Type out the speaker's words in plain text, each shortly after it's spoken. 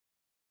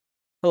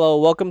Hello,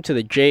 welcome to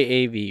the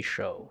JAV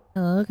show.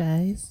 Hello,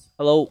 guys.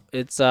 Hello,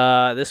 it's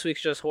this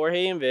week's just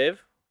Jorge and Viv,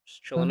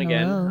 just Oh, chilling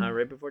again. hello.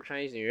 Right before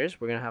Chinese New Year's,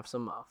 we're gonna have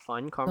some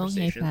fun Dong hei fat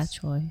conversations.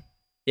 choy.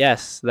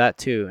 Yes, that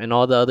too, and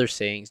all the other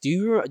sayings. Do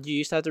you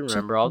used to have to Chuk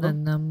remember all of na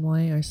them? nam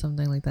moi or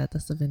something like that.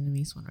 That's the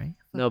Vietnamese one, right?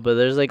 Fuck. No, but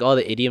there's like all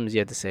the idioms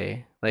you have to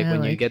say, like I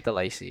when you like, get the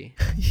licey.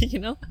 you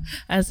know,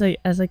 as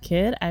a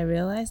kid, I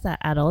realized that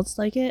adults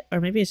like it, or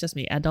maybe it's just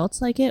me.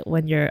 Adults like it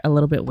when you're a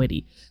little bit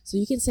witty. So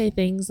you can say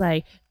things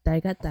like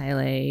 "dai gat dai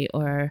lei"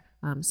 or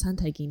 "san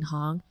tai gin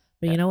hong."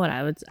 But you know what?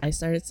 I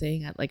started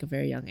saying at like a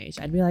very young age.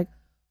 I'd be like,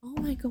 "Oh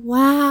my god,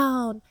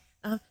 wow,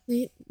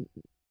 the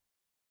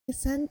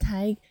san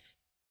tai."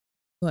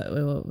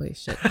 Wait,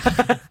 shit.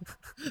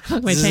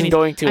 Fuck my This isn't Chinese.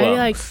 going too I'd be well.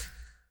 like,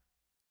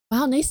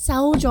 wow, 你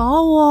瘦咗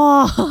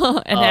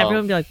喎. And Oh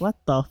everyone would be like, what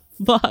the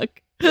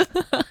fuck?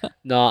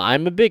 no,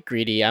 I'm a bit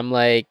greedy. I'm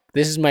like,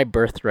 this is my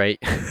birthright.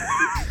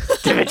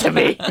 Give it to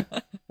me.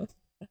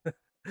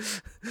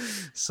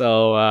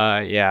 So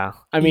yeah,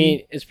 I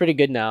mean it's pretty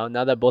good now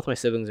that both my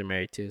siblings are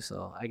married too,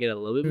 so I get a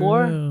little bit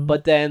more, True.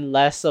 but then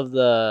less of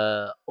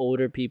the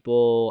older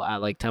people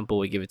at like Temple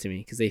would give it to me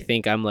because they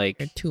think I'm You're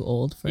like, too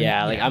old for it.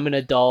 yeah, like Yeah, I'm an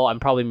adult, I'm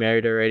probably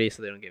married already,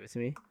 so they don't give it to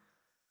me.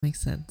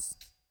 makes sense.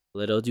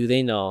 Little do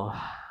they know,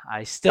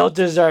 I still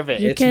deserve it.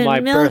 You It's my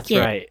can milk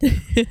birthright.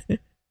 it.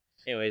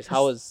 Anyways,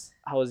 how was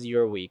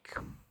your week?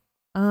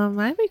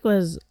 My week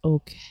was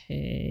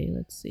okay.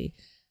 Let's see.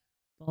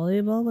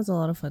 Volleyball was a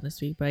lot of fun this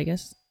week, but I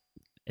guess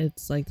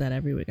it's like that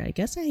every week. I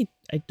guess I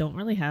don't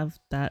really have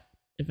that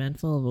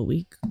eventful of a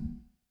week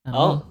at Oh,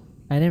 all.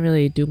 I didn't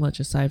really do much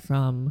aside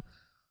from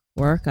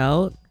work,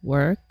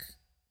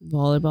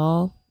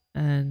 volleyball,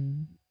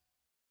 and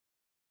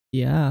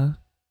yeah.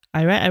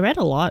 I read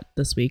a lot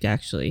this week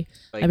actually.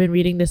 like I've been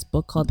reading this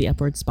book called The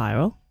Upward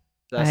Spiral.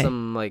 that's I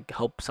some like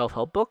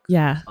self-help book.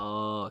 Yeah,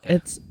 Oh, okay.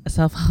 it's a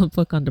self-help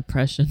book on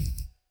depression.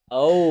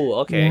 Oh,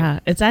 okay.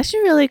 Yeah, it's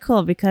actually really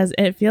cool because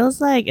it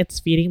feels like it's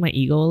feeding my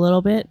ego a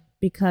little bit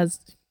because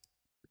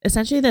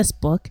essentially this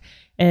book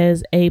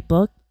is a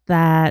book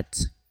that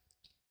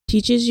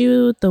teaches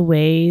you the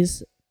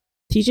ways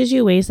teaches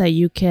you ways that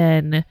you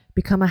can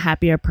become a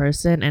happier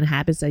person and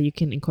habits that you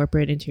can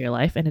incorporate into your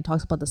life, and it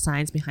talks about the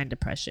science behind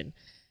depression.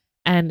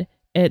 And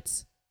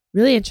it's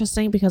really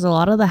interesting because a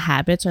lot of the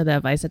habits or the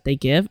advice that they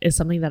give is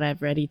something that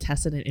I've already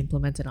tested and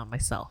implemented on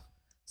myself.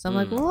 So I'm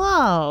like, Hmm.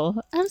 whoa,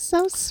 I'm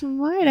so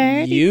smart. I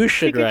already You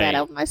should figured that write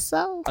out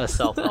myself. a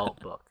self-help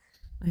book.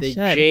 I The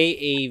should.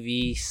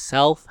 JAV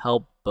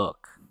self-help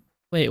book.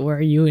 Wait, where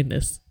are you in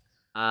this?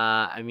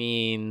 I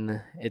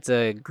mean, it's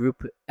a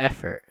group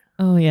effort.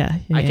 Oh yeah,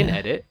 yeah, I can yeah.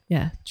 edit.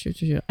 Yeah, true,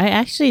 true, true. I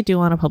actually do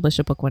want to publish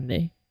a book one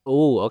day.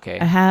 Oh, I okay.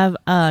 have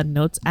a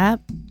notes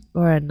app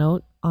or a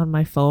note on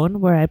my phone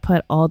where I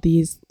put all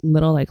these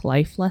little like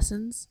life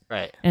lessons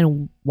Right.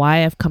 and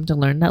why I've come to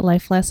learn that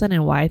life lesson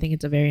and why I think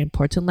it's a very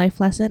important life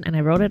lesson. And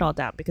I wrote it all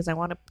down because I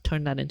want to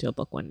turn that into a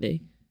book one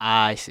day.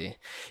 I see.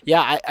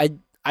 Yeah,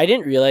 I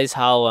didn't realize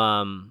how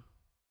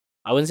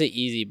I wouldn't say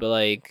easy, but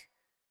like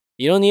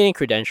you don't need any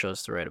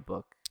credentials to write a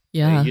book.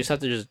 Like you Yeah. just have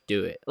to just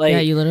do it. Yeah,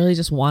 Like you literally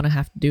just want to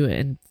have to do it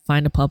and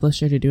find a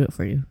publisher to do it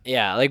for you.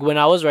 yeah, like when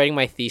I was writing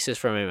my thesis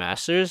for my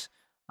master's,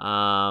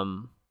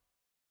 um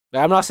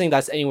I'm not saying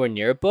that's anywhere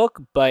near a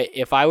book, but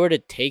if I were to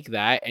take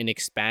that and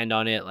expand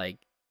on it like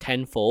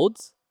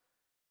tenfolds,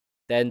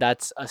 then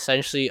that's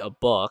essentially a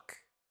book.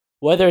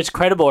 Whether it's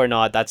credible or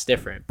not, that's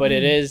different. But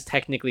it Mm, is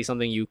technically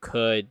something you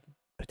could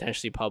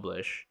potentially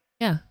publish.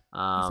 yeah,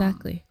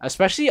 exactly.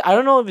 Especially I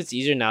don't know if it's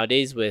easier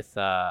nowadays with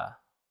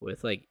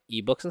like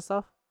ebooks and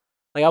stuff.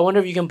 Like I wonder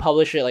if you can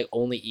publish it like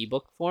only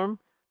ebook form.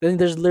 Then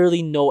there's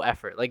literally no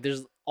effort. Like there's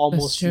That's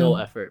almost no true.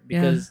 effort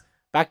Yeah. because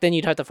back then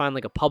you'd have to find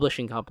like a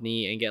publishing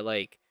company and get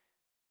like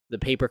the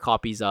paper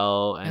copies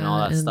out and all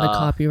Yeah, that and the stuff.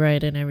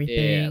 copyright and Yeah.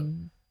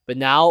 everything. But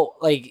now,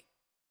 like,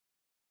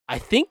 I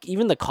think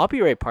even the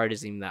copyright part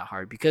isn't even that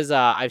hard because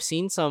I've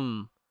seen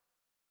some,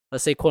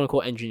 let's say, quote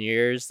unquote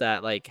engineers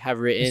that like have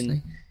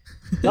written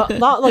Interesting.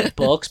 not like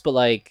books, but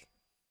like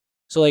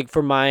so like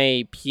for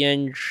my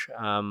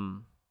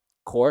PNG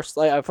course,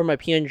 like for my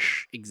PNG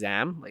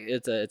exam, like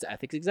it's an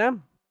ethics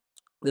exam.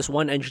 This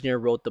one engineer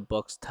wrote the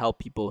books to help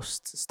people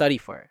study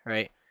for it,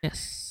 right? And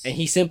Yes.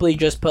 he simply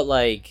just put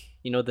like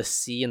the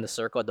C in the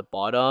circle at the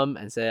bottom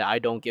and said I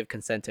don't give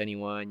consent to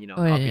anyone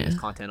Oh yeah, copying his yeah.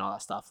 content, all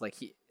that stuff. Like,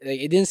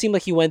 it didn't seem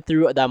like he went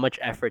through that much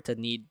effort to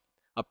need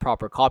a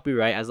proper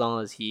copyright as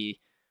long as he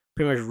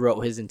pretty much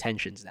wrote his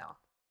intentions down.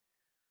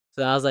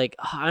 So I was like,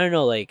 I don't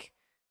know, like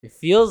it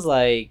feels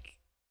like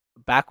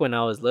back when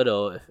I was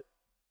little,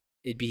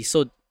 it'd be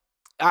so.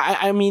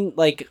 I mean,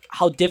 like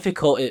how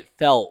difficult it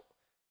felt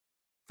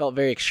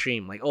very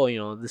extreme. Like,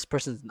 oh, this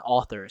person's an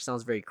author. It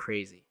sounds very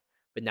crazy.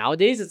 But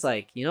nowadays, it's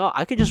like,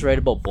 I could just write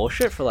about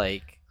bullshit for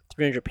like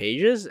 300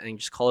 pages and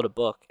just call it a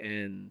book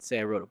and say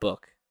I wrote a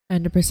book.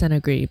 100%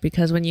 agree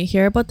because when you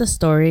hear about the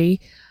story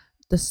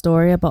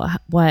about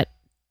what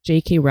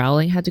J.K.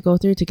 Rowling had to go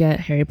through to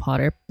get Harry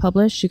Potter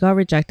published, she got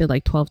rejected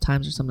like 12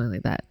 times or something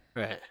like that.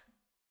 Right.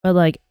 But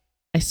like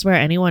I swear,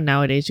 anyone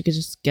nowadays, you could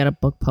just get a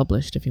book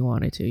published if you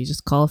wanted to. You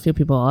just call a few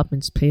people up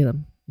and just pay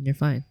them, and you're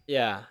fine.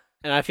 Yeah,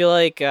 and I feel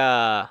like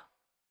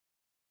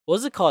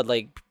what's it called?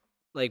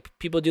 Like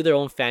people do their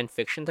own fan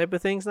fiction type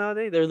of things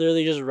nowadays. They're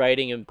literally just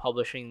writing and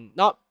publishing,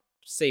 not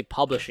say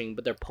publishing,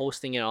 but they're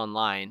posting it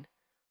online,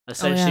 Oh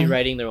essentially yeah,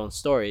 writing their own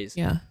stories.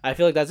 yeah. I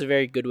feel like that's a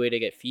very good way to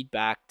get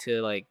feedback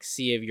to like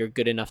see if you're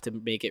good enough to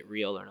make it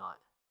real or not.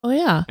 Oh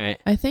yeah. Right?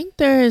 I think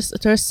there's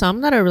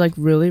some that are like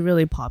really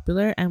really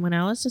popular. And when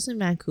I was just in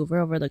Vancouver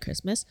over the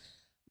Christmas,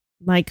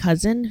 my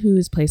cousin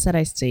whose place that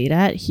I stayed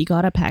at, he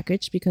got a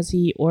package because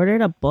he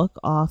ordered a book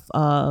off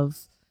of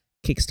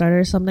Kickstarter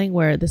or something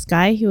where this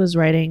guy he was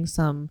writing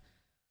some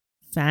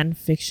fan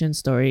fiction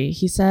story.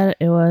 He said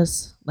it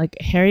was like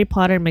Harry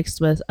Potter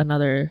mixed with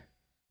another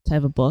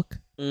type of book.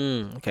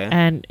 Okay.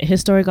 And his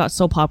story got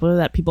so popular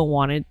that people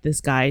wanted this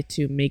guy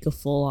to make a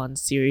full on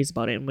series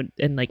about it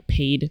and like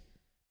paid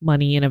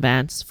money in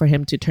advance for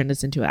him to turn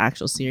this into an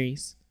actual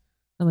series.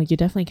 I'm like, you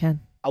definitely can.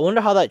 I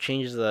wonder how that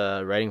changes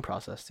the writing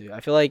process too.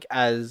 I feel like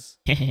as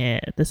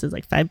This is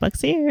like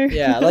 $5 here.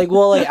 yeah, like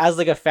well, like as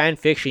like a fan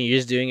fiction, you're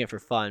just doing it for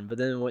fun. But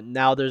then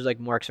now there's like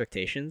more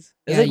expectations.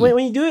 It's Yeah, like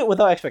when you do it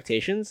without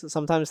expectations,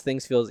 sometimes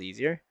things feels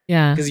easier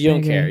yeah, because you I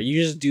don't care. agree.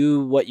 You just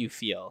do what you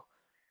feel,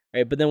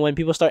 right? But then when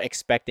people start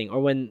expecting,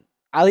 or when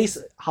at least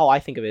how I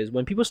think of it is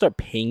when people start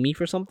paying me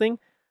for something,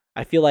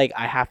 I feel like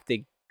I have to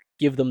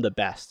give them the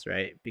best,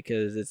 right?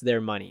 Because it's their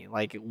money.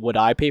 Like, would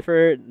I pay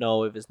for it?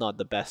 No, if it's not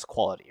the best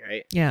quality,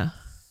 right? Yeah,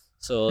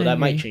 So I that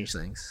might agree. change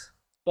things.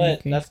 I But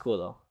agree. that's cool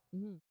though.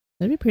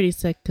 That'd be pretty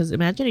sick. Because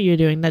imagine if you're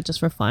doing that just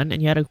for fun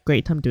and you had a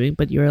great time doing,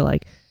 but you were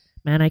like,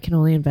 man, I can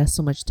only invest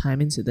so much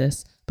time into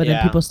this. But then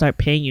Yeah. people start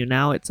paying you.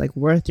 Now it's like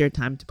worth your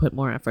time to put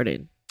more effort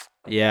in.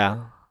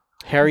 Yeah.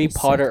 Harry be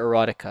Potter sick.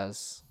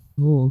 eroticas.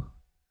 Ooh,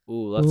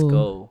 Ooh, let's ooh,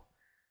 go.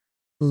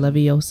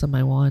 Leviosa,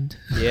 my wand.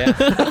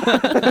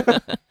 Yeah.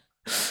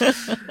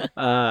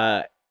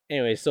 uh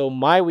anyway, so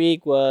my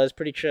week was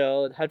pretty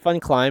chill. Had fun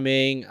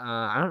climbing.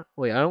 I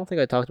don't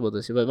think I talked about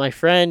this, but my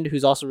friend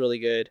who's also really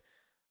good,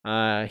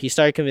 he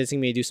started convincing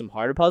me to do some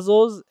harder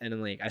puzzles and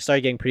then like I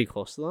started getting pretty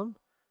close to them.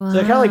 So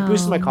it kind of like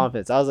boosted my Wow.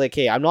 confidence. I was like,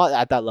 hey, I'm not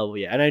at that level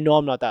yet. And I know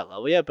I'm not that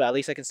level yet, but at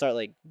least I can start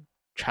like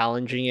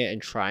challenging it and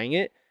trying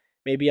it.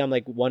 Maybe I'm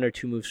like one or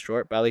two moves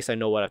short, but at least I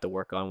know what I have to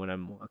work on when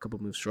I'm a couple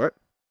moves short,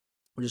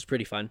 which is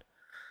pretty fun.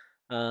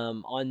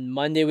 On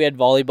Monday we had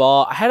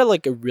volleyball. I had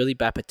a really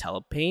bad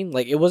patella pain.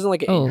 Like it wasn't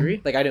like an Oh,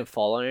 injury. Like I didn't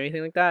fall on or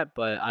anything like that.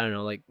 But I don't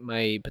know. Like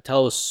my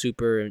patella was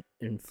super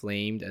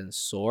inflamed and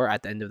sore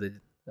at the end of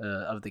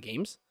the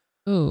games.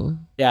 oh.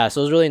 Yeah,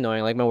 so it was really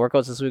annoying. Like my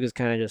workouts this week is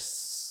kind of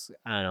just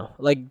I don't know.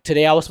 Like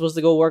today I was supposed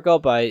to go work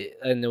out,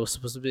 and it was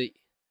supposed to be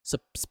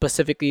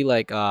specifically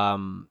like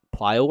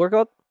plyo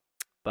workout,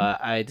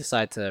 but I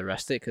decided to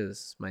rest it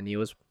because my knee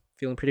was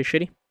feeling pretty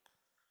shitty.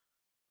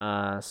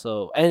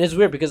 So and it's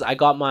weird because I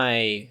got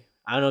my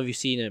I don't know if you've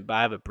seen it, but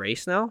I have a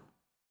brace now,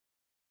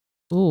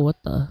 Oh,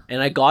 what the?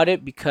 and I got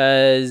it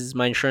because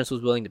my insurance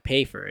was willing to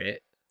pay for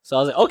it. So I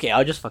was like, okay,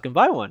 I'll just fucking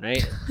buy one,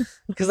 right?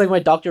 Because like my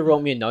doctor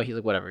wrote me a note. He's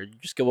like, whatever,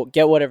 just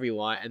get whatever you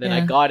want. And then I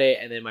Yeah. got it,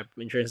 and then my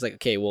insurance is like,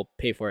 okay, we'll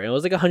pay for it. And it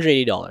was like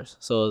 $180.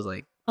 So it was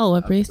like, Oh,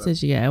 what brace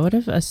did you get? I would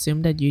have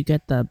assumed that you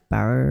get the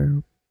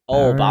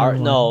oh, Bauer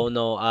No, one.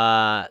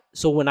 no.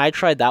 So when I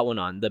tried that one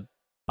on the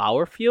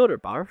Bauerfield or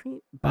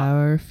Bauerfield,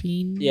 Bauer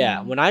yeah,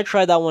 fiend. when I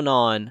tried that one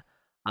on,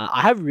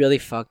 I have really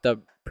fucked up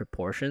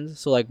proportions.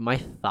 So like my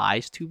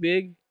thigh's too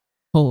big.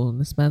 Oh,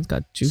 this man's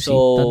got juicy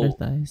thunder So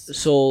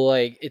thighs.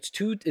 like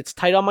it's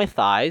tight on my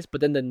thighs, but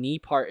then the knee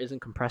part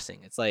isn't compressing.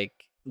 It's like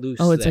loose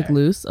Oh, it's like there.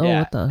 loose. Oh, Yeah.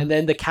 what the? And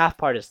then the calf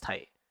part is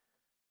tight.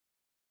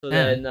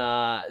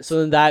 Yeah. So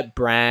then that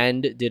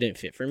brand didn't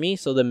fit for me.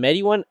 So the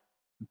Medi one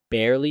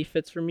barely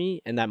fits for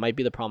me, and that might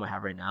be the problem I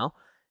have right now.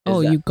 Is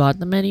Oh, that you got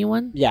the mini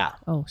one? yeah.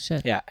 Oh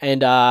shit. Yeah.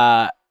 And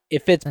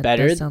it fits That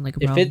better. does sound like a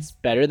It problem. fits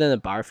better than the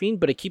Barfine,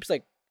 but it keeps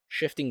like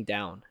shifting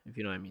down, if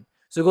you know what I mean.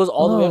 So it goes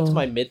all the way up to Oh,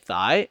 my mid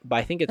thigh, but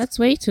I think it's that's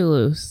way too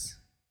loose.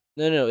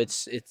 no, it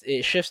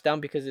shifts down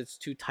because it's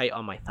too tight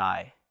on my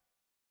thigh.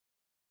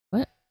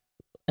 What?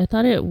 I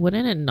thought it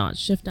wouldn't it not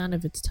shift down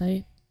if it's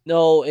tight.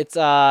 No, it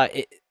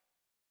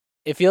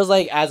feels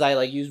like as I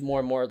like use more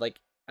and more, like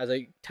as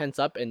I tense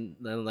up and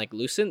then like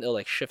loosen, it'll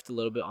like shift a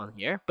little bit on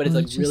here, but it's Oh,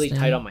 like really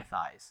tight on interesting. my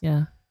thighs.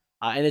 Yeah.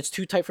 And it's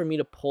too tight for me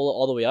to pull it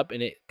all the way up,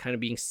 and it kind of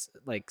being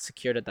like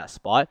secured at that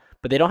spot.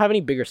 But they don't have any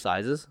bigger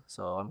sizes,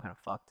 so I'm kind of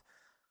fucked.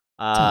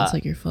 Sounds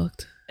like you're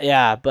fucked.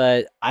 Yeah,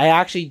 but I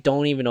actually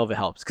don't even know if it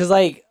helps because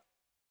like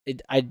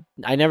I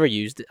never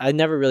used it. I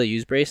never really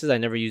used braces. I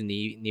never used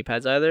knee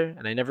pads either,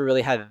 and I never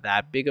really had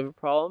that big of a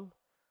problem.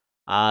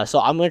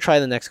 So I'm gonna try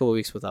the next couple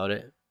weeks without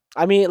it.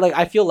 I mean, like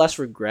I feel less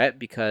regret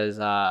because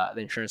the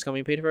insurance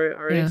company paid for it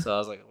already. Yeah. So I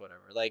was like, whatever.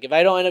 Like if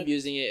I don't end up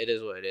using it, it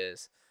is what it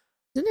is.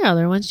 Isn't there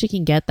other ones you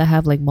can get that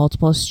have like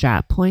multiple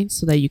strap points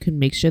so that you can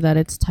make sure that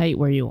it's tight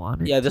where you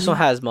want it? Yeah, this to? one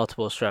has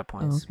multiple strap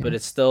points, okay. but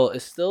it's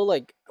still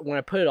like when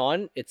I put it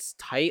on, it's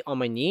tight on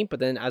my knee, but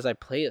then as I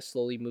play, it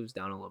slowly moves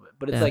down a little bit.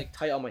 But it's Yeah. like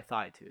tight on my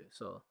thigh too.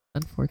 So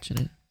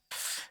Unfortunate.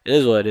 it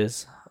is what it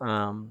is.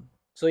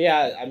 So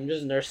yeah, I'm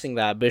just nursing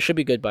that, but it should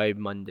be good by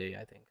Monday,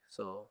 I think.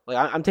 So like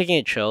I'm taking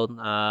it chilled.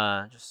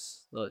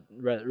 Just the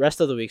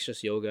rest of the week's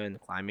just yoga and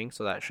climbing,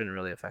 so that shouldn't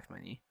really affect my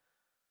knee.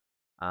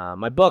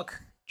 My book,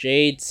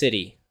 Jade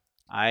City.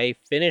 I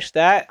finished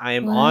that. I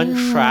am on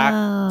track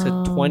to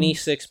Wow.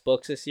 26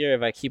 books this year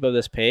if I keep up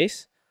this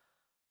pace.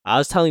 I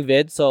was telling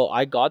Vid, so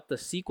I got the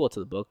sequel to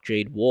the book,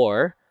 Jade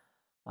War.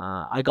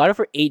 I got it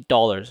for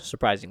 $8,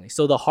 surprisingly.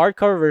 So the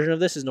hardcover version of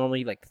this is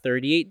normally like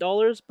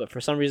 $38, but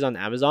for some reason on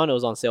Amazon it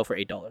was on sale for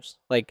 $8.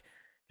 Like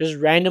just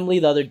randomly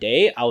the other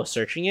day, I was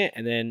searching it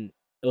and then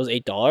it was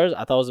 $8.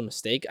 I thought it was a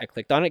mistake. I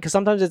clicked on it because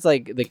sometimes it's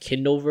like the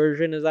Kindle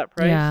version is that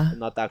price Yeah. and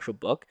not the actual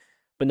book.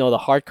 But no, the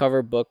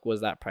hardcover book was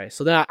that price.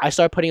 So then I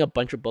started putting a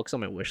bunch of books on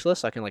my wish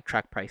list so I can like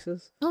track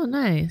prices. Oh, So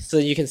nice.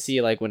 you can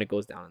see like when it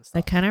goes down and That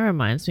stuff. kind of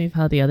reminds me of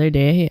how the other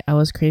day I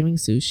was craving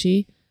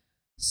sushi.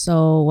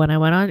 So when I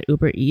went on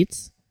Uber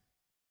Eats,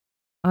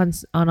 on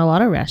a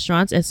lot of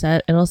restaurants,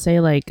 it'll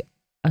say like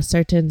a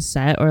certain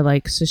set or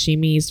like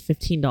sashimi is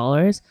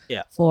 $15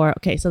 Yeah. for.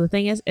 Okay, so the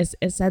thing is,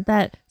 it said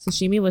that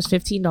sashimi was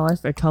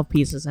 $15 for 12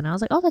 pieces, and I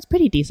was like, oh, that's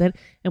pretty decent.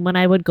 And when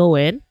I would go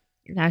in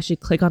and actually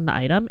click on the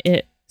item,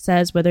 it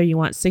says whether you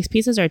want 6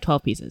 pieces or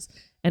 12 pieces,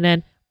 and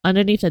then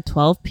underneath the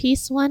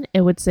 12-piece one,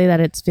 it would say that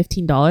it's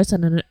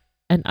 $15,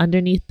 and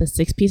underneath the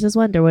 6 pieces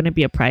one, there wouldn't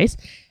be a price.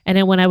 And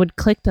then when I would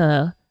click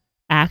the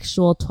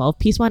actual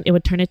 12-piece one, it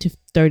would turn it to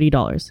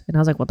 $30. And I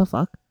was like, what the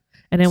fuck?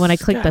 And then when I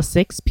clicked the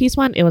Scam. 6-piece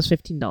one, it was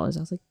 $15. I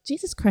was like,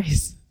 Jesus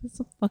Christ. That's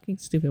so fucking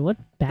stupid. What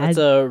bad That's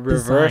a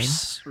design.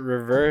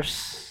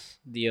 reverse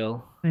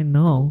deal. I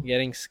know.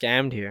 Getting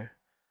scammed here.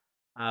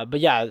 But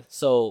yeah,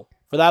 so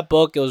for that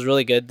book, it was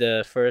really good.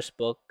 The first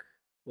book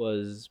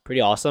was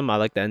pretty awesome. I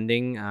liked the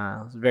ending. It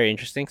was very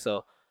interesting.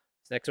 So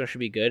this next one should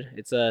be good.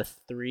 It's a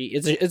three.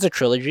 It's a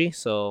trilogy.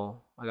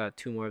 So I got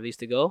 2 more of these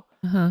to go.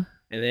 Uh-huh.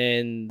 And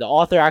then the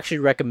author actually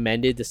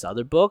recommended this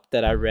other book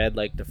that I read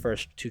like the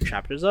first 2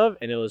 chapters of,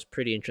 and it was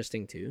pretty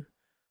interesting too.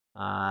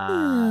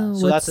 So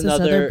What's that's this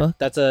other another. book?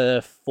 That's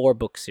a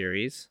 4-book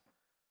series.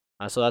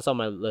 So that's on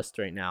my list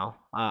right now.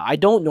 I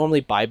don't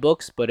normally buy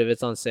books, but if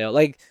it's on sale,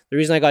 like the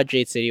reason I got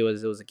Jade City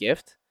was it was a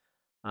gift.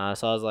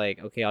 So I was like,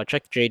 okay, I'll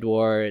check Jade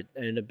War. It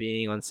ended up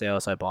being on sale,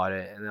 so I bought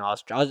it, and then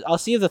I'll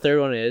see if the third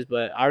one is.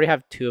 But I already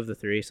have 2 of the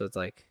 3, so it's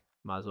like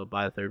might as well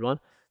buy the third one.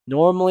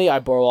 Normally, I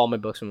borrow all my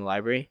books from the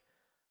library.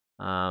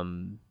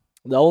 Um,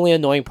 the only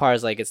annoying part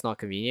is like it's not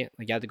convenient.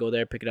 Like you have to go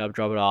there, pick it up,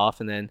 drop it off,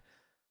 and then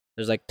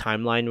there's like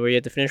timeline where you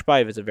have to finish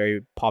by if it's a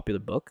very popular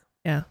book.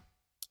 Yeah.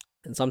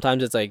 And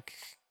sometimes it's like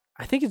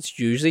I think it's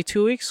usually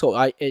 2 weeks, so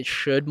it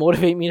should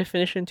motivate me to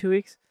finish in 2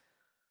 weeks.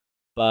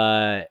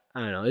 But I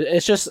don't know.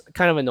 It's just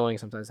kind of annoying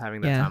sometimes having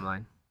that Yeah.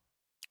 timeline.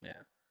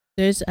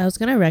 Yeah. I was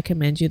gonna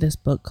recommend you this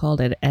book called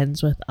It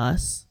Ends With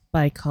Us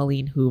by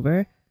Colleen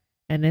Hoover.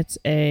 And it's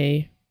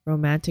a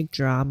romantic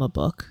drama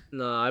book.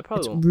 No, I It's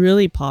probably won't.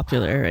 really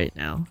popular right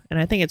now. And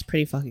I think it's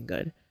pretty fucking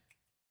good.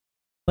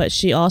 But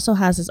she also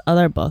has this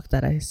other book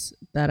that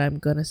I'm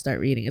gonna start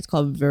reading. It's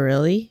called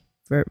Verily.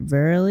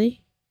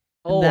 Verily.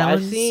 And Oh, that I've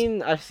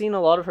one's seen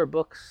a lot of her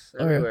books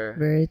or everywhere.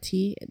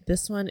 Verity.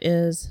 This one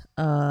is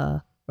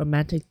a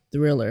romantic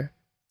thriller,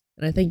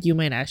 and I think you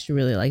might actually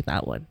really like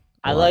that one.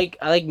 A lot.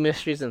 I like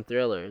mysteries and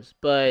thrillers,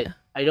 but Yeah.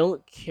 I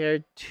don't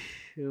care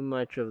too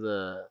much of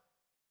the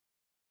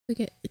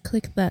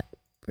Click that,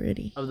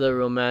 Verity.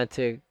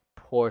 romantic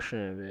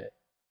portion of it.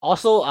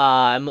 Also,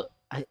 I don't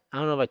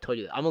know if I told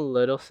you that. I'm a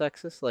little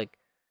sexist. Like,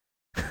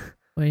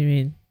 What do you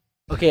mean?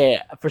 okay,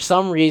 for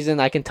some reason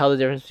I can tell the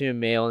difference between a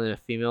male and a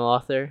female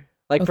author.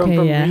 Like Okay,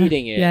 from yeah,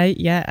 reading it.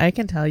 yeah. I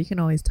can tell. You can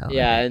always tell. I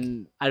Yeah, think.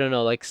 and I don't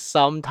know, like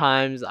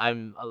sometimes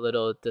I'm a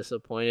little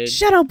disappointed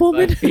Shut up, by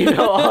woman.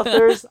 female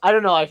authors. I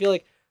don't know. I feel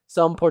like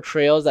some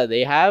portrayals that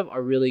they have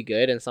are really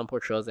good and some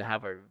portrayals they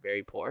have are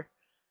very poor.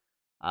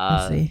 I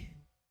Uh see.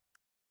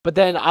 but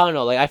then I don't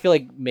know, like I feel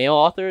like male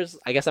authors,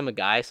 I guess I'm a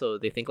guy, so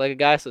they think like a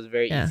guy, so it's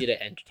very Yeah. easy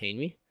to entertain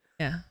me.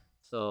 Yeah.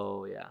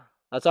 So yeah.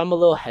 That's why I'm a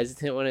little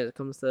hesitant when it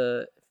comes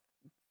to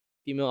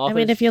female authors. I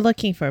mean, if you're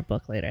looking for a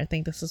book later, I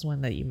think this is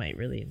one that you might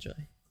really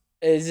enjoy.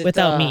 Is it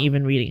Without me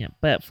even reading it,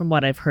 but from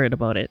what I've heard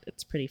about it,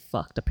 it's pretty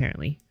fucked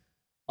apparently.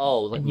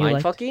 oh, like And you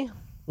mind liked- fucky?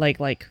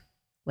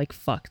 Like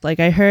fucked. Like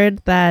I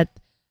heard that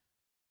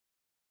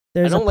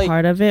there's a don't like-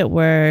 part of it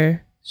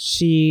where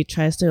she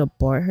tries to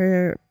abort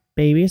her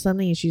baby or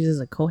something, and she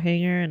uses a coat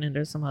hanger, and then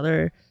there's some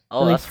other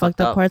Oh, really that's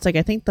fucked up parts. Like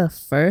I think the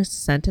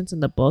first sentence in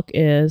the book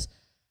is,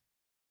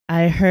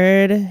 "I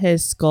heard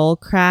his skull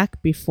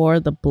crack before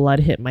the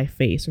blood hit my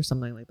face," or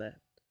something like that.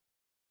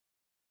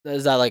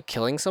 Is that like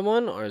killing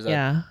someone or is that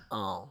Yeah.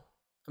 Oh.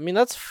 I mean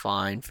that's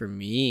fine for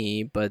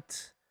me,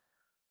 but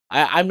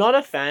I'm not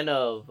a fan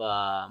of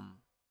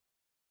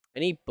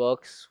any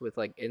books with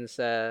like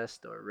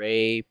incest or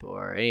rape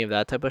or any of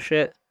that type of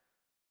shit.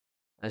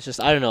 It's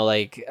just I don't know,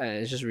 like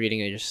it's just reading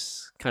it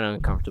just kind of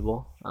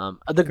uncomfortable.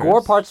 The gore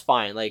Gross. part's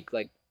fine, like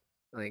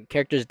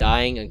characters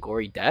dying a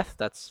gory death,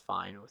 that's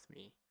fine with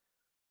me.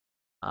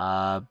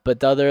 But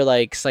the other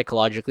like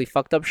psychologically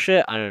fucked up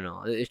shit, I don't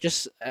know. It's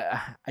just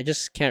I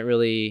just can't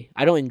really.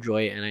 I don't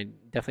enjoy it, and I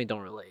definitely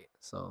don't relate.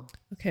 So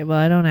Okay, well,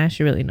 I don't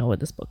actually really know what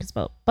this book is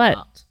about, but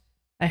uh,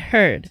 I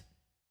heard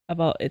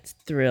about its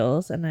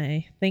thrills, and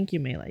I think you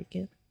may like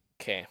it.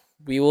 okay,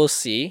 we will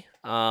see.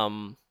 I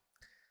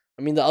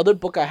mean, the other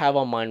book I have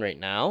on mine right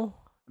now,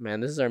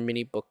 man, this is our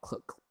mini book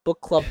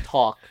club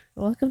talk.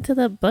 Welcome to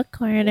the book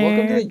Welcome to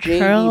corner. the JV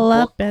Curl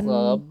up book and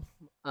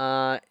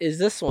club. Is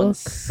this one book.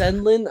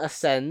 Senlin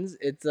Ascends?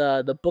 It's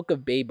the Book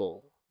of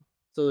Babel.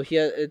 So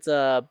here it's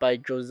by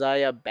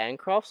Josiah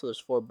Bancroft. So there's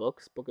 4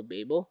 books, Book of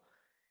Babel,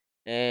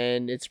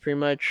 and it's pretty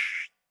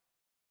much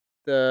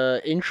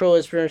the intro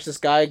is pretty much this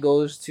guy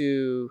goes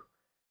to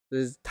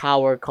this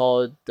tower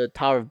called the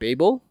Tower of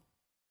Babel,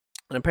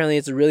 and apparently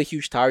it's a really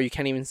huge tower. You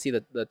can't even see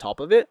the top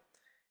of it,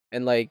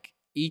 and like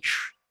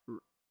each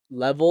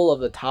level of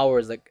the tower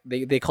is like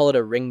they call it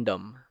a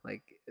ringdom.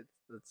 Like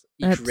it's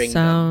each That ringdom.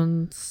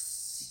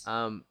 sounds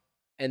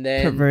And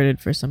then perverted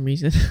for some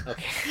reason.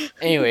 okay.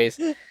 Anyways,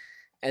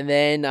 and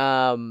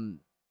then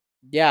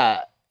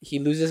yeah, he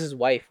loses his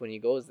wife when he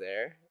goes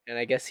there, and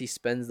I guess he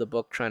spends the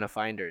book trying to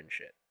find her and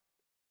shit.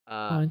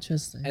 Oh,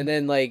 interesting. And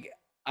then like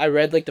I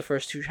read like the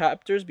first 2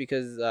 chapters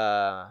because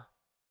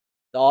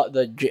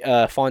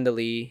Fonda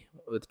Lee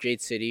with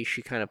Jade City,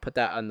 she kind of put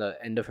that on the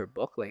end of her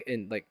book, like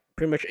in like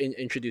pretty much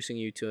introducing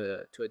you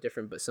to a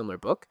different but similar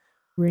book.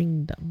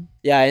 Ringdom.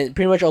 Yeah, and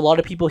pretty much a lot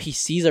of people he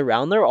sees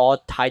around there are all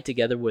tied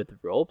together with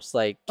ropes,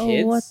 like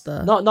kids. Oh, what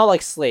the? Not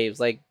like slaves,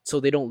 like so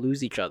they don't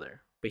lose each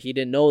other. But he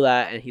didn't know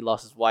that, and he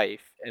lost his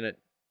wife, and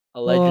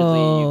allegedly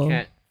you Whoa.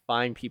 can't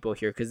find people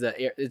here because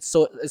it's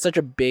such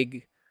a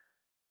big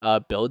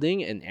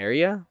building and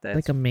area that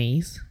Like a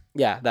maze.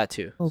 yeah, that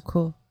too. Oh,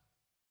 cool.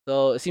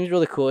 So it seems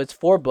really cool. It's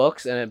 4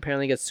 books and it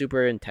apparently gets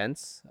super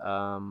intense.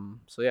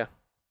 So yeah,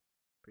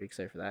 pretty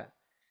excited for that.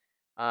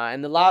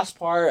 And the last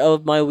part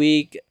of my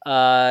week,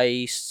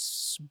 I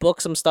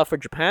booked some stuff for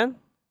Japan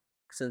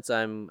since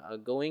I'm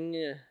going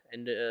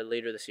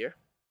later this year.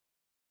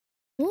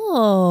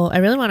 Oh, I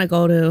really want to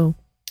go to.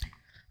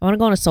 I want to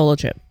go on a solo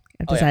trip.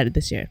 I've Oh, yeah. decided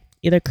this year,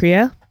 either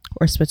Korea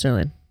or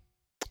Switzerland.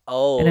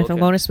 Oh, And if okay. I'm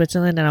going to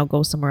Switzerland, then I'll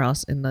go somewhere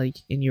else in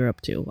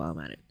Europe too while I'm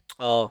at it.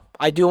 Oh,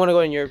 I do want to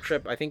go on Europe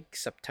trip. I think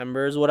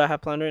September is what I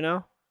have planned right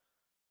now.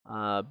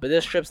 But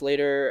this trip's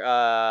later,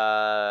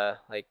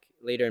 like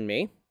later in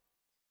May.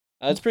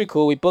 That's pretty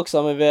cool. We booked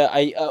some of it.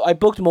 I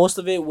booked most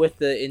of it with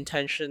the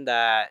intention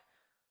that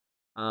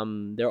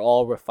they're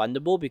all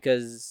refundable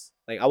because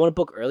like I want to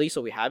book early so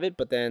we have it,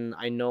 but then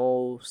I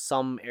know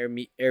some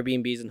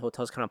Airbnbs and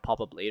hotels kind of pop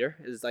up later.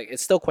 It's like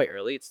it's still quite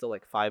early. It's still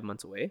like 5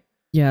 months away.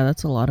 Yeah,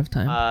 that's a lot of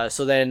time.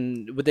 So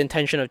then with the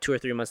intention of 2 or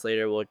 3 months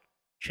later, we'll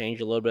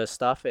change a little bit of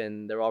stuff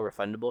and they're all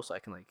refundable, so I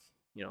can like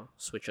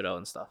switch it out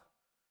and stuff.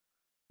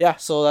 Yeah,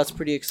 so that's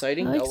pretty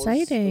exciting. How That was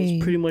exciting.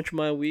 pretty much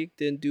my week.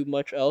 Didn't do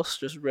much else.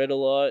 Just read a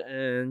lot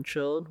and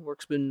chilled.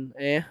 Work's been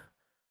I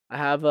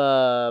have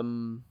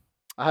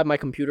my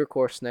computer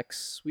course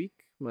next week.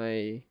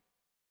 My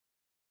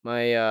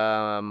finite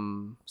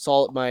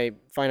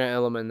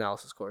element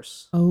analysis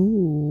course.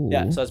 Oh.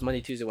 Yeah, so it's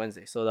Monday, Tuesday,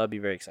 Wednesday. So that'll be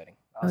very exciting.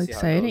 How See how it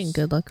exciting. goes.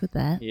 Good luck with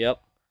that.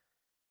 Yep.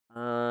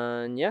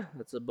 And yeah,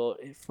 that's about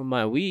it for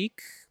my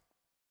week.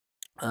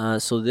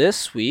 So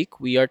this week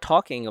we are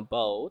talking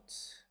about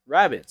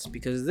rabbits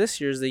because this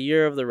year's the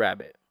year of the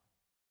rabbit.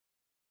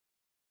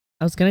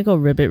 I was gonna go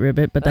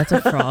ribbit, but that's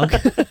a frog.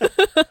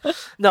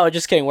 No,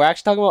 just kidding. We're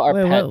actually talking about our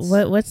Wait, pets.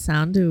 what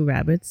sound do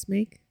rabbits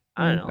make?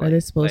 I don't know. What are they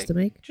supposed to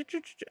make?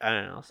 I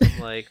don't know. Something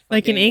like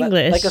Like in fucking-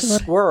 English. like a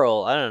What?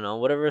 squirrel. I don't know.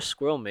 Whatever a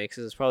squirrel makes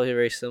is probably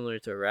very similar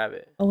to a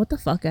rabbit. Oh, what the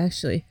fuck,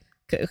 actually?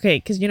 Okay,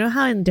 because you know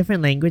how in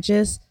different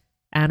languages,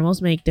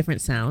 animals make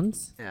different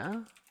sounds?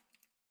 Yeah.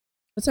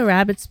 What's a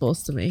rabbit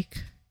supposed to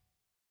make?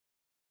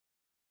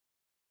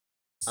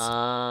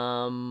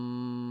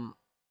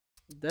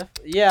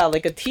 Yeah,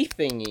 like a teeth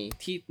thingy.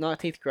 Teeth, not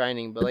teeth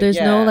grinding, but But like there's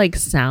no yeah. like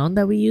sound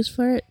that we use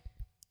for it?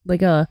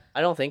 Like a...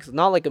 I don't think so.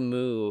 Not like a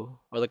moo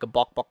or like a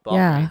bok bok bok or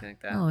Yeah. anything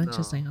like that. Oh, No.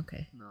 interesting.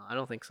 Okay. No, I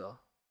don't think so.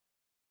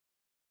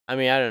 I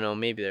mean, I don't know.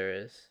 Maybe there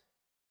is.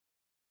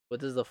 What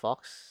does the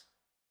fox?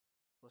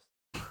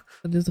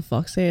 What does the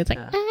fox say? It's like...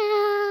 Yeah.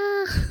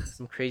 "Ah."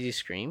 Some crazy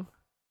scream.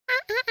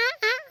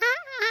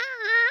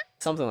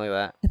 Something like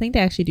that. I think they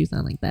actually do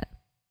sound like that.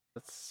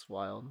 That's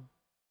wild.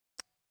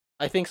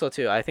 I think so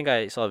too. I think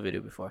I saw a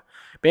video before.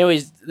 But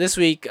anyways, this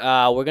week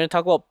we're gonna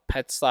talk about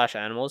pets slash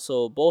animals.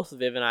 So both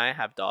Viv and I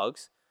have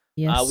dogs.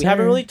 Yes, We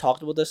haven't sir. really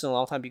talked about this in a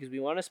long time because we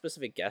want a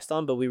specific guest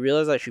on, but we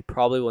realized that she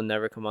probably will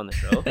never come on the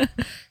show.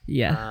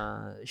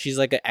 Yeah. She's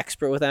like an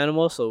expert with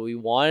animals, so we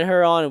wanted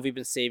her on, and we've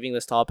been saving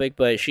this topic.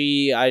 But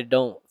I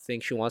don't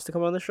think she wants to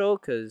come on the show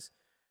because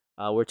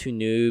we're two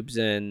noobs,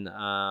 and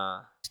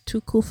It's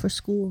too cool for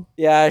school.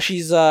 yeah,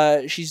 she's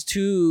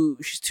too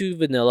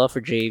vanilla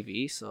for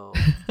JV, so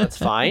that's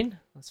fine.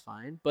 That's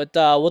fine. But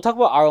we'll talk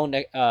about our own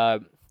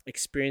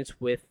experience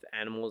with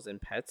animals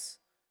and pets.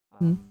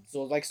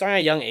 So like starting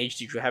at a young age,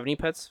 did you have any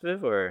pets,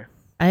 Viv, or?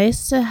 I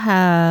used to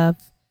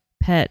have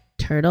pet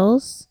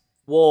turtles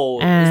Whoa,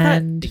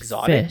 and is that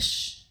exotic?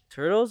 fish.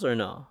 Turtles or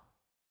no?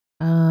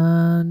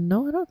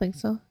 No, I don't think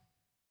so.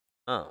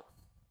 Oh.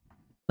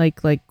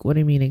 Like what do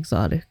you mean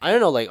exotic? I don't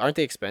know, like aren't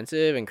they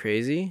expensive and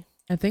crazy?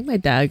 I think my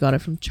dad got it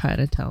from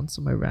Chinatown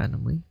somewhere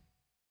randomly.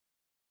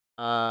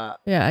 Uh,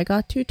 Yeah, I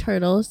got 2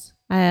 turtles.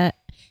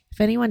 If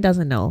anyone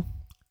doesn't know,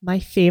 my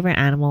favorite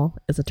animal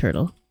is a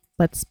turtle,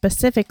 but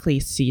specifically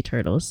sea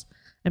turtles.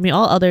 I mean,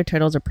 all other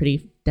turtles are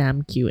pretty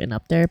damn cute and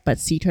up there, but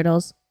sea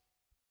turtles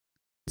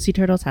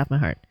have my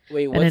heart.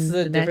 wait, And what's then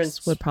the the difference?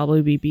 next would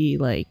probably be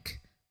like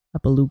a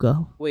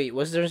beluga. Wait,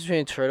 what's the difference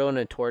between a turtle and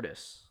a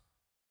tortoise?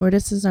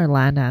 Tortoises are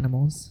land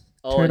animals.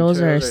 Oh, and Turtles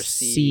are turtles are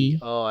sea.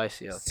 Oh, I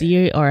see. Okay.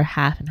 sea or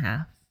half and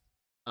half.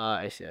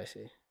 I see. I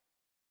see.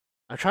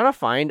 I'm trying to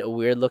find a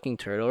weird looking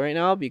turtle right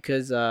now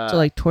because So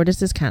like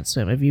tortoises can't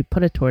swim. If you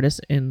put a tortoise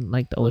in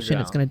like the It'll ocean,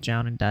 it's drown. gonna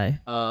drown and die.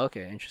 Oh,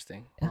 okay,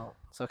 interesting. Yeah. Well,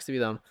 sucks to be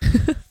them.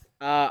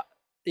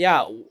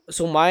 Yeah.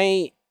 So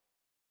my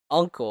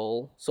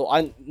uncle, so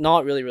I'm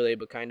not really related,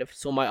 but kind of.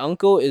 So my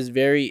uncle is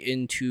very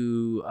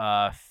into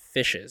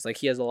fishes. Like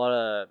he has a lot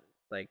of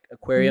like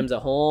aquariums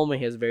at home, and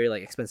he has very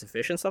like expensive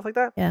fish and stuff like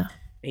that. Yeah.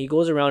 And he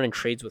goes around and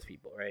trades with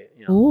people, right?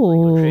 You know, like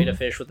he'll trade a Ooh.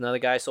 fish with another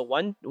guy. So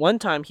one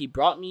time he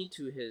brought me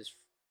to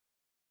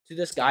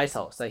this guy's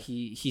house that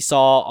he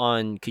saw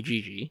on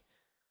Kijiji.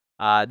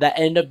 That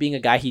ended up being a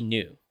guy he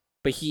knew,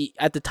 but he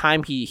at the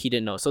time he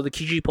didn't know. So the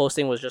Kijiji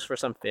posting was just for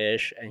some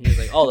fish, and he was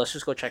like, "Oh, let's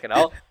just go check it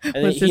out." And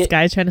then Was this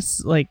guy trying to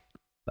like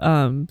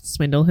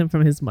swindle him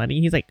from his money?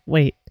 He's like,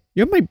 wait,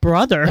 you're my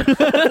brother.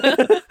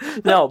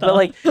 No, but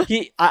like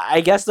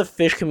I guess the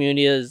fish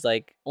community is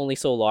like only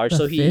so large, The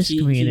so he fish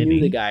knew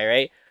community. the guy,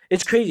 right?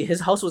 It's crazy. His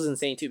house was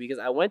insane too because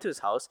I went to his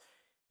house.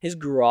 His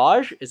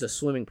garage is a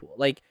swimming pool.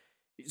 Like,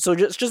 so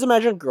just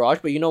imagine a garage,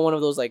 but you know one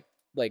of those like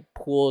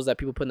pools that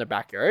people put in their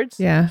backyards.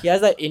 Yeah. He has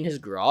that in his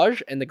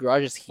garage, and the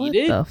garage is What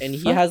heated, the and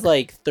he fuck? has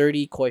like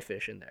 30 koi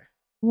fish in there,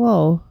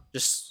 Whoa.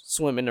 just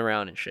swimming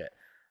around and shit.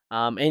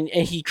 And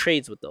he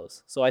trades with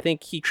those. So I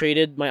think he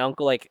traded my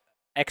uncle like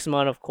X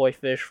amount of koi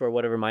fish for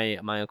whatever my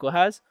uncle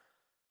has.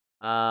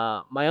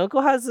 My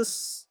uncle has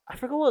this. I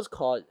forgot what it's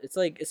called. It's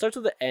like it starts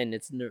with an N.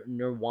 It's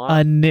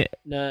Nirwana.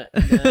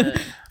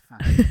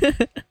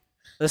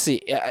 Let's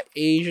see.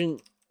 Asian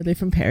Are they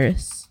from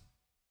Paris?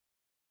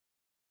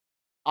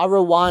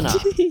 arowana.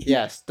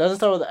 Yes, doesn't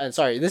start with an N.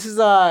 Sorry, this is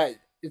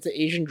it's an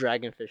Asian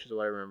dragonfish is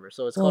what I remember.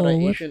 So it's called an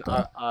Oh, what Asian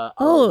the-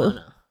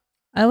 arowana.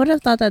 I would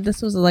have thought that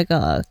this was like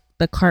the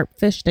carp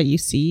fish that you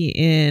see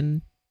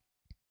in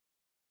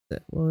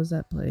what was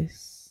that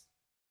place?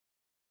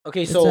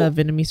 Okay, It's so a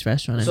Vietnamese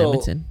restaurant in so-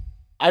 Edmonton.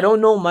 I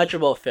don't know much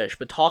about fish,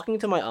 but talking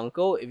to my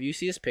uncle, if you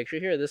see this picture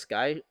here, this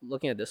guy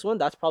looking at this one,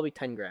 that's probably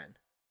 10 grand.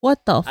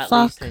 What the At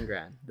fuck? least 10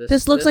 grand.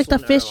 This looks like the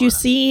one fish you arowana.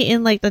 see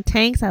in like the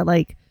tanks at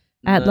like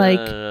No,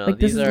 like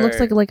this these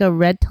looks are- like a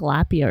red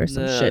tilapia or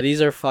some No, shit.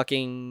 these are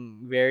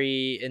fucking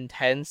very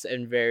intense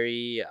and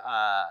very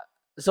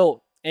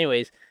so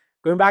anyways,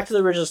 going back to the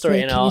original story,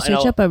 Wait, and can you I'll,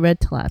 search up a red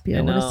tilapia? I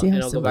and want to I'll- see how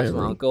and I'll go back to my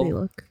similar uncle. they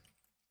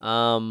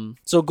look.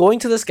 so going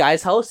to this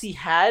guy's house, he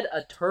had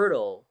a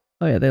turtle.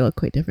 Oh yeah, they look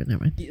quite different.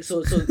 Never mind.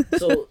 So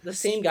the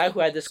same guy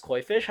who had this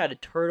koi fish had a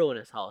turtle in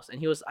his house, and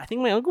I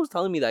think my uncle was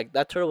telling me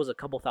that turtle was a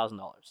couple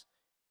 $1,000s.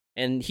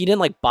 And he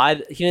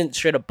didn't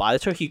straight up buy the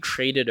turtle, he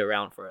traded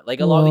around for it. Like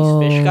a lot of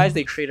these fish Whoa. guys,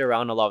 they trade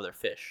around a lot of their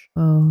fish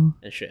Oh,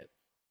 and shit.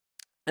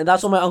 And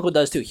that's what my uncle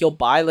does too. He'll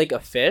buy like a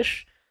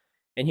fish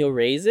and he'll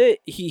raise it.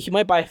 He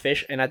might buy a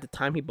fish, and at the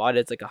time he bought it,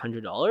 it's like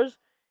 $100.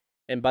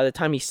 And by the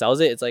time he sells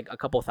it, it's like a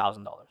couple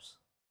 $1,000s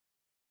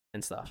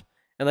and stuff.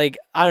 And like,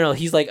 I don't know,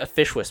 he's like a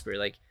fish whisperer.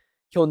 Like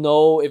he'll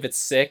know if it's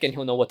sick, and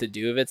he'll know what to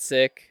do if it's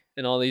sick,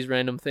 and all these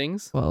random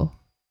things. whoa.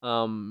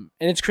 And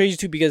it's crazy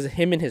too because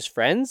him and his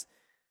friends,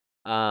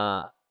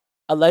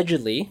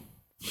 allegedly,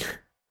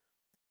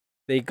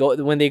 they go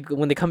when they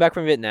come back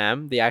from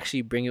Vietnam, they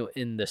actually bring it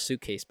in the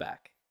suitcase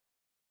back.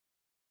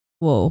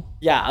 Whoa.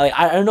 Yeah, like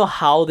I don't know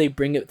how they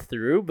bring it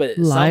through, but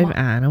Live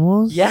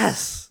animals?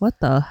 Yes. What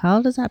the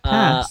hell does that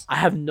pass? I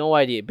have no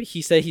idea, but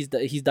he said he's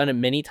done it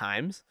many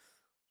times.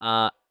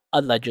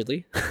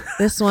 Allegedly.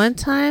 This one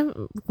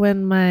time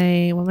when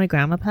my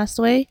grandma passed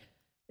away,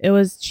 it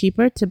was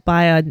cheaper to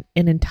buy an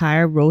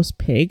entire roast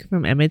pig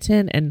from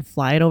Edmonton and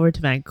fly it over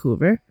to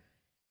Vancouver.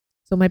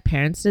 So my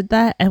parents did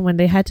that, and when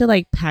they had to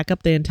like pack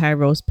up the entire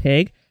roast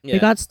pig, Yeah. they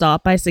got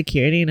stopped by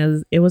security,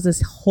 and it was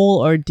this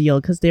whole ordeal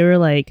because they were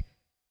like,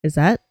 is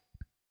that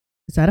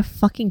a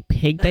fucking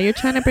pig that you're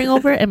trying to bring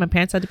over? And my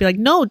parents had to be like,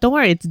 no, don't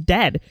worry, it's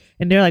dead.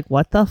 And they're like,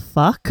 what the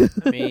fuck?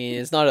 I mean,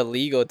 it's not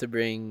illegal to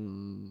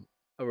bring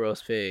a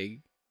roast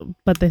pig.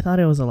 But they thought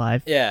it was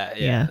alive. Yeah,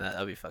 Yeah.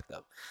 that'd be fucked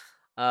up.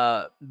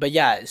 But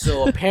yeah,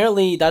 so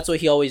apparently that's what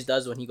he always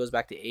does when he goes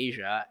back to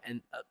Asia,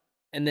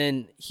 and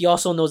then he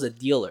also knows a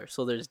dealer.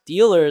 So there's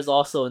dealers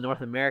also in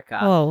North America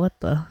Oh, what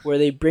the? where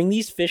they bring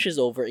these fishes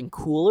over in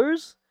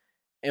coolers,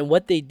 and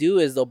what they do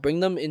is they'll bring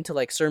them into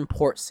like certain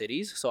port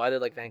cities, so either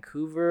like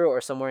Vancouver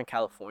or somewhere in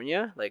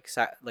California, like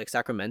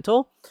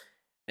Sacramento,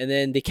 and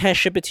then they can't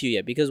ship it to you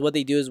yet because what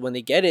they do is when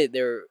they get it,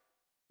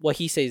 what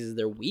he says is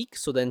they're weak,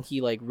 so then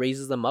he like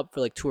raises them up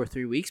for like 2 or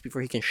 3 weeks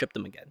before he can ship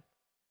them again.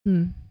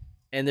 Hmm.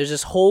 And there's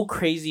this whole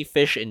crazy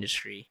fish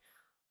industry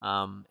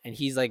And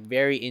he's like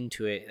very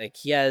into it. Like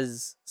he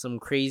has some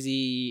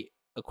crazy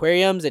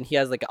aquariums, and he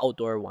has like an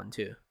outdoor one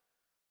too,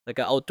 like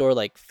an outdoor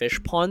like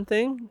fish pond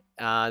thing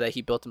that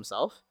he built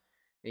himself.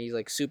 And he's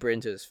like super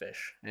into his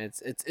fish, and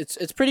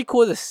it's pretty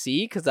cool to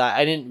see because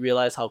I didn't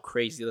realize how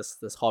crazy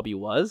this hobby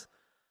was.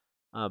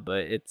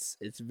 But it's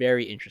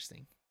very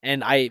interesting,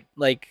 and I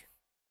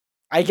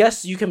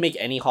guess you can make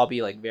any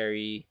hobby like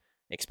very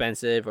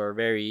expensive or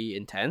very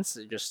intense,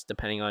 just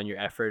depending on your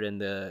effort in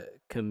the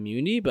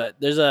community. But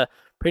there's a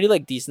pretty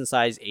like decent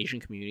sized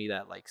Asian community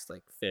that likes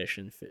like fish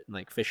and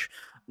like fish,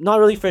 not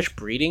really fish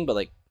breeding, but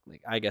like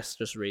I guess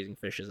just raising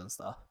fishes and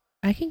stuff.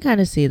 I can kind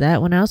of see that.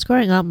 When I was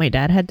growing up, my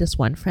dad had this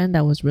one friend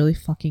that was really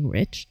fucking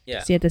rich.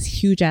 Yeah. He had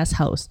this huge ass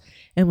house.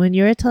 And when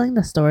you were telling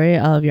the story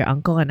of your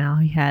uncle and how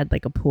he had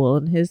like a pool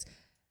in his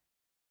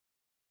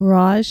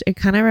garage, it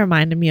kind of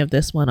reminded me of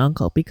this one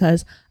uncle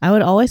because I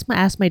would always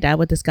ask my dad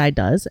what this guy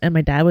does. And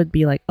my dad would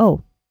be like,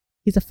 oh,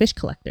 he's a fish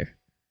collector.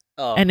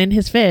 Oh. And in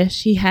his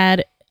fish, he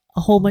had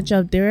a whole bunch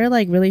of, they were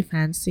like really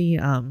fancy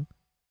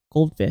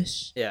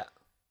goldfish. Yeah.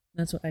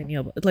 That's what I knew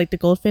about. Like the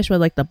goldfish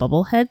with like the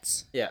bubble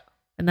heads. Yeah.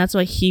 And that's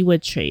what he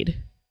would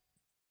trade.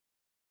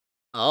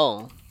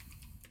 Oh.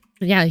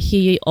 Yeah,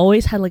 he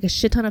always had like a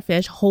shit ton of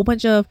fish, a whole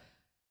bunch of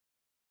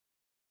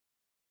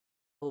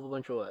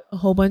what? a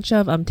whole bunch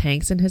of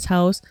tanks in his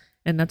house,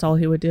 and that's all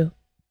he would do.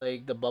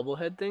 Like the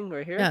bubblehead thing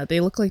right here? Yeah, they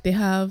look like they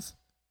have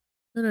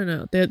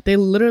no. They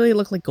literally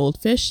look like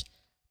goldfish,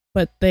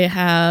 but they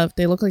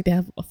look like they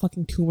have a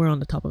fucking tumor on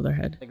the top of their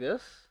head. Like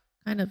this?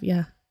 Kind of,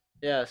 yeah.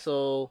 Yeah,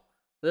 so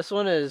this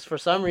one is for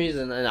some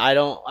reason, and I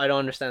don't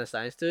understand the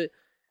science to it.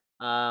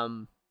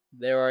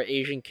 There are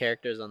Asian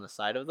characters on the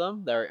side of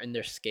them that are in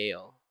their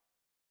scale.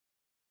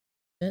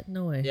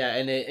 No way. Yeah,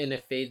 and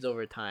it fades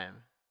over time.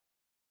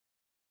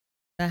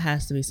 That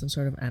has to be some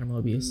sort of animal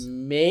abuse.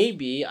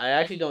 Maybe, I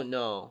actually don't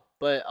know,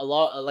 but a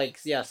lot like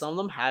yeah, some of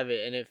them have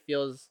it, and it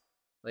feels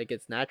like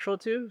it's natural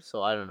too.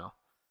 So I don't know.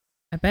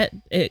 I bet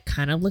it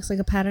kind of looks like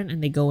a pattern,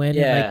 and they go in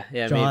and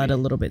like draw maybe. it a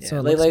little bit, Yeah. so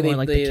it looks more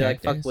like the they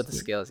characters. like fuck with the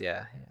scales.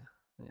 Yeah.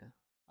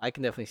 I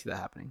can definitely see that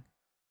happening.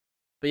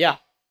 But yeah,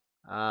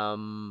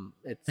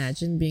 it's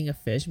Imagine being a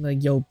fish and be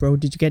like, yo, bro,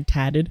 did you get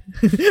tatted?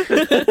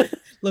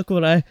 look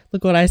what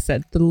I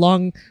said. The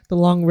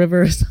long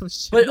river or some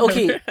shit. But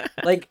okay,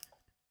 like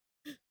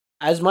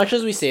as much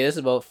as we say this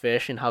about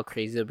fish and how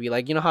crazy it'll be,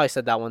 like you know how I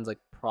said that one's like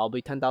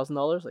probably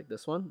 $10,000, like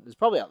this one is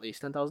probably at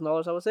least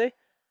 $10,000. I would say.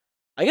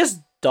 I guess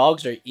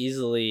dogs are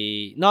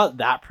easily not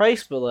that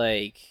price, but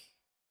like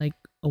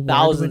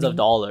thousands of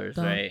dollars,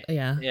 dog? right?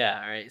 Yeah.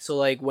 Yeah, right. So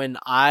like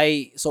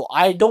I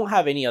don't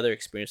have any other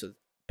experience with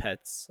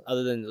pets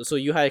other than so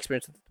you had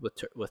experience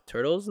with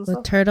turtles and With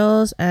stuff.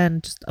 turtles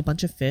and just a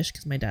bunch of fish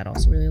because my dad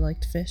also really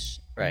liked fish.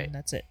 Right. And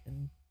that's it.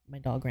 And my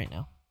dog right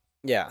now.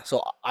 Yeah,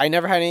 so I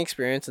never had any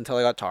experience until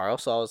I got Taro,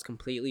 so I was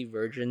completely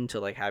virgin to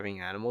like having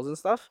animals and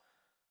stuff.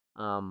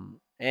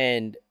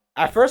 And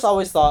at first I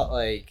always thought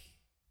like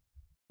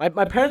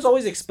my parents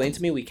always explained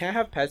to me we can't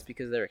have pets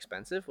because they're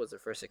expensive was their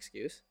first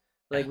excuse.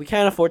 Like we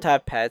can't afford to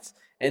have pets,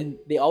 and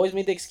they always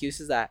made the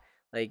excuses that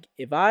like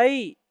if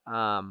I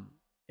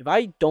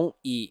don't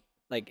eat,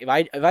 like if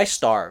I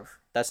starve,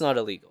 that's not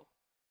illegal.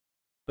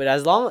 But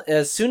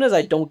as soon as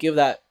I don't give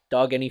that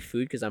dog any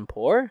food because I'm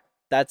poor,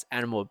 that's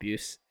animal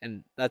abuse,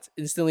 and that's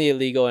instantly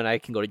illegal, and I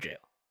can go to jail.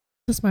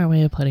 That's a smart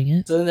way of putting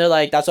it. So then they're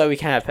like, that's why we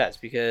can't have pets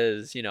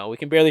because we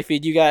can barely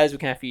feed you guys. We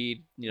can't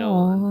feed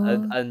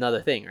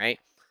another thing, right?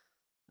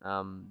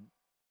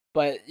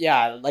 But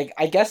yeah, like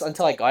I guess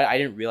until I got it, I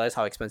didn't realize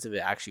how expensive it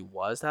actually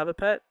was to have a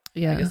pet.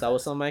 Yeah. I guess that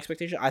was some of my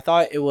expectation. I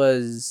thought it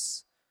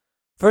was.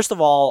 First of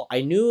all,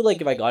 I knew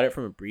like if I got it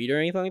from a breed or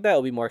anything like that, it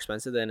would be more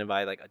expensive than if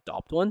I like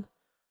adopt one.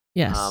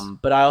 Yes.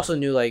 But I also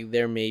knew like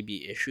there may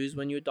be issues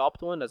when you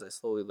adopt one, as I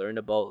slowly learned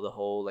about the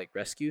whole like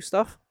rescue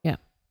stuff. Yeah.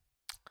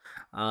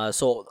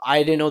 So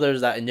I didn't know there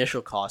was that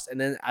initial cost, and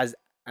then as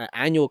an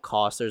annual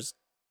cost, there's.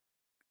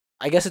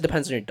 I guess it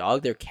depends on your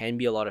dog. There can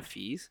be a lot of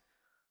fees.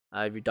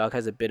 If your dog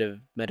has a bit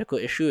of medical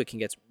issue, it can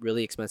get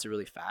really expensive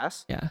really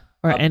fast. Yeah.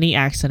 Or any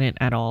accident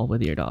at all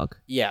with your dog.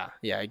 Yeah,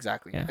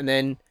 exactly. Yeah. And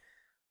then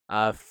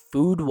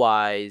food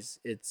wise,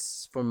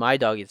 it's for my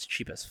dog it's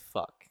cheap as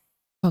fuck.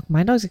 Fuck,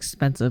 my dog's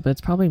expensive, but it's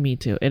probably me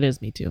too. It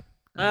is me too.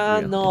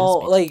 No,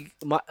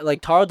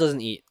 like Taro doesn't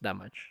eat that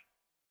much.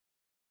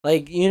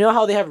 Like you know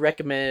how they have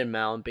recommended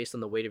amount based on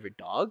the weight of your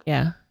dog?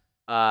 Yeah.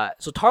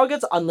 So Taro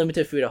gets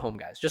unlimited food at home,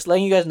 guys. Just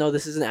letting you guys know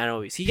this isn't animal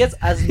abuse. He gets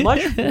as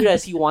much food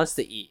as he wants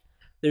to eat.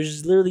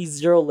 There's literally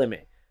zero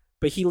limit.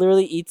 But he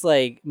literally eats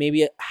like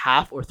maybe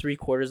half or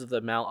 3/4 of the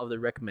amount of the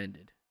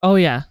recommended. Oh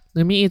yeah.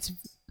 Lumi eats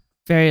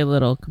very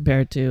little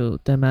compared to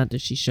the amount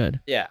that she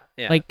should. Yeah.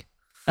 Like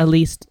at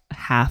least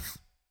half.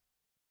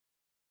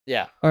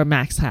 Yeah. Or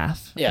max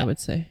half, Yeah. I would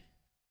say.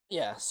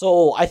 Yeah.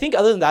 So I think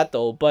other than that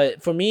though,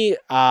 but for me,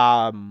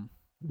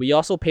 we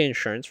also pay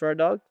insurance for our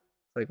dog.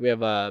 Like we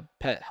have a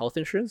pet health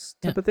insurance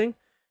type of thing.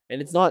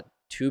 And it's not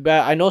too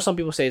bad. I know some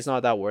people say it's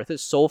not that worth it.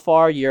 So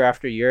far, year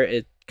after year,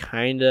 it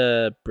kind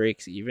of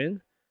breaks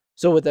even.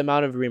 So with the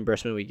amount of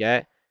reimbursement we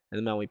get and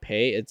the amount we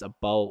pay, it's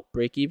about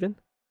break even.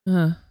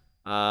 Uh,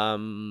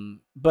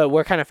 But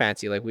we're kind of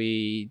fancy. Like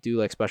we do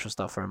like special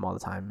stuff for him all the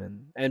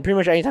time, and pretty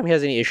much anytime he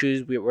has any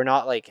issues, we're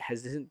not like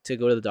hesitant to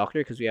go to the doctor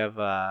because we have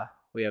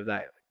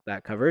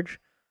that coverage.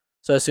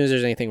 So as soon as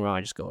there's anything wrong,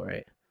 I just go,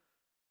 right.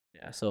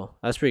 Yeah, so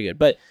that's pretty good.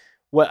 But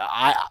what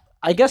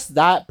I guess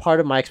that part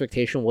of my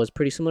expectation was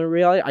pretty similar to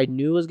reality. I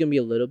knew it was gonna be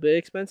a little bit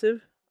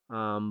expensive,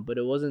 but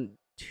it wasn't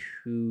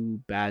too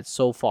bad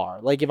so far.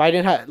 Like if I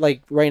didn't have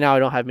like right now, I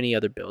don't have many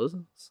other bills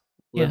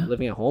yeah,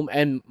 living at home,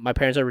 and my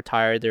parents are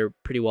retired. They're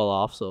pretty well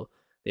off, so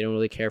they don't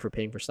really care for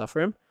paying for stuff for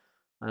him.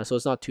 So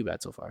it's not too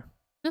bad so far.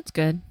 that's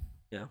good.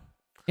 Yeah.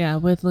 Yeah,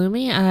 with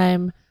Lumi,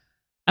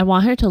 I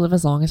want her to live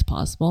as long as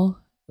possible.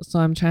 So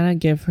I'm trying to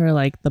give her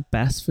like the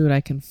best food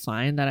I can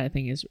find that I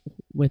think is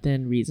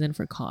within reason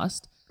for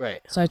cost. Right.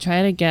 So I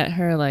try to get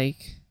her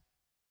like,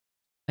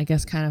 I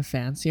guess, kind of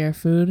fancier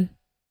food,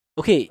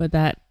 Okay. but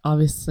that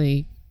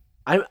obviously,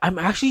 I'm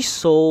actually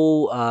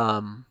so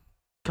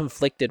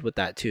conflicted with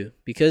that too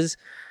because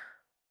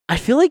I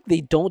feel like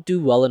they don't do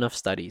well enough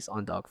studies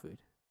on dog food.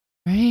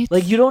 right?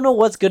 Like you don't know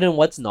what's good and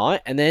what's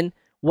not. And then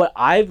what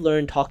I've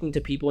learned talking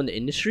to people in the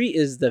industry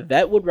is the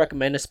vet would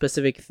recommend a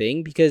specific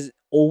thing because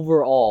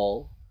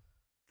overall,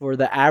 for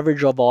the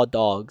average of all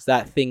dogs,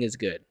 that thing is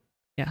good.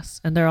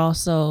 Yes, and they're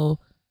also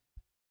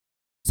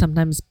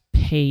sometimes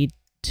paid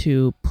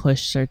to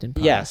push certain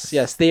Yes, products.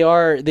 yes, they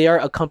are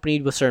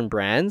accompanied with certain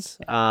brands.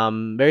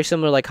 Very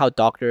similar like how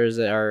doctors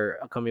are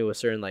accompanied with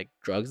certain like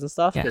drugs and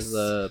stuff because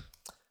Yes,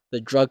 the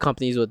drug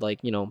companies would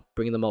like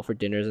bring them out for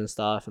dinners and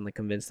stuff and like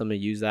convince them to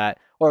use that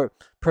or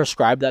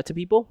prescribe that to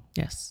people.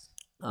 yes,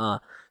 Uh,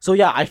 so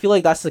yeah, I feel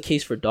like that's the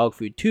case for dog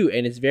food too,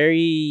 and it's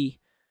very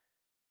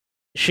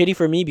shitty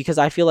for me because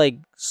I feel like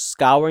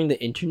scouring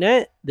the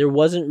internet, there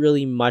wasn't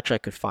really much I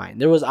could find.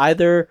 There was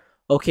either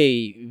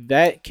okay,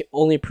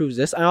 only approves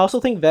this. I also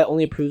think vet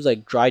only approves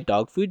like dry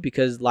dog food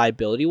because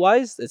liability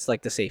wise, it's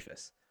like the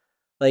safest.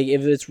 Like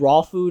if it's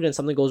raw food and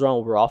something goes wrong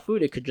with raw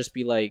food, it could just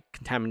be like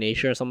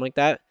contamination or something like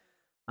that.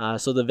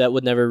 So the vet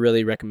would never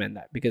really recommend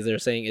that because they're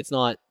saying it's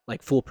not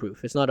like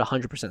foolproof. It's not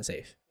 100%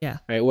 safe, yeah.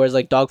 right? Whereas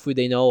like dog food,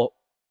 they know.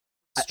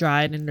 It's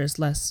dried and there's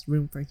less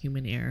room for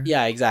human error.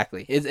 Yeah,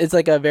 exactly. It's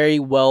like a very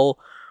well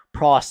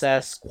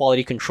processed,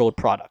 quality controlled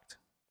product,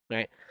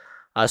 right?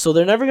 So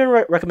they're never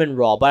gonna recommend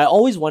raw, but I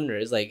always wonder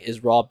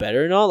is raw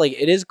better or not? Like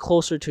it is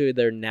closer to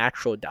their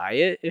natural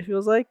diet. It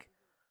feels like,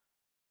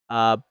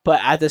 but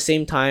at the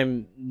same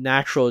time,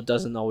 natural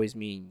doesn't always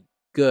mean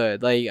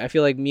good. Like I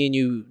feel like me and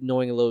you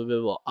knowing a little bit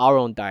about our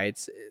own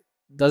diets it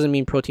doesn't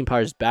mean protein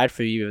powder is bad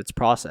for you if it's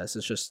processed.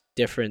 It's just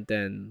different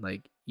than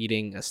like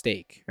eating a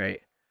steak,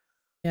 right?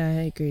 Yeah,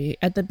 I agree.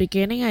 At the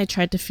beginning, I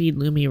tried to feed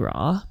Lumi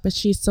raw, but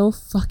she's so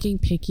fucking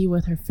picky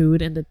with her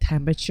food and the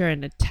temperature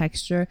and the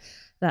texture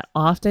that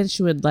often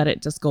she would let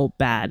it just go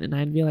bad. And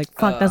I'd be like,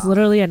 fuck, that's Uh,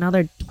 literally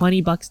another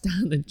 20 bucks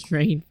down the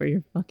drain for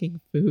your fucking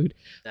food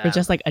for Damn.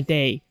 just like a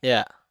day.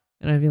 Yeah.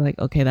 And I'd be like,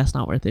 okay, that's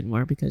not worth it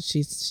more because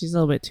she's a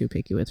little bit too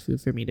picky with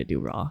food for me to do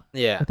raw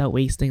Yeah. without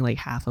wasting like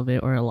half of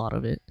it or a lot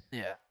of it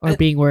Yeah. or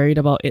being worried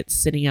about it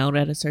sitting out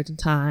at a certain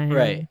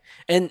Right.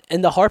 time.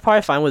 And the hard part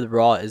I find with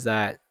raw is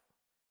that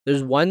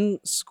there's one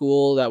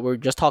school that we're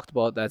just talked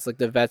about that's like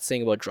the vets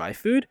saying about dry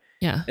food,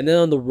 Yeah. and then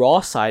on the raw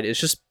side, it's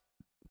just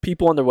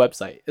people on their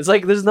website. It's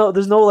like there's no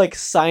like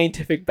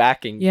scientific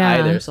backing Yeah.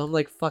 either. So I'm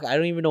like, fuck, I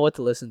don't even know what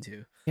to listen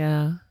to.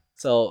 Yeah.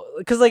 So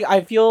because like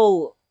I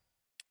feel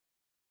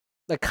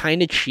like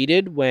kind of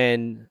cheated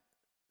when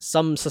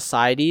some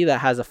society that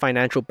has a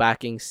financial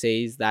backing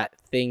says that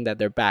thing that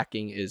they're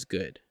backing is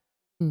good,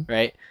 Mm.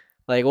 right?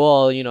 Like,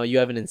 well, you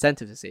have an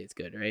incentive to say it's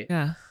good, right?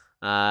 Yeah.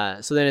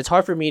 So then it's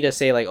hard for me to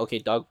say like, okay,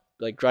 dog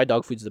like dry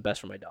dog food is the best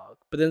for my dog.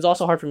 But then it's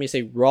also hard for me to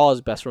say raw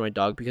is best for my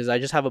dog because I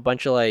just have a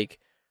bunch of like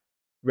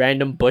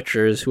random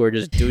butchers who are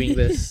just doing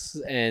this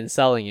and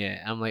selling it.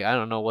 I'm like, I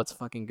don't know what's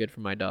fucking good for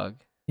my dog.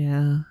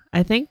 Yeah.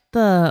 I think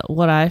the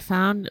what I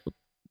found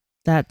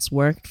that's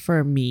worked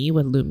for me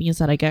with Lumi is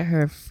that I get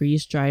her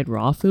freeze dried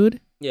raw food.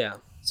 Yeah.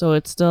 So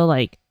it's still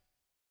like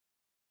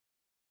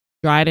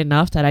dried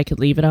enough that I could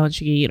leave it out and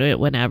she could eat it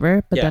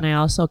whenever. But Yeah. then I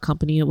also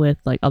accompany it with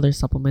like other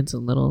supplements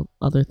and little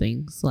other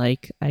things.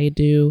 Like I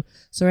do.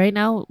 So right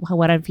now,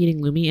 what I'm feeding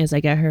Lumi is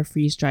I get her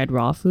freeze dried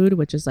raw food,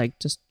 which is like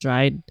just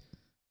dried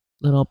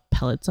little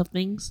pellets of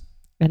things.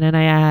 And then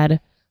I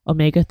add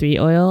omega-3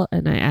 oil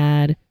and I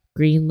add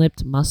green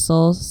lipped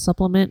mussel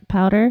supplement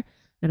powder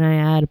and I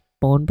add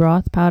bone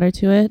broth powder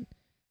to it.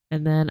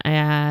 And then I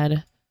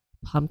add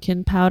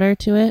pumpkin powder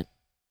to it.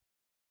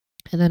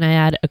 And then I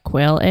add a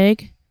quail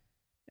egg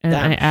and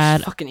Damn, I she's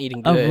add fucking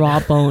eating a good. raw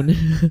bone,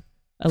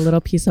 a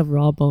little piece of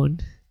raw bone.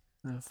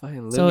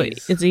 Fucking So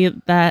Lumi's. it's either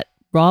that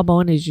raw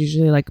bone is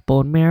usually like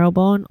bone marrow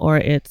bone, or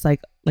it's like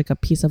a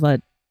piece of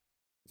a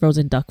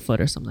frozen duck foot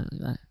or something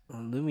like that.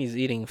 Lumi's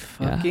eating Yeah.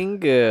 fucking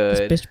This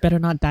good. bitch better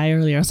not die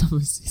early or something.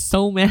 She's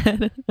so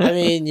mad. I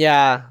mean,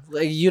 yeah,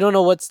 like you don't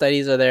know what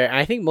studies are there. And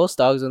I think most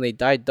dogs when they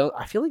die don't.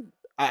 I feel like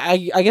I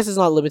guess it's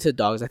not limited to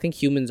dogs. I think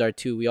humans are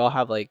too. We all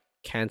have like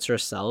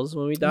cancerous cells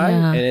when we die,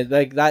 Yeah. and it,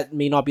 like that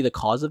may not be the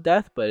cause of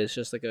death, but it's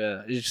just like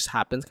it just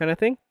happens kind of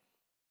thing.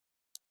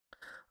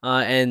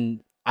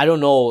 And I don't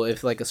know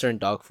if like a certain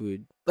dog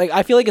food, like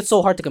I feel like it's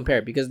so hard to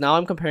compare because now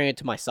I'm comparing it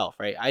to myself,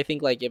 right? I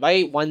think like if I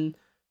ate one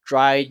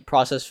dried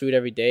processed food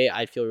every day,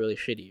 I'd feel really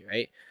shitty,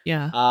 right?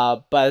 Yeah.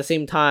 But at the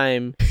same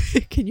time,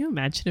 Can you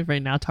imagine if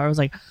right now Tara was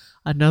like,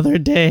 another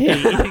day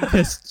eating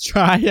this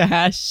dry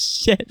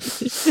ass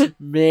shit?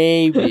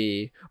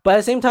 maybe. But at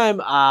the same time,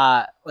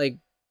 like,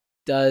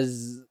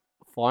 does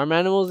farm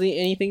animals eat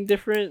anything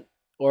different?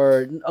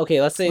 Or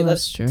okay, let's say Well,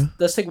 that's true.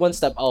 let's take one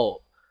step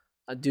out.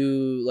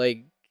 Do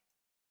like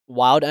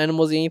wild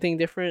animals eat anything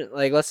different?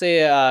 Like, let's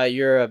say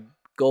you're a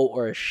goat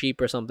or a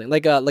sheep or something,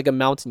 like a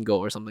mountain goat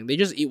or something. They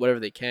just eat whatever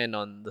they can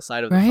on the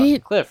side of the fucking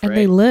Right? cliff, And right?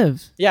 they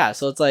live. Yeah,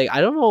 so it's like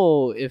I don't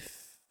know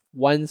if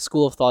one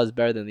school of thought is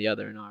better than the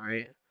other or not,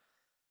 right?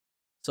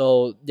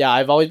 So yeah,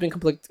 I've always been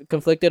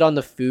conflicted on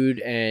the food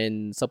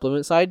and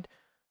supplement side.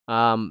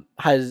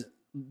 Does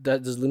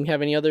Lumi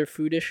have any other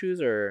food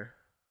issues or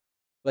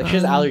like she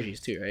has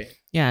allergies too, right?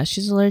 Yeah,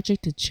 she's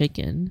allergic to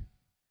chicken.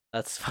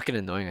 That's fucking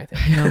annoying, I I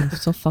think. know,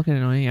 so fucking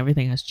annoying.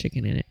 Everything has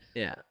chicken in it.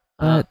 Yeah.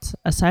 But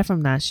aside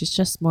from that, she's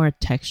just more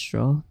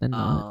textural than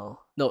not.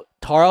 No,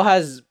 Taro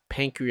has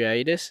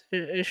pancreatitis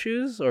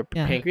issues or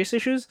Yeah. pancreas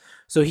issues,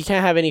 so he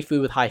can't have any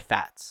food with high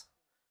fats.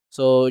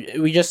 So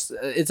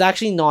it's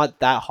actually not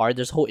that hard.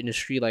 There's a whole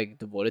industry like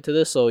devoted to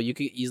this, so you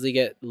could easily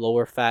get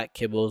lower fat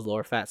kibbles,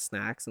 lower fat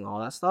snacks, and all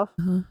that stuff.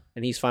 Uh-huh.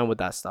 And he's fine with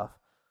that stuff.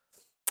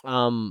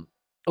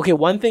 Okay,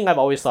 one thing I've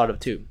always thought of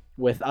too,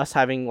 with us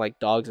having like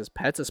dogs as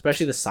pets,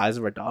 especially the size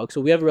of our dog. So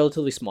we have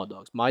relatively small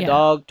dogs. My Yeah.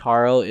 dog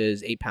Taro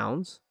is 8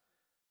 pounds,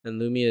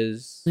 and Lumi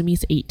is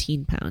Lumi's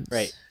 18 pounds.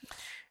 right.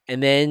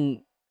 And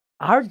then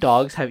our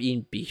dogs have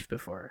eaten beef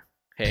before.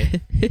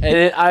 Okay.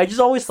 And I just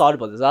always thought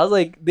about this. I was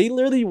like, they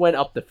literally went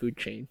up the food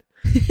chain.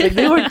 Like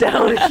they were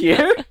down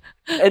here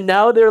and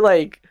now they're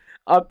like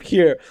up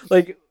here.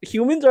 Like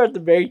humans are at the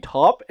very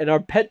top and our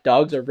pet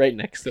dogs are right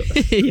next to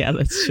us. Yeah,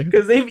 that's true.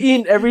 Because they've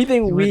eaten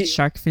everything They went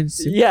shark fin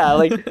soup. Yeah,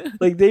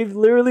 like they've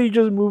literally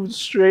just moved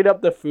straight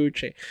up the food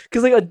chain.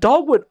 Because like a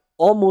dog would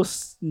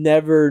almost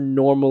never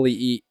normally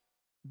eat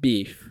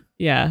beef.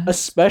 Yeah.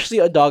 Especially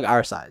a dog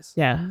our size.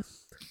 Yeah.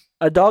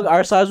 A dog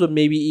our size would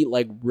maybe eat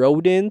like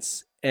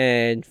rodents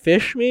and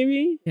fish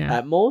maybe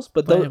at most,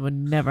 but it would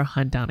never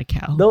hunt down a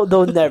cow.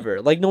 they'll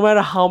never, like, no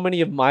matter how many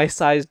of my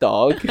size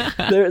dog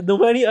no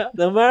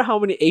matter how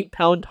many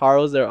 8-pound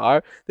taros there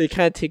are, they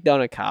can't take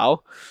down a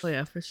cow. Oh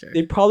yeah, for sure.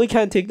 They probably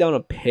can't take down a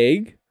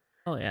pig.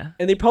 Oh yeah.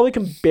 And they probably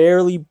can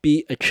barely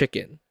beat a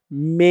chicken,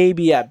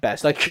 maybe at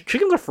best. Like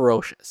chickens are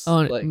ferocious.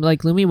 Oh,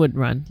 like Lumi would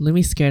run.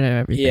 Lumi's scared of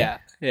everything.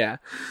 Yeah.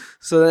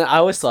 So then I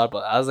always thought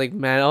about it. I was like,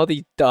 man, all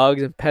these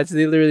dogs and pets,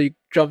 they literally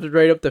jumped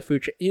right up the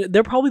food chain. You know,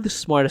 they're probably the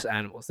smartest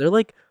animals. They're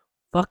like,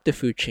 fuck the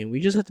food chain. We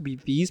just have to be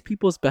these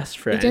people's best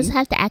friend. We just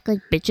have to act like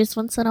bitches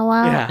once in a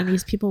while, and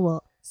these people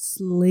will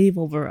slave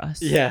over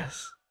us.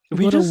 Yes.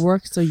 We go to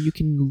work so you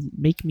can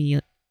make me.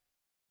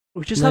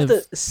 We just have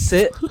to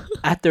sit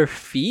at their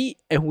feet,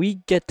 and we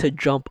get to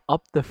jump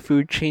up the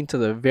food chain to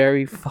the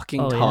very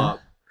fucking top.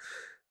 Yeah.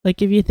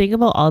 Like, if you think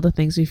about all the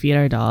things we feed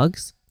our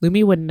dogs,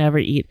 Lumi would never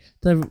eat.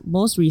 The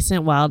most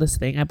recent wildest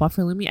thing I bought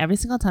for Lumi, every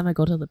single time I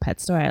go to the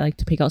pet store, I like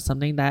to pick out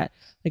something that,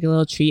 like a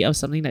little treat of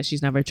something that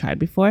she's never tried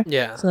before.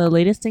 Yeah. So the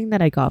latest thing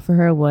that I got for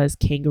her was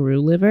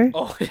kangaroo liver.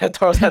 Oh, yeah,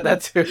 Taro's had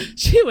that too.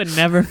 She would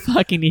never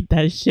fucking eat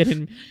that shit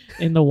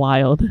in the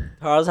wild.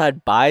 Taro's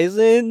had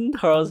bison,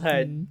 Taro's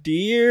had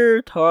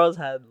deer, Taro's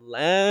had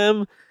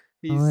lamb.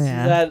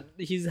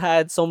 He's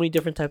had so many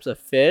different types of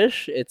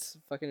fish. It's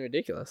fucking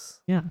ridiculous.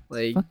 Yeah.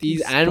 Like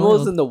these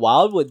animals in the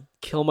wild would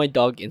kill my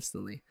dog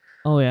instantly.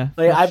 Oh yeah.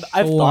 Like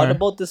I've thought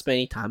about this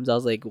many times. I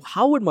was like,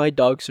 how would my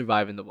dog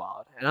survive in the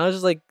wild? And I was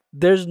just like,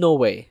 there's no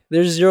way.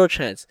 There's zero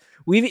chance.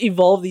 We've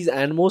evolved these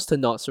animals to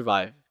not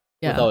survive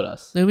without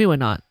us. Lumi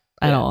would not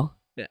at all.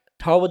 Yeah.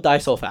 Taro would die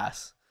so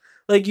fast.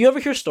 Like, you ever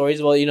hear stories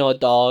about, you know, a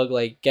dog,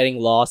 like, getting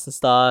lost and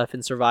stuff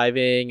and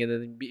surviving and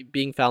then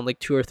being found, like,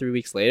 2 or 3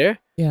 weeks later?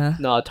 Yeah.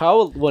 No,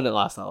 Taro wouldn't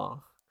last that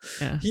long.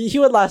 Yeah. He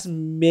would last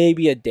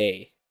maybe a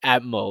day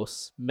at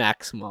most,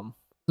 maximum.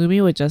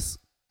 Lumi would just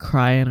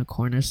cry in a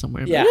corner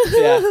somewhere. Yeah.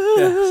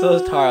 So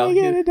is Taro. I'm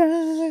gonna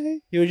die.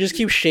 He would just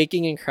keep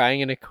shaking and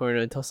crying in a corner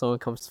until someone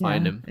comes to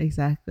find him.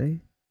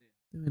 Exactly.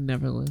 He would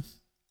never live.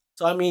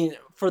 So, I mean,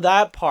 for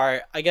that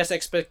part, I guess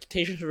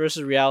expectations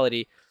versus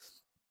reality.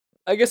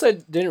 I guess I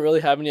didn't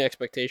really have any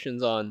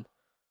expectations on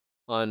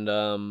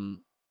I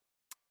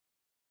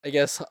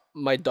guess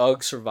my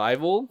dog's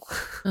survival.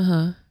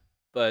 Uh-huh.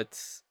 But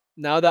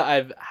now that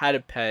I've had a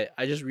pet,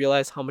 I just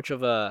realized how much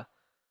of a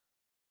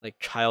like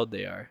child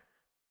they are.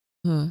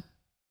 Huh.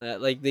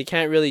 Like they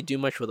can't really do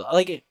much without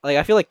like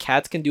I feel like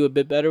cats can do a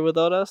bit better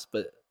without us,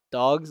 but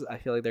dogs, I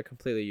feel like they're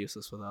completely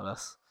useless without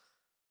us.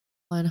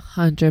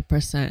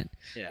 100%.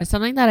 Yeah. And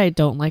something that I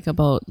don't like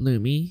about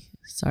Lumi,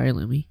 sorry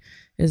Lumi,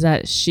 is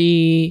that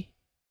she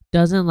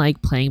doesn't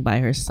like playing by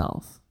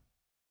herself.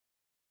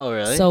 Oh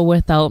really? So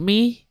without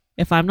me,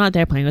 if I'm not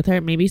there playing with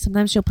her, maybe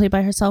sometimes she'll play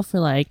by herself for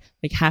like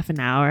half an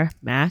hour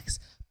max.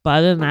 But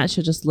other than that,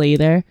 she'll just lay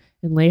there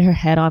and lay her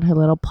head on her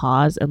little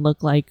paws and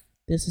look like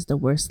this is the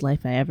worst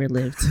life I ever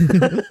lived.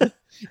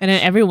 And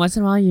then every once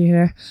in a while you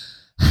hear,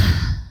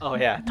 Oh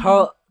yeah,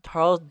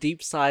 Taro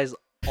deep sighs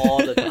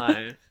all the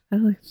time.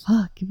 I'm like,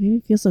 fuck, it made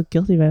me feel so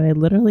guilty, but I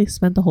literally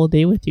spent the whole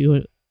day with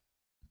you.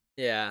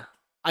 Yeah,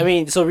 I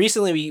mean, so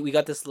recently we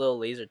got this little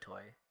laser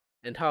toy,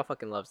 and Taro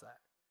fucking loves that.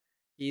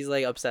 He's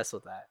like obsessed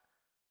with that.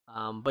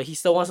 But he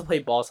still wants to play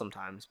ball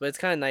sometimes. But it's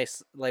kind of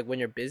nice, like when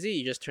you're busy,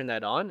 you just turn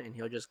that on, and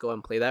he'll just go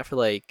and play that for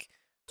like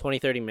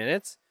 20-30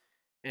 minutes.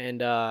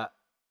 And I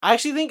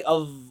actually think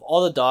of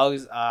all the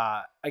dogs,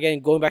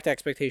 again, going back to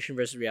expectation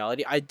versus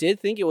reality, I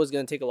did think it was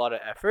gonna take a lot of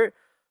effort,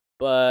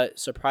 but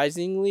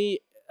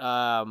surprisingly,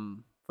 for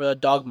a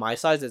dog my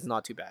size, it's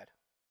not too bad.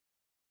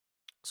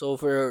 So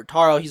for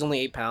Taro, he's only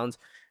 8 pounds.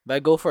 If I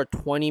go for a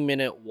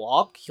 20-minute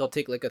walk, he'll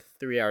take like a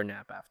 3 hour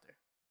nap after.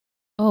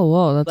 Oh,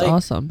 whoa, that's Like,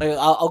 awesome.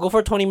 I'll go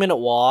for a 20-minute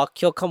walk.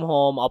 He'll come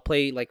home. I'll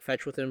play like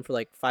fetch with him for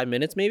like 5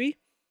 minutes maybe,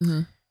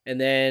 Mhm.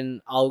 and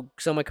then I'll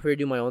sit on my computer,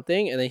 do my own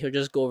thing, and then he'll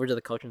just go over to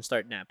the couch and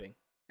start napping.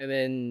 And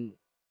then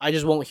I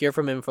just won't hear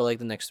from him for like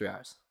the next 3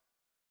 hours.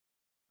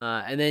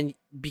 And then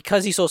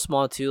because he's so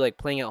small too, like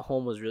playing at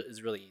home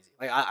is really easy.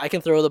 Like I can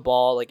throw the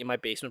ball like in my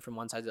basement from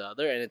one side to the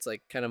other, and it's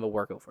like kind of a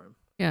workout for him.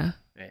 Yeah.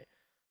 Right.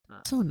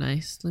 So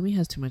nice. Lemmy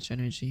has too much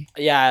energy.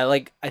 Yeah,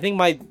 like I think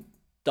my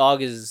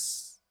dog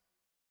is.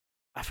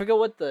 I forget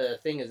what the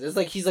thing is. It's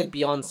like he's like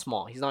beyond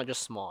small. He's not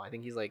just small. I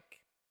think he's like.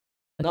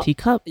 A No,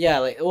 teacup? yeah,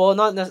 like well,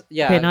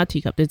 yeah. Okay, not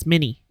teacup. It's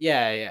mini.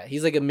 Yeah.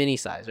 He's like a mini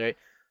size, right?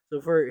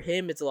 So for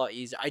him, it's a lot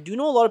easier. I do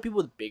know a lot of people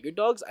with bigger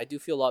dogs. I do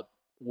feel a lot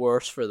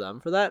worse for them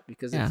for that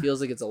because Yeah. it feels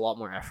like it's a lot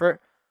more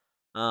effort.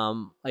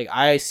 Like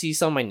I see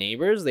some of my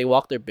neighbors, they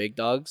walk their big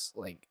dogs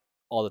like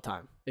all the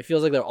time. It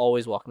feels like they're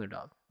always walking their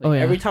dog. Like Oh,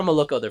 yeah. every time I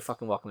look out, they're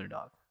fucking walking their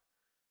dog.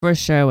 For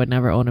sure, I would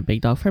never own a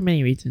big dog for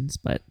many reasons,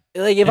 but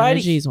Like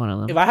energy is one of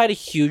them. if I had a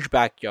huge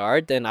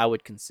backyard, then I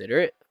would consider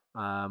it.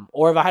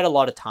 Or if I had a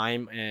lot of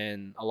time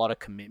and a lot of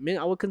commitment,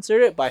 I would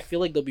consider it. But I feel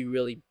like they'll be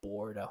really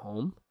bored at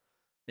home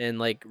and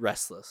like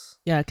restless.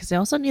 Yeah, because they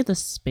also need the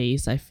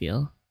space, I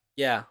feel.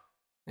 Yeah,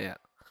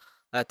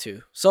 that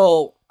too.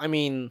 So I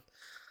mean,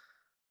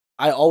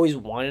 I always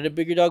wanted a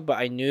bigger dog, but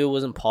I knew it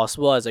wasn't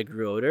possible as I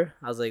grew older.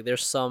 I was like,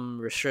 there's some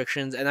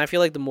restrictions, and I feel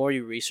like the more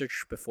you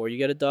research before you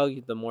get a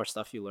dog, the more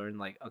stuff you learn.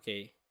 Like,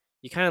 okay,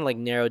 you kind of like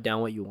narrow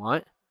down what you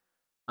want.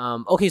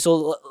 Okay,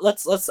 so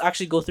let's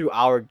actually go through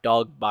our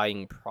dog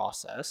buying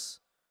process.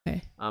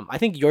 Okay. I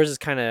think yours is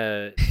kind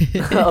of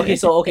okay.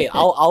 So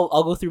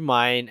I'll go through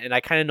mine, and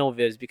I kind of know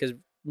Viv's because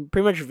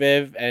pretty much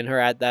Viv and her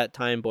at that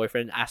time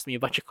boyfriend asked me a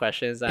bunch of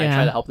questions, and I tried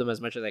Yeah. to help them as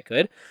much as I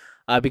could.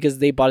 Because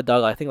they bought a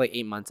dog, I think like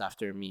 8 months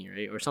after me,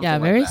 right, or something. Yeah,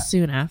 like very that.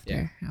 soon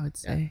after, I would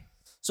say.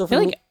 So I for feel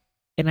me, like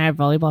in our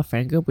volleyball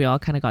friend group, we all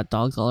kind of got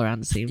dogs all around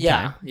the same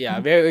time. yeah,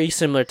 very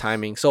similar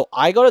timing. So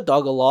I got a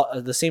dog a lot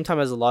at the same time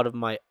as a lot of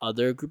my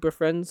other group of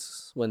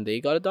friends when they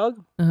got a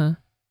dog.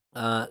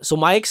 So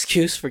my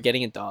excuse for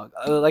getting a dog,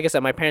 like I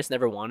said, my parents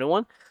never wanted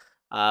one.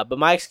 But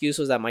my excuse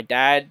was that my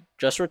dad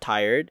just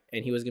retired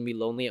and he was gonna be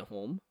lonely at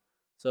home.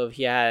 So if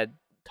he had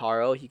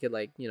Taro, he could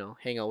like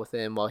hang out with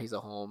him while he's at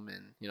home,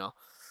 and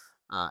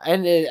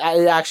and it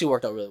actually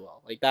worked out really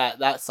well. Like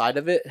that side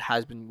of it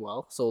has been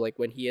well. So like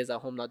when he is at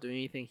home not doing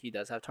anything, he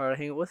does have Taro to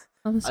hang out with,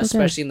 Oh, that's so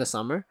especially in the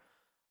summer.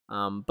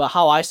 But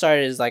how I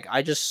started is like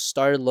I just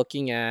started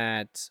looking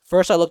at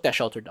first. I looked at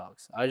shelter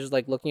dogs. I was just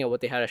like looking at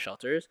what they had at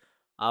shelters.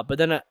 But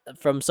then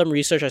from some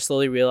research, I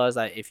slowly realized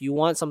that if you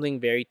want something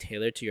very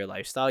tailored to your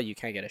lifestyle, you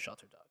can't get a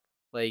shelter dog.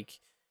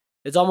 Like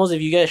it's almost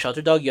if you get a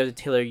shelter dog, you have to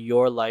tailor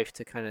your life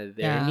to kind of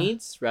their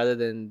needs rather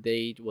than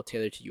they will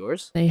tailor to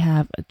yours. They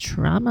have a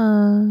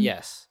trauma.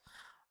 Yes.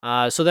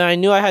 So then I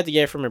knew I had to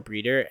get it from a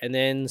breeder, and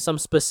then some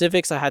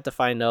specifics I had to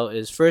find out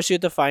is first you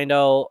have to find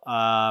out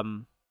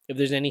if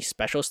there's any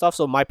special stuff.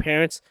 So my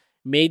parents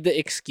made the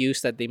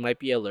excuse that they might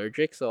be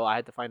allergic, so I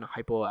had to find a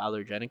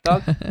hypoallergenic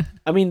dog.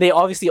 I mean, they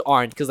obviously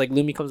aren't because like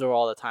Lumi comes over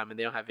all the time and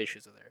they don't have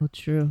issues with her. Oh,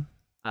 true.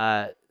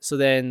 So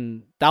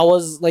then that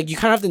was like you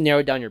kind of have to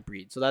narrow down your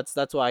breed. So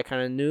that's why I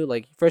kind of knew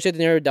like first you have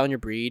to narrow down your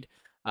breed.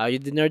 You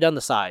had to narrow down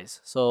the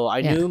size. So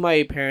I knew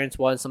my parents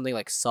wanted something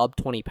like sub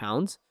 20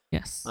 pounds.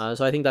 Yes.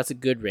 So I think that's a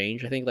good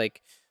range. I think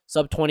like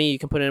sub 20 you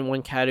can put in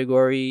one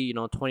category.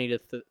 20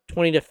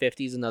 to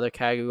 50 is another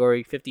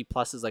category. 50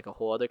 plus is like a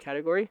whole other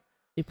category.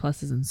 50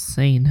 plus is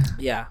insane.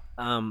 Yeah.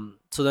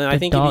 So then I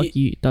think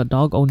the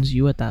dog owns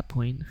you at that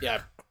point.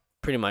 Yeah,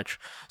 pretty much.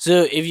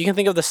 So if you can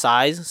think of the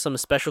size, some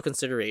special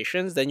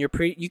considerations, then you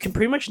can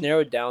pretty much narrow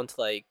it down to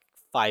like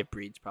 5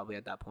 breeds probably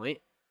at that point.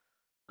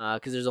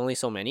 Because there's only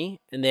so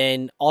many, and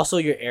then also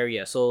your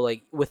area. So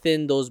like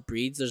within those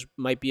breeds, there's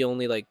might be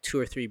only like 2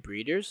 or 3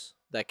 breeders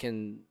that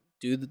can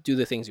do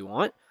the things you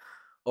want,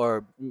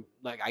 or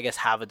like I guess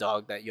have a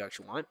dog that you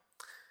actually want.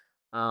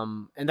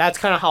 And that's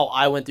kind of how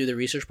I went through the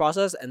research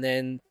process, and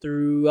then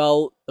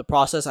throughout the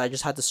process, I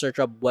just had to search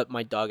up what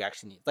my dog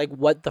actually needs, like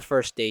what the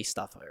first day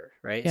stuff are,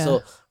 right? Yeah.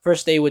 So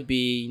first day would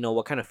be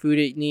what kind of food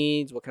it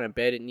needs, what kind of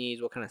bed it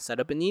needs, what kind of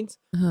setup it needs,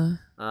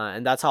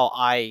 and that's how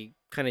I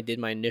kind of did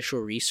my initial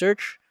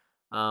research.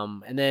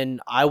 And then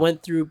I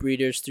went through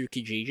breeders through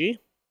Kijiji.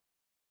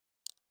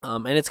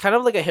 And it's kind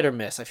of like a hit or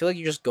miss. I feel like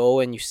you just go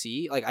and you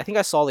see. Like I think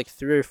I saw like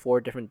 3 or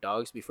 4 different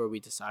dogs before we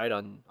decide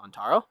on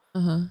Taro.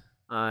 Uh-huh.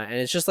 And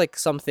it's just like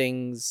some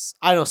things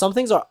I don't know. Some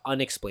things are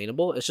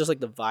unexplainable. It's just like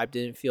the vibe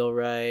didn't feel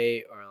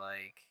right, or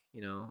like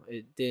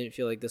it didn't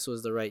feel like this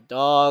was the right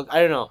dog. I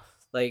don't know.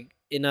 Like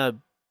in a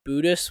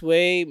Buddhist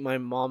way, my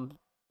mom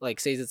like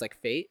says it's like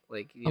fate.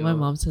 Like Oh, my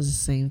mom says the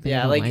same thing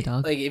yeah, about my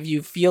dog. like if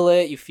you feel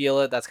it, you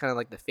feel it. That's kind of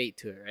like the fate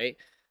to it,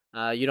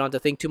 right? You don't have to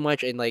think too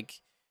much, and like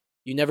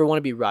you never want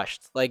to be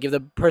rushed. Like if the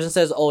person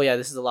says, "Oh yeah,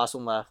 this is the last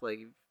one left,"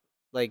 like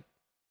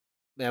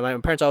yeah, my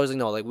parents always like,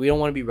 no, like we don't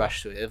want to be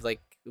rushed to it.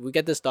 If we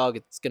get this dog,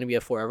 it's gonna be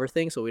a forever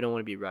thing, so we don't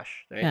want to be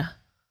rushed, right?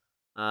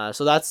 Yeah.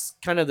 So that's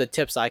kind of the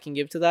tips I can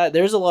give to that.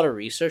 There's a lot of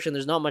research, and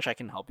there's not much I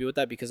can help you with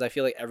that because I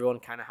feel like everyone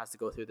kind of has to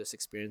go through this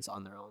experience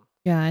on their own.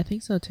 Yeah, I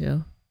think so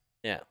too.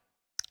 Yeah.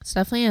 It's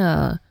definitely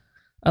a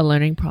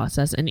learning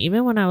process. And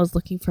even when I was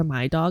looking for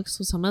my dog,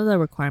 so some of the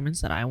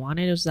requirements that I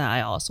wanted was that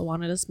I also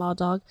wanted a small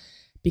dog,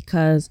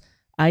 because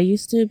I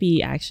used to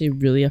be actually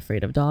really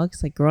afraid of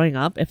dogs. Like growing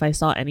up, if I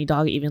saw any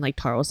dog even like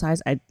Taro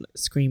size, I'd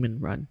scream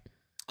and run.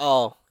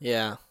 Oh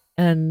yeah.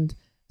 And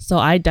so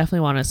I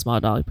definitely wanted a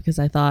small dog because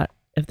I thought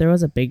if there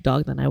was a big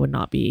dog, then I would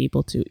not be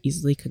able to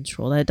easily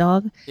control that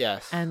dog.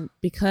 Yes. And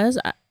because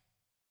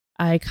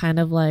I kind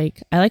of I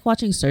like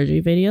watching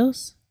surgery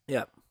videos.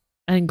 Yeah.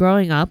 And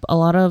growing up, a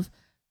lot of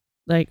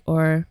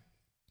or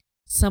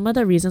some of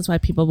the reasons why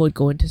people would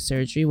go into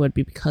surgery would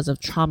be because of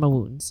trauma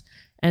wounds.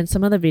 And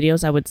some of the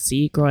videos I would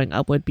see growing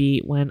up would be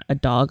when a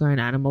dog or an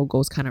animal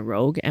goes kind of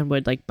rogue and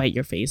would like bite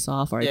your face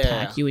off or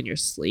attack you in your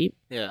sleep.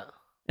 Yeah.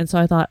 And so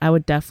I thought I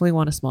would definitely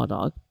want a small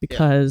dog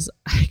because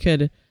I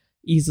could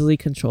easily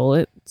control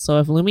it. So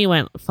if Lumi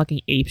went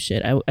fucking ape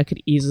shit, I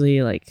could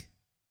easily like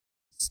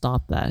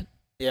stop that.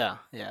 Yeah.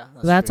 Yeah.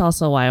 That's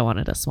also why I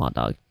wanted a small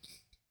dog.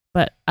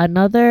 But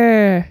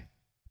another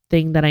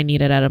thing that I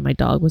needed out of my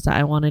dog was that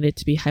I wanted it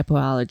to be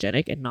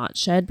hypoallergenic and not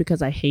shed,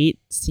 because I hate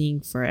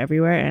seeing fur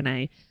everywhere, and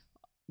I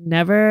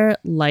never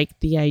liked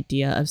the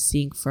idea of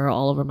seeing fur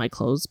all over my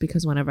clothes,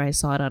 because whenever I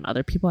saw it on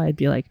other people, I'd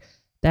be like,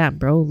 damn,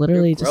 bro,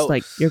 literally just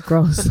like, you're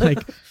gross.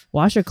 Like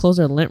wash your clothes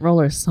or lint roll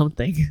or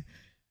something.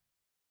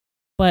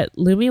 But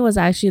Lumi was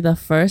actually the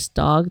first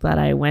dog that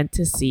I went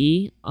to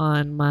see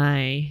on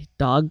my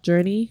dog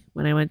journey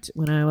when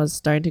I was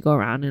starting to go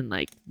around and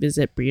like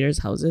visit breeders'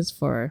 houses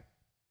or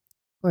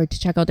to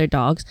check out their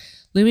dogs.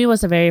 Lumi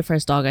was the very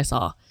first dog I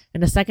saw.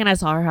 And the second I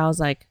saw her, I was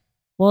like,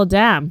 well,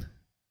 damn,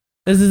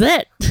 this is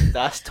it.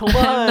 That's the one.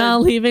 I'm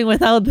not leaving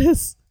without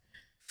this.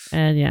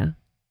 And yeah.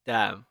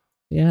 Damn.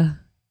 Yeah.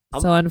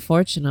 So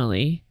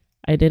unfortunately,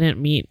 I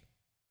didn't meet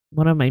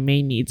one of my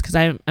main needs because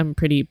I'm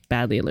pretty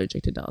badly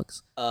allergic to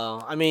dogs.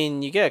 Oh, I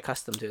mean, you get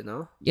accustomed to it,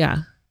 no? Yeah.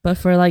 But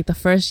for like the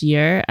first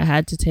year, I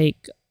had to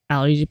take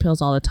allergy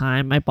pills all the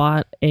time. I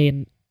bought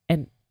an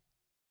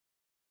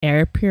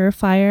air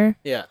purifier.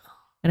 Yeah.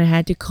 And I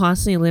had to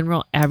constantly lint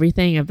roll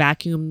everything and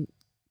vacuum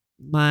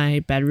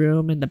my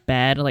bedroom and the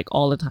bed like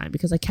all the time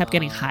because I kept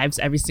getting hives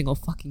every single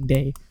fucking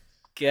day.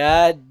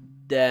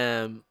 God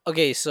damn.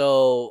 Okay,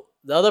 so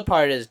the other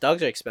part is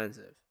dogs are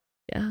expensive.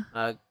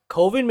 Yeah.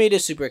 COVID made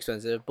it super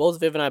expensive. Both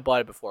Viv and I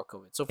bought it before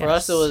COVID. So for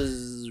us, it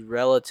was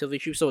relatively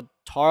cheap. So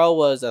Taro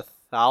was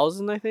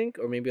 1,000, I think,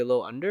 or maybe a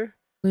little under.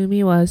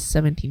 Lumi was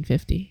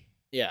 $1,750.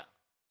 Yeah.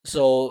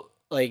 So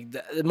like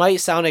it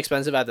might sound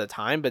expensive at the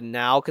time, but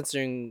now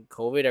considering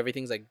COVID,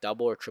 everything's like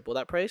double or triple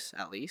that price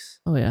at least.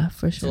 Oh yeah,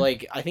 for sure. So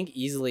like I think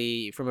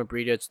easily from a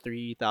breeder, it's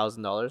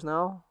 $3,000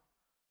 now.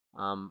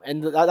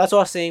 And that's what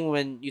I was saying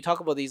when you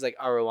talk about these like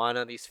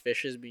arowana, these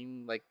fishes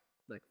being like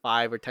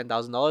 $5,000 or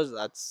 $10,000.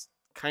 That's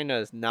kind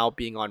of now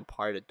being on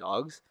par to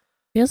dogs.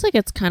 Feels like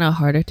it's kind of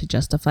harder to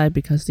justify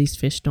because these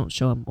fish don't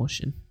show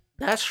emotion.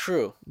 That's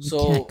true. You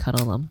can't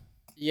cuddle them.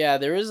 Yeah,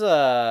 there is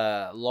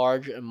a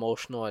large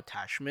emotional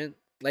attachment.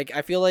 Like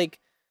I feel like,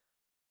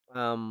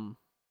 so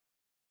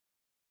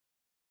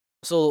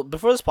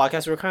before this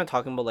podcast, we were kind of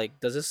talking about like,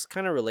 does this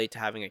kind of relate to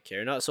having a kid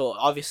or not? So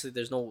obviously,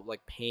 there's no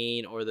like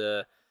pain or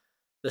the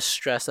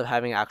stress of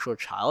having an actual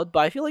child, but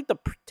I feel like the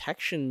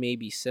protection may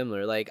be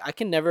similar. Like I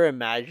can never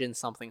imagine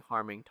something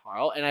harming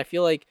Taro, and I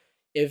feel like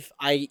if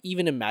I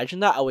even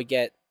imagine that, I would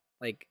get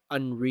like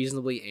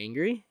unreasonably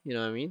angry. You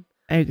know what I mean?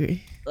 I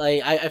agree.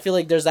 Like I feel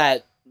like there's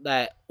that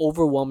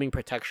overwhelming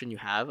protection you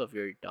have of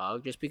your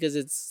dog just because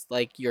it's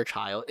like your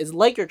child. It's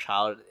like your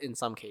child in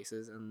some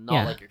cases and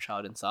not like your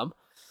child in some.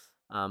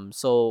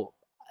 So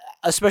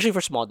especially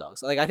for small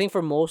dogs. Like I think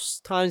for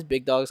most times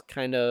big dogs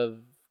kind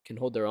of can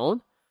hold their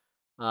own.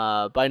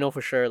 But I know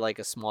for sure like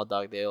a small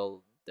dog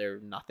they're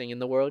nothing in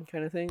the world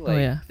kind of thing.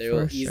 Like they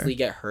will easily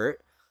get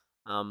hurt.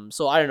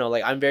 So I don't know,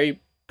 like I'm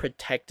very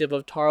protective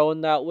of Taro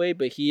in that way,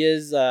 but he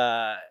is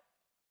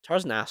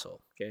Taro's an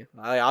asshole, okay?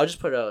 I'll just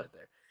put it out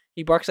there.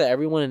 He barks at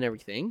everyone and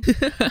everything.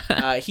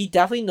 He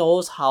definitely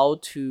knows how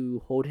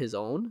to hold his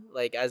own.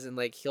 Like as in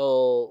like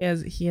he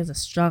has a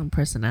strong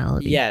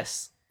personality.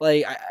 Yes.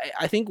 Like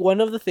I think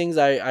one of the things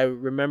I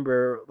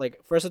remember like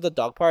first at the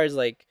dog park is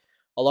like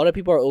a lot of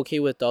people are okay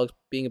with dogs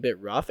being a bit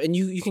rough, and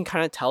you can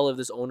kind of tell if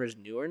this owner's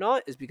new or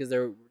not is because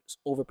they're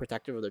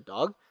overprotective of their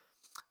dog.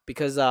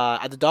 Because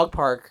at the dog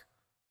park,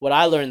 what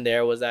I learned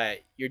there was that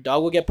your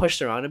dog will get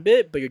pushed around a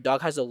bit, but your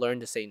dog has to learn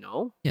to say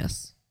no.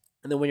 Yes.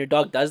 And then when your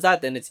dog does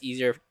that, then it's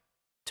easier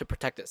to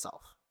protect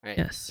itself, right?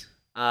 Yes.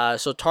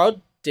 So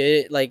Taro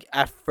did, like,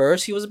 at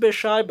first he was a bit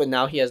shy, but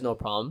now he has no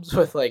problems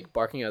with like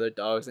barking at other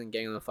dogs and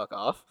getting them the fuck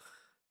off.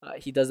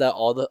 He does that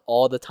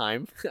all the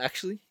time,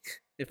 actually.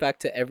 In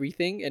fact, to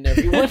everything and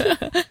everyone.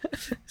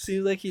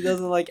 Seems like he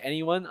doesn't like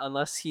anyone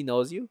unless he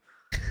knows you.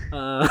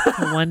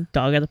 One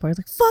dog at the park is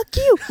like, "Fuck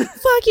you,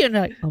 fuck you," and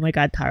they're like, "Oh my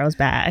god, Taro's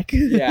back."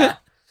 Yeah,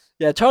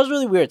 yeah. Taro's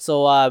really weird.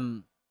 So,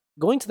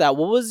 going to that,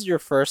 what was your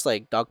first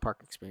like dog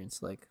park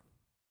experience like?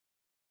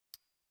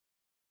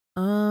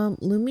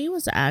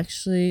 Lumi's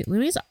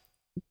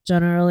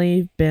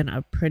generally been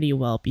a pretty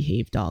well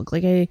behaved dog.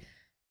 Like, I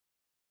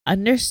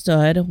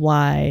understood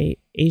why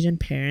Asian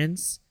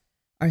parents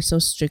are so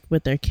strict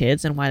with their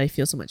kids and why they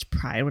feel so much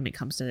pride when it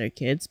comes to their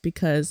kids,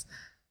 because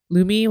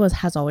Lumi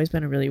has always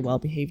been a really well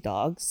behaved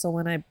dog. So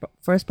when I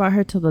first brought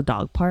her to the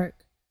dog park,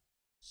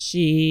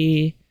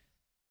 she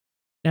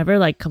never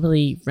like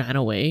completely ran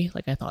away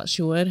like I thought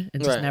she would,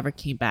 and just Right. never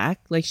came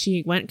back. Like,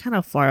 she went kind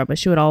of far, but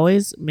she would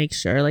always make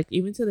sure, like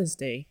even to this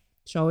day,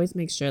 she always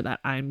makes sure that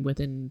I'm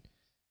within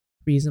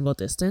reasonable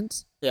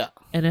distance. Yeah.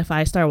 And if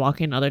I start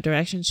walking in other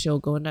directions, she'll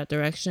go in that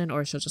direction,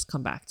 or she'll just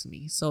come back to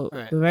me. So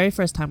Right. the very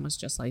first time was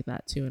just like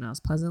that too, and I was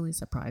pleasantly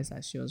surprised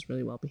that she was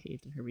really well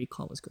behaved and her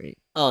recall was great.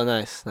 Oh,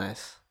 nice,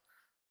 nice.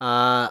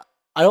 I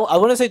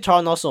wouldn't say Taro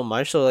not so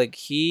much. So like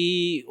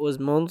he was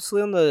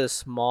mostly on the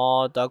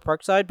small dog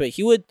park side, but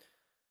he would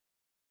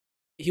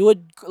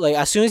like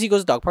as soon as he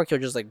goes to dog park, he'll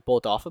just like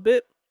bolt off a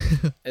bit,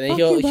 and then Fuck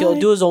he'll you, he'll bye.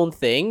 do his own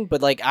thing.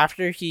 But like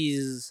after he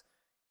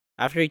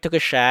took a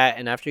shat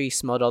and after he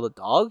smelled all the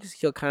dogs,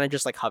 he'll kind of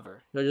just like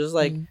hover. He'll just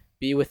like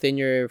be within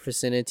your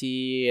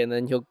vicinity, and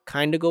then he'll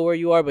kind of go where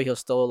you are, but he'll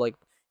still like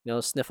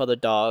sniff other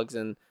dogs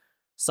and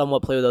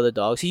somewhat play with other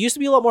dogs. He used to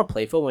be a lot more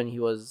playful when he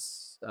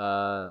was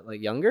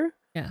like younger.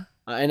 Yeah.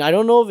 And I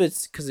don't know if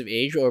it's because of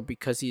age or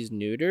because he's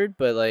neutered,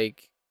 but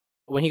like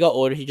when he got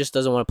older, he just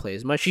doesn't want to play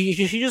as much. He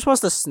just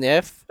wants to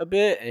sniff a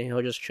bit, and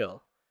he'll just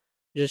chill.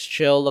 Just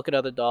chill, look at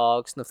other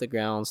dogs, sniff the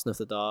ground, sniff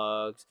the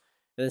dogs.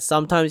 And then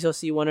sometimes he'll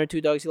see one or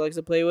two dogs he likes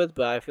to play with,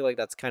 but I feel like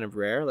that's kind of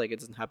rare. Like it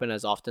doesn't happen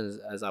as often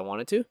as I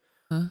want it to.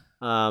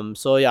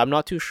 So yeah, I'm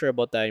not too sure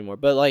about that anymore.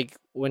 But like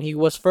when he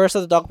was first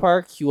at the dog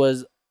park, he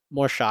was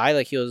more shy.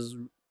 Like he was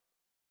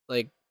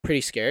like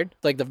pretty scared.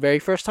 Like the very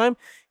first time,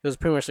 he was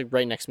pretty much like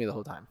right next to me the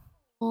whole time.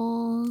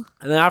 Oh.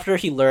 And then after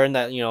he learned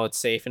that it's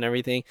safe and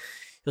everything,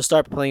 he'll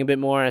start playing a bit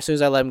more. And as soon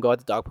as I let him go at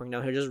the dog park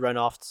now, he'll just run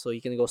off so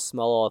he can go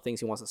smell all the things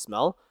he wants to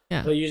smell.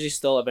 Yeah. He'll usually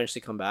still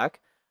eventually come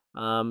back.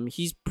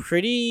 He's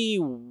pretty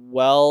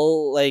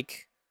well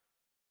like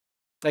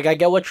I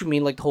get what you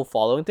mean, like the whole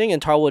following thing,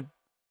 and Taro would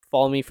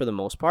follow me for the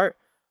most part.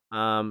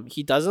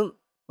 He doesn't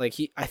like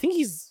I think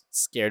he's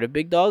scared of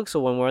big dogs, so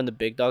when we're on the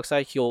big dog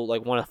side, he'll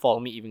like want to follow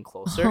me even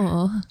closer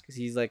because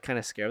he's like kind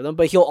of scared of them.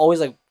 But he'll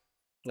always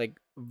like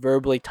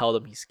verbally tell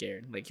them he's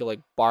scared. Like he'll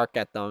like bark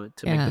at them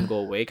to make them go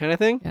away, kind of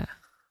thing. Yeah.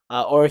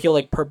 Or he'll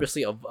like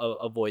purposely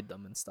avoid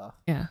them and stuff.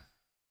 Yeah.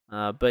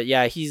 But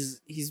yeah,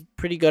 he's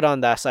pretty good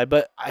on that side.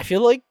 But I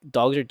feel like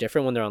dogs are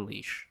different when they're on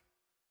leash.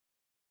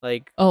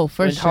 Like for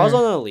when sure. Taro's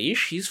on a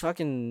leash, he's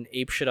fucking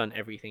ape shit on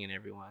everything and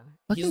everyone.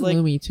 Fucking He's like,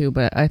 Lumi too,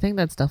 but I think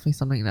that's definitely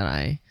something that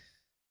I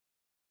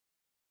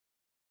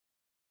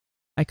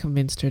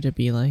convinced her to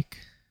be like.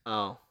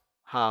 oh,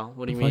 how?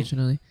 What do you mean?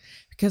 Unfortunately,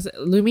 because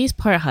Lumi's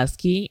part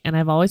husky, and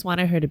I've always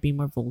wanted her to be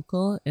more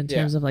vocal in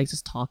terms of like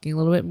just talking a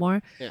little bit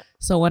more. Yeah.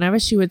 So whenever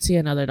she would see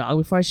another dog,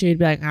 before she would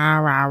be like, ah,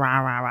 rah, rah,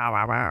 rah, rah,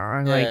 rah, rah,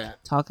 rah,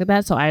 like talk like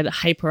that. So I'd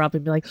hype her up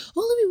and be like,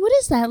 oh, Lumi, what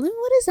is that? Lumi,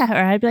 what is that?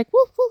 Or I'd be like,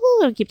 woo, woo,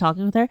 woo, and keep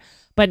talking with her.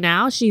 But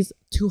now she's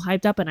too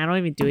hyped up, and I don't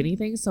even do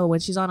anything. So when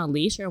she's on a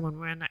leash, or when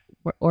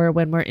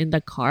we're in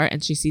the car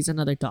and she sees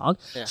another dog,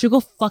 she'll go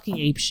fucking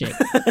ape shit,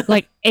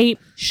 like ape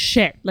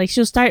shit. Like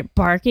she'll start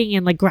barking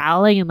and like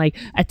growling and like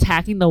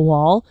attacking the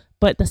wall.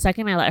 But the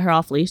second I let her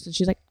off leash, then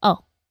she's like, oh,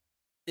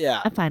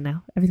 yeah, I'm fine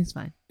now. Everything's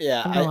fine.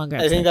 Yeah, I'm no longer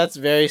I think that's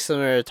very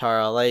similar to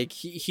Taro. Like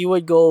he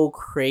would go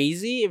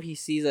crazy if he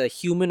sees a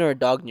human or a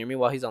dog near me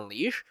while he's on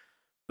leash.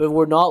 But if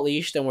we're not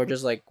leashed and we're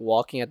just like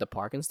walking at the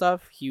park and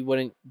stuff, he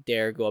wouldn't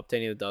dare go up to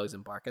any of the dogs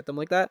and bark at them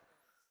like that.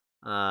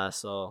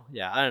 So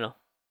yeah, I don't know.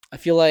 I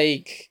feel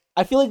like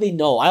they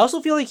know. I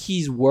also feel like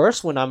he's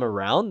worse when I'm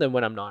around than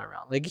when I'm not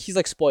around. Like he's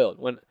like spoiled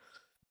when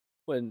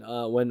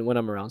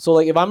I'm around. So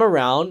like if I'm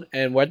around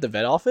and we're at the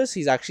vet office,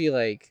 he's actually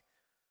like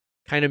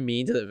kind of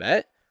mean to the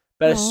vet.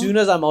 But as soon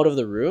as I'm out of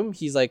the room,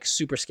 he's like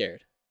super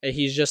scared. And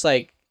he's just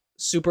like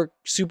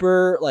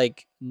super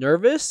like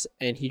nervous,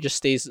 and he just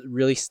stays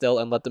really still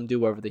and let them do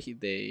whatever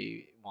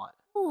they want.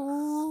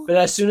 Aww. But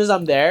as soon as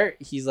I'm there,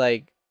 he's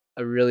like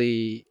a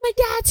really my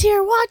dad's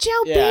here. Watch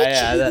out, bitch.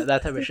 Yeah,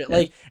 that type of shit.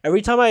 Like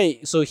every time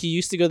he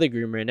used to go to the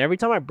groomer, and every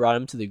time I brought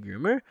him to the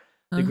groomer,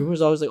 the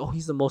groomer's always like, "Oh,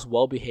 he's the most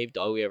well-behaved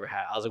dog we ever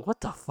had." I was like, "What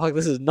the fuck?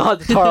 This is not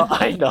the Taro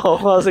I know."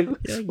 I was like,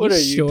 "What are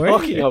you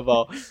talking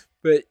about?"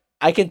 But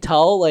I can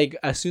tell, like,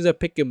 as soon as I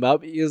pick him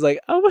up, he was like,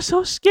 "I was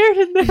so scared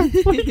in there.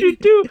 What did you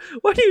do?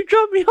 Why did you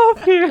drop me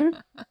off here?"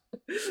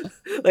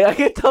 Like, I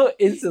can tell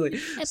instantly.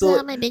 I put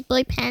on my big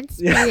boy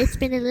pants, but it's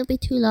been a little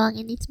bit too long.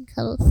 I need some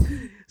cuddles.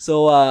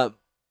 So,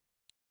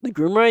 the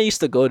groomer I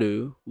used to go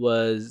to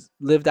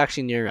lived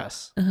actually near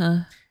us,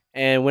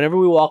 and whenever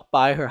we walked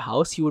by her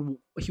house, he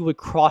would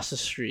cross the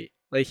street.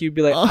 Like, he'd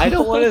be like, "I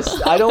don't want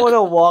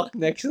to walk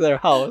next to their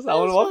house. I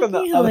want to walk on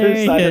the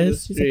other side of the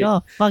street." She's like,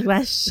 "Oh, fuck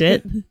that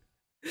shit."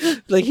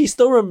 Like, he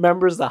still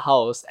remembers the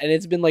house, and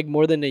it's been like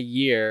more than a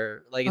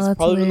year. Like, it's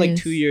probably been like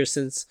 2 years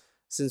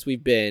since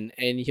we've been,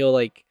 and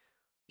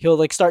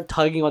he'll start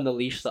tugging on the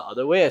leash the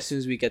other way as soon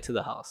as we get to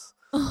the house.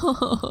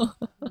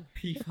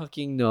 He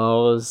fucking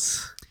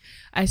knows.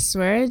 I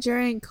swear,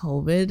 during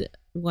COVID,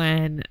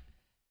 when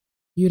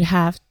you'd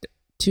have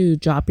to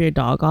drop your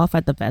dog off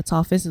at the vet's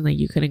office and like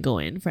you couldn't go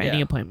in for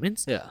any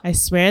appointments, I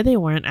swear they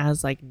weren't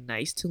as like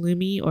nice to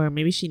Lumi, or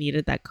maybe she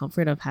needed that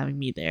comfort of having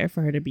me there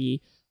for her to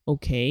be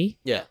okay.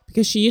 Yeah.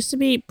 Because she used to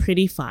be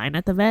pretty fine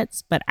at the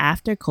vets, but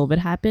after COVID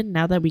happened,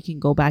 now that we can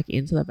go back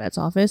into the vet's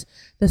office,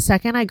 the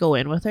second I go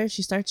in with her,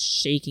 she starts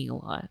shaking a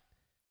lot.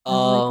 I'm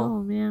like,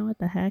 oh man, what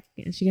the heck?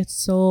 And she gets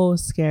so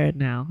scared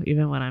now,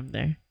 even when I'm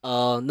there.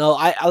 No,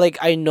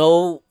 I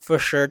know for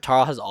sure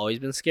Taro has always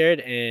been scared,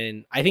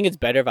 and I think it's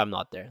better if I'm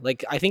not there.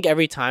 Like, I think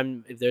every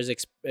time if there's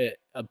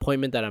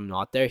appointment that I'm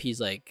not there, he's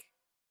like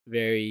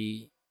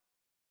very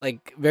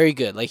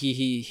good. Like,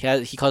 he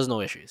causes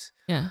no issues.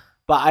 Yeah.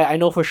 But I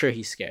know for sure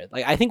he's scared.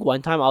 Like, I think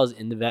one time I was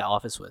in the vet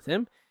office with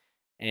him,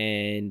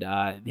 and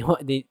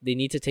they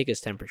need to take his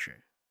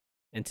temperature,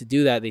 and to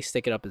do that they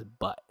stick it up his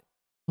butt.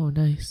 Oh,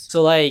 nice.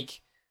 So,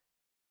 like,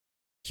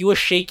 he was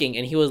shaking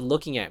and he was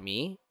looking at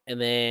me,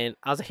 and then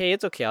I was like, "Hey,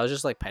 it's okay." I was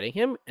just like petting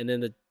him, and then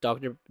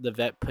the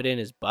vet put in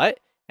his butt,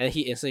 and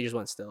he instantly just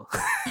went still.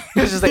 He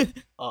was just like,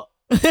 "Oh."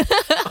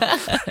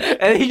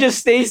 And he just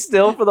stayed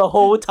still for the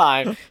whole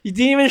time. He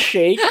didn't even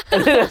shake,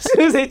 and then as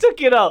soon as they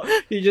took it out,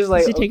 he just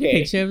like, Did you take a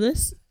picture of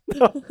this?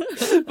 No.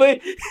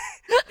 But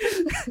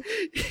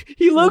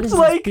he looks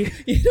like,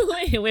 you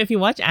know, if you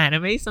watch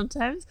anime,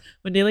 sometimes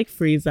when they like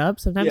freeze up,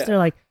 sometimes they're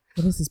like,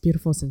 "What is this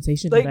beautiful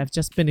sensation that I've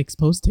just been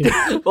exposed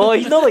to?" Well,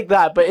 he's not like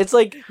that, but it's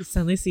like you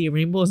suddenly see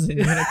rainbows and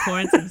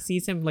unicorns and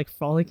sees him like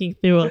frolicking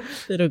through a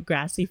little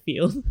grassy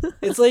field.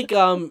 It's like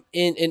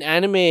in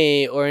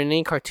anime or in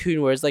any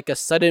cartoon where it's like a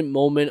sudden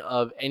moment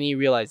of any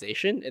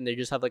realization and they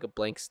just have like a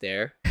blank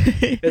stare.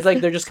 It's like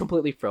they're just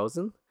completely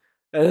frozen.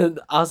 And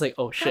I was like,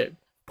 "Oh shit,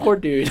 poor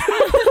dude."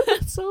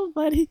 That's so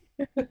funny.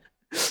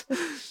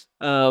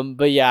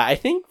 But yeah, I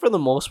think for the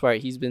most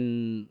part he's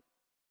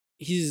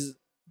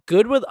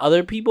good with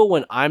other people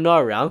when I'm not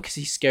around because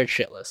he's scared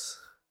shitless.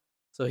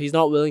 So he's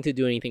not willing to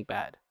do anything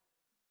bad.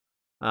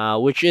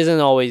 Which isn't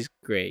always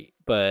great,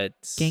 but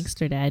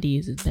gangster daddy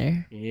isn't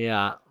there.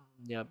 Yeah.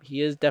 Yep.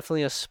 He is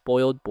definitely a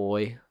spoiled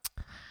boy.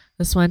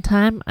 This one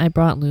time I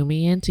brought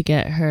Lumi in to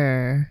get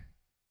her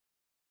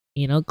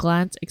anal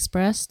glands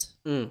expressed.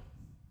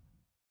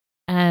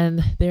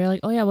 And they were like,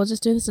 "Oh yeah, we'll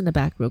just do this in the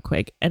back real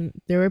quick." And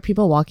there were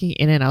people walking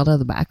in and out of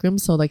the back room,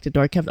 so like the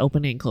door kept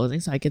opening and closing,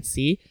 so I could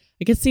see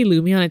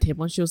Lumi on a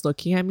table, and she was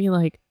looking at me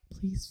like,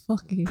 "Please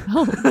fucking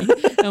help me."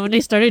 And when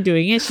they started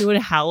doing it, she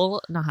would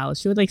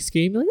she would like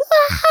scream like,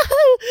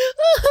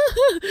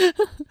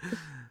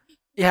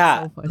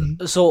 yeah.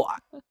 So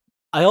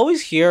I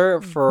always hear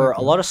for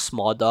a lot of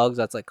small dogs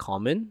that's like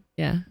common.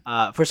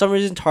 Yeah. For some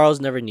reason Taro's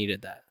never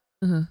needed that.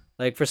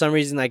 Like, for some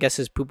reason I guess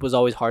his poop was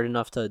always hard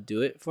enough to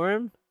do it for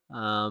him.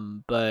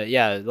 But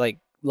yeah, like,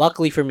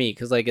 luckily for me,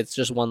 because like it's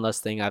just one less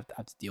thing I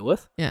have to deal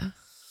with. Yeah.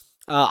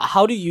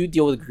 How do you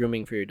deal with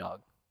grooming for your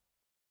dog?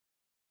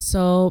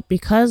 So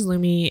because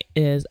Lumi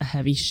is a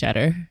heavy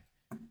shedder,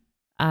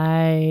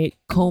 I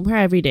comb her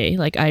every day.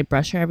 Like, I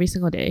brush her every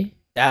single day.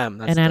 Damn.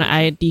 And then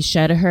I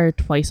de-shed her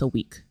twice a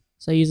week.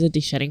 So I use a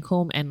de-shedding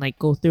comb and like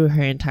go through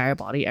her entire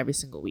body every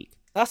single week.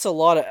 That's a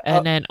lot of.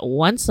 And then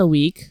once a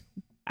week,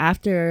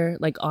 after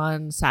like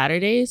on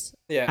Saturdays,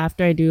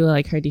 after I do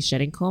like her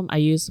de-shedding comb, I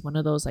use one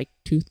of those like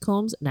tooth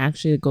combs and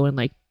actually go in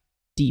like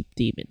deep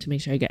to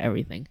make sure I get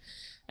everything.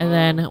 And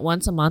then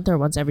once a month or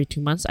once every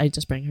 2 months, I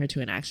just bring her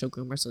to an actual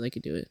groomer so they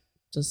could do it.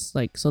 Just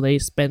like, so they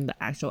spend the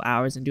actual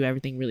hours and do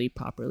everything really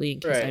properly in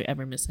case I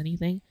ever miss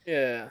anything.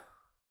 Yeah.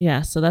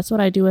 Yeah, so that's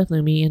what I do with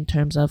Lumi in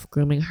terms of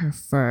grooming her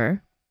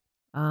fur.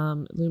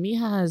 Lumi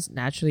has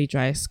naturally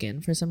dry skin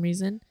for some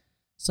reason.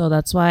 So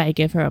that's why I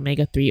give her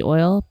omega-3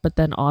 oil. But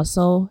then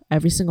also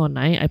every single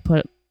night I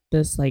put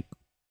this like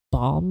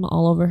balm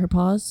all over her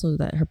paws so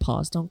that her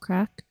paws don't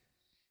crack.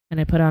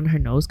 And I put it on her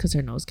nose because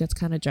her nose gets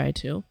kind of dry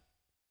too.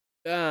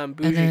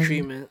 Bougie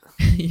treatment.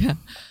 Yeah.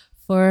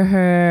 For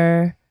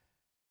her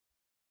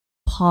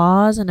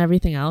paws and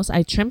everything else,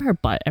 I trim her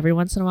butt every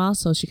once in a while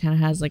so she kind of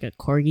has like a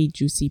corgi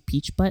juicy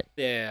peach butt.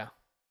 Yeah.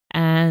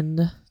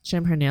 and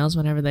trim her nails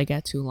whenever they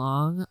get too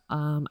long.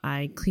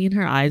 I clean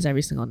her eyes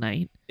every single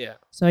night. Yeah.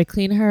 So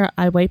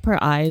I wipe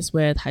her eyes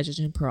with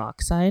hydrogen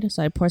peroxide.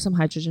 So I pour some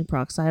hydrogen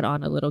peroxide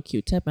on a little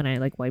Q-tip and I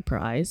like wipe her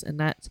eyes, and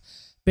that's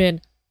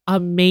been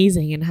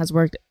amazing and has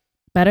worked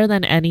better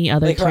than any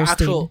other Like her tear stain.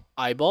 actual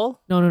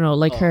eyeball? No,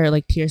 like Oh. her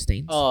like tear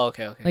stains. Oh,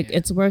 okay, okay. Like yeah.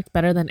 it's worked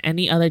better than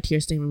any other tear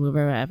stain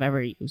remover I've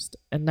ever used.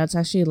 And that's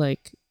actually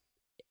like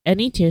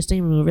any tear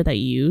stain remover that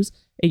you use,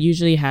 it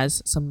usually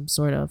has some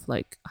sort of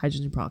like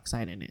hydrogen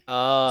peroxide in it.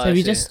 Oh, So if I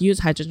you see. just use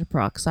hydrogen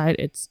peroxide,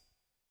 it's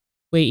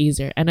way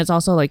easier. And it's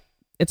also like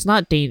it's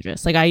not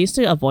dangerous. Like I used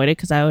to avoid it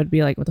because I would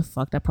be like, what the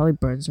fuck? That probably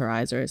burns her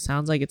eyes or it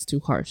sounds like it's too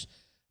harsh.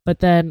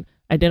 But then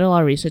I did a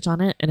lot of research on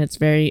it and it's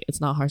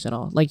not harsh at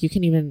all. Like you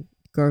can even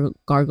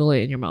gargle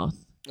it in your mouth,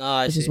 Oh,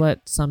 I which see. is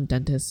what some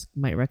dentists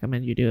might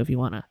recommend you do if you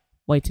want to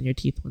whiten your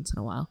teeth once in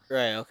a while.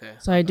 Right, okay.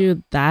 So I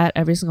do that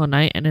every single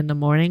night, and in the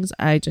mornings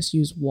I just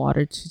use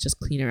water to just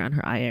clean around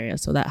her eye area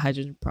so that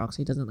hydrogen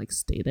peroxide doesn't like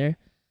stay there.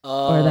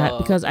 Or that,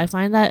 because I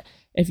find that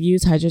if you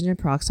use hydrogen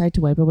peroxide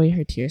to wipe away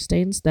her tear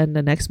stains, then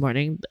the next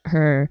morning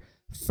her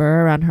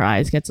fur around her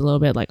eyes gets a little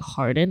bit like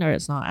hardened or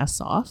it's not as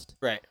soft.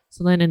 Right.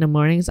 So then in the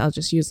mornings I'll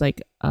just use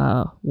like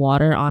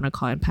water on a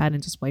cotton pad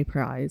and just wipe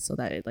her eyes so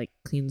that it like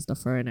cleans the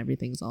fur and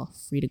everything's all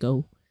free to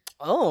go.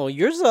 Oh,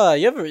 yours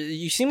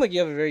you seem like you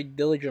have a very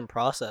diligent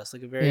process,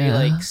 like a very Yeah.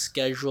 like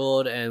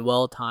scheduled and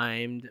well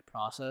timed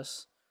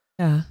process.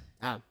 Yeah.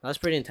 That's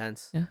pretty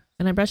intense. Yeah.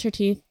 And I brush her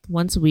teeth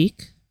once a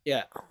week.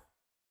 Yeah.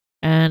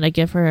 And I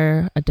give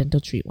her a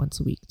dental treat once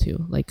a week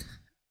too, like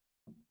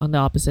on the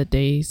opposite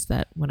days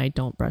that when I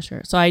don't brush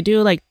her. So I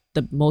do like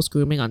the most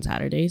grooming on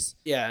Saturdays.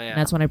 Yeah, And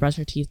that's when I brush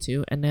her teeth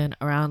too. And then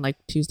around like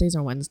Tuesdays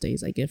or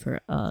Wednesdays, I give her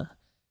a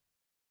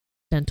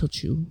dental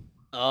chew.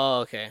 Oh,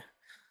 okay.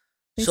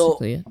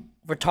 Basically it.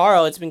 For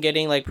Taro, it's been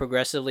getting like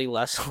progressively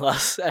less and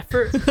less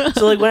effort.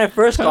 So like when I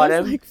first got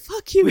him, like,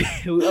 fuck you.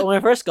 when I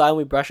first got him,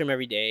 we brushed him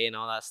every day and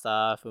all that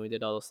stuff, and we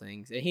did all those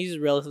things. And he's a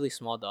relatively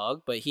small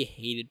dog, but he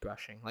hated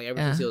brushing. Like ever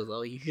since he was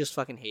little, he just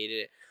fucking hated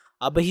it.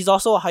 But he's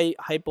also a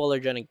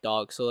hypoallergenic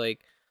dog, so like,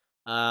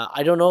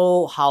 I don't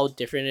know how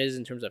different it is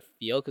in terms of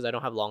feel because I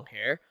don't have long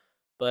hair.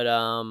 But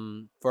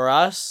for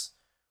us,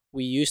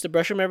 we used to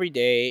brush him every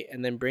day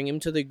and then bring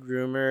him to the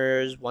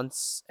groomers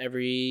once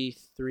every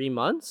 3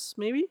 months,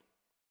 maybe.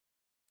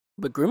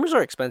 But groomers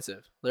are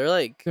expensive. They're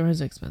like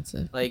Groomers are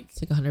expensive. Like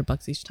it's like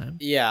 $100 each time.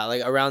 yeah,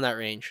 like around that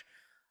range.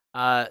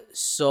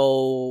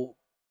 So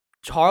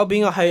Taro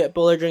being a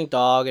hypoallergenic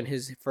dog and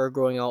his fur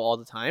growing out all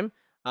the time,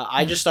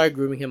 I just started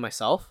grooming him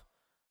myself.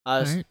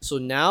 Alright. So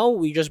now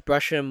we just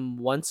brush him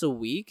once a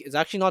week. It's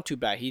actually not too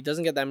bad. He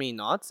doesn't get that many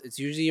knots. It's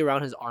usually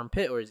around his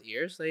armpit or his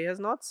ears that he has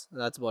knots.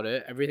 That's about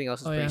it. Everything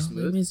else is pretty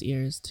smooth. His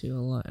ears too a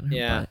lot in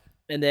her butt.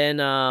 And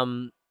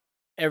then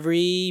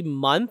every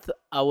month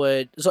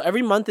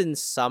every month in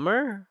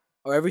summer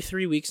or every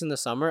 3 weeks in the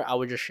summer I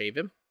would just shave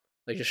him,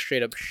 like just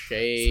straight up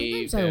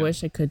shave. Sometimes I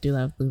wish I could do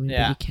that with Bloomy,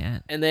 but you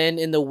can't. And then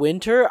in the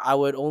winter I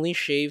would only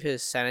shave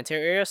his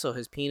sanitary area, so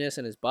his penis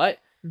and his butt,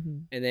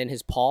 and then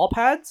his paw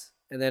pads,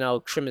 and then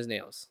I'll trim his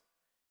nails.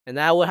 And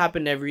that would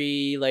happen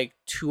every like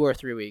 2 or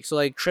 3 weeks. So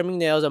like trimming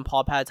nails and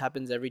paw pads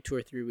happens every 2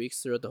 or 3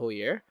 weeks throughout the whole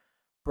year.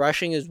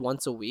 Brushing is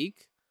once a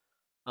week.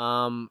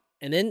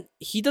 And then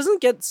he doesn't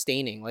get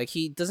staining. Like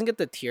he doesn't get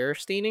the tear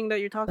staining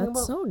that you're talking about.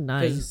 That's so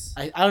nice.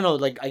 I don't know,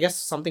 like I guess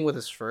something with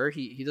his fur,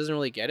 he doesn't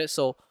really get it.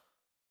 So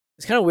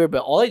it's kind of weird,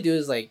 but all I do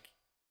is like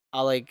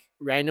I'll like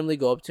randomly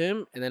go up to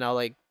him and then I'll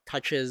like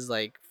touch his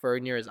like fur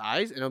near his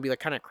eyes and it'll be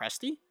like kind of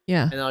crusty.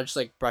 Yeah. And I'll just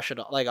like brush it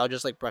off. Like I'll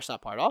just like brush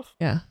that part off.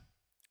 Yeah.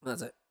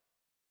 That's it.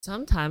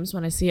 Sometimes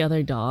when I see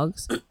other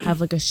dogs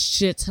have like a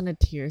shit ton of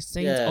tear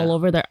stains all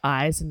over their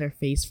eyes and their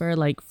face fur,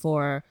 like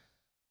for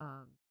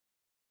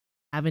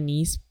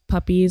Havanese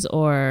puppies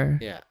or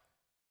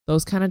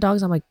those kind of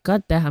dogs, I'm like,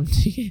 god damn.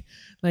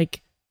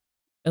 Like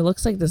it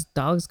looks like this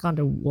dog's gone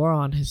to war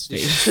on his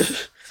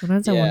face.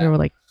 Sometimes I wonder,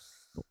 like,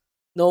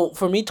 no,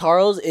 for me,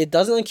 Taro's, it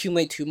doesn't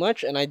accumulate too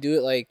much, and I do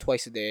it like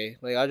twice a day.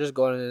 Like I'll just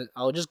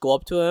go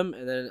up to him,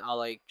 and then I'll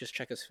like just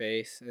check his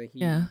face, and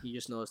he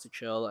just knows to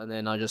chill, and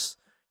then I'll just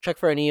check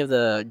for any of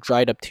the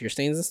dried up tear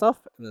stains and stuff,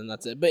 and then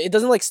that's it. But it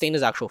doesn't like stain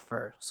his actual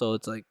fur, so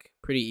it's like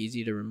pretty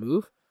easy to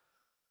remove.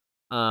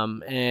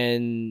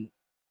 And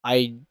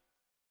I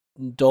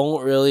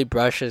don't really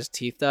brush his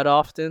teeth that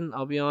often,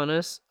 I'll be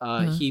honest.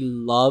 He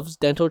loves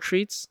dental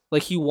treats.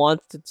 Like he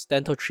wants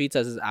dental treats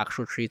as his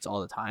actual treats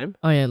all the time.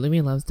 Oh yeah,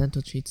 Lumi loves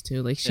dental treats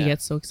too. Like she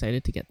gets so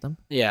excited to get them.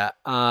 Yeah.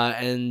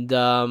 And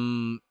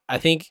I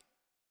think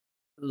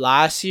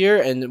last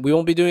year, and we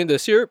won't be doing it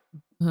this year,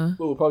 but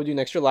we'll probably do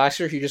next year. Last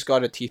year he just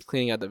got a teeth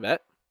cleaning at the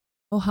vet.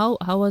 Oh,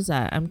 how was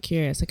that? I'm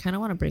curious. I kind of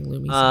want to bring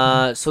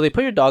Lumi. So they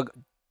put your dog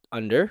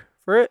under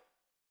for it.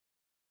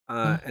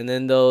 And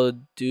then they'll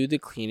do the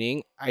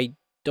cleaning. I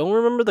don't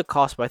remember the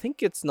cost, but I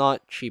think it's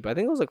not cheap. I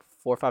think it was like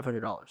 $400 or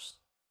 $500.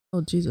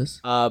 Oh Jesus.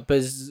 But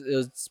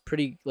it's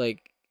pretty,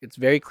 like, it's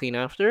very clean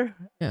after.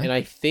 Yeah. And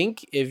I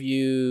think if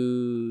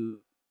you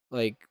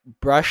like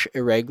brush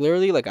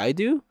irregularly, like I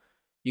do,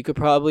 you could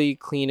probably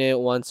clean it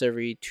once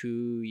every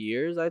 2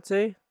 years, I'd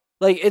say.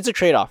 like it's a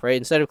trade off, right?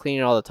 Instead of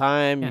cleaning all the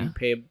time, Yeah. you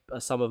pay a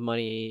sum of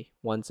money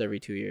once every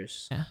 2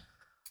 years.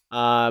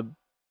 Yeah.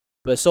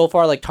 But so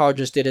far, like Taro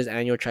just did his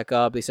annual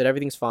checkup. They said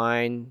everything's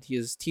fine.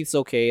 His teeth's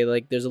okay.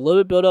 Like there's a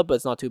little bit build up, but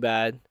it's not too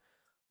bad.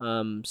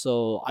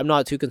 So I'm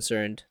not too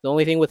concerned. The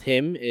only thing with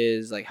him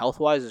is like health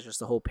wise, is just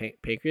the whole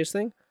pancreas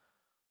thing.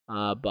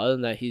 But other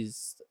than that,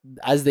 he's,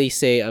 as they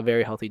say, a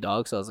very healthy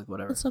dog. So I was like,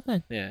 whatever. That's so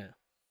good. Yeah.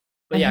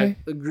 But yeah,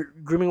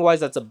 grooming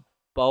wise, that's about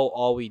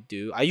all we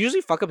do. I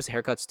usually fuck up his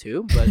haircuts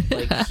too, but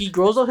like he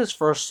grows out his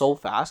fur so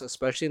fast,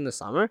 especially in the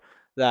summer,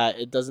 that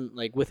it doesn't,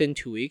 like, within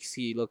 2 weeks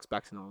he looks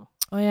back to normal.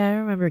 Oh yeah, I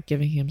remember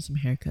giving him some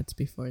haircuts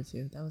before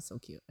too. That was so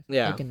cute. I felt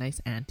Yeah. like a nice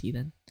auntie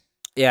then.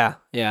 Yeah,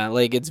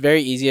 like it's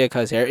very easy to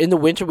cut his hair. In the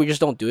winter, we just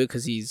don't do it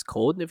because he's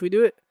cold. If we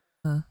do it,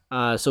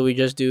 so we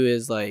just do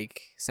is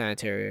like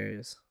sanitary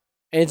areas,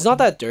 and it's not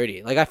that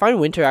dirty. Like I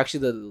find winter actually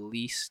the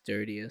least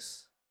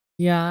dirtiest.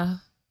 Yeah.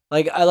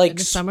 Like I like In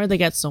the summer they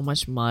get so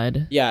much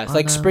mud. Yeah, it's on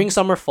like them. spring,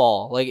 summer,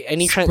 fall. Like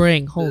any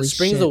spring. Holy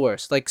spring's shit. the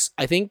worst. Like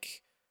I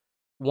think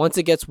once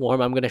it gets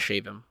warm, I'm gonna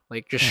shave him.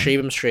 Like just shave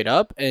him straight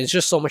up, and it's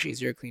just so much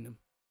easier to clean him.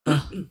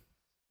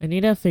 I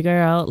need to figure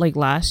out, like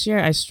last year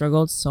I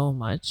struggled so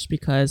much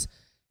because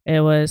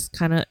it was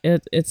kind of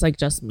it's like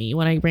just me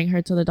when I bring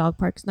her to the dog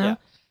parks now. Yeah.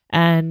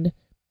 And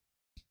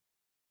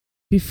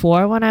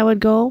before, when I would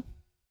go,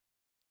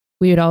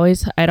 I'd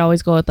always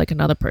go with like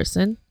another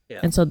person. Yeah.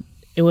 And so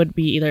it would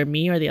be either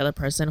me or the other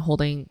person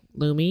holding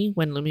Lumi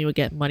when Lumi would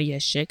get muddy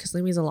as shit, because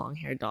Lumi's a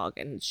long-haired dog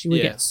and she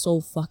would get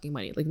so fucking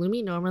muddy. Like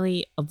Lumi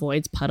normally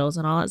avoids puddles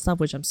and all that stuff,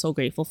 which I'm so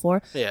grateful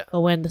for. Yeah. But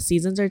when the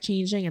seasons are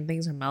changing and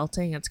things are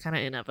melting, it's kind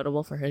of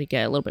inevitable for her to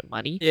get a little bit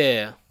muddy.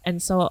 Yeah.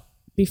 And so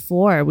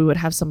before, we would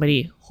have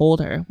somebody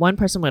hold her. One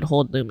person would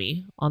hold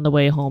Lumi on the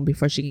way home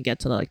before she can get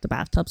to the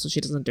bathtub, so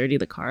she doesn't dirty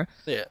the car.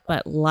 Yeah.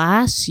 But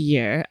last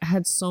year, I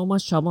had so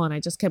much trouble, and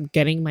I just kept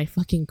getting my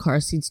fucking car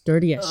seats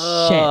dirty as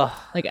shit.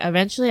 Like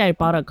eventually, I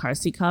bought a car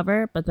seat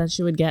cover, but then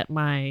she would get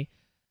my,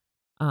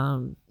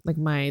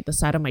 the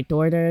side of my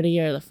door dirty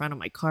or the front of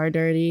my car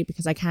dirty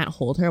because I can't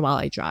hold her while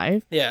I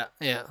drive. Yeah.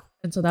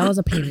 And so that was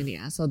a pain in the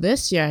ass. So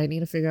this year I need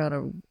to figure out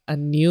a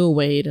new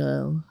way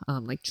to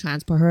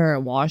transport her or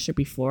wash her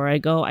before I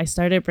go. I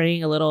started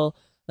bringing a little,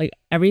 like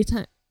every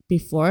time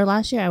before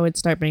last year, I would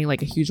start bringing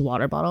like a huge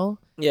water bottle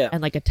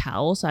and like a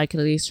towel so I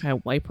could at least try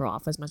and wipe her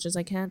off as much as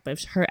I can. But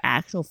if her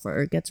actual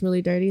fur gets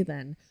really dirty,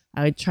 then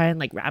I would try and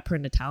like wrap her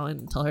in a towel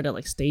and tell her to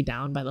like stay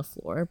down by the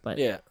floor. But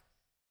it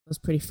was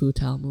pretty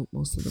futile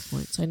most of the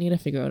point. So I need to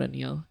figure out a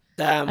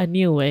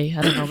new way.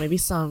 I don't know, maybe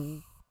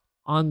some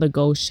on the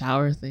go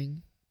shower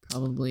thing.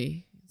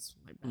 Probably is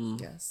my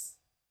best guess.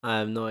 I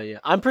have no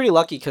idea. I'm pretty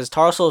lucky because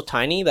Taro's so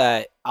tiny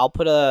that I'll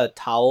put a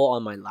towel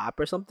on my lap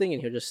or something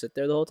and he'll just sit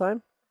there the whole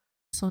time.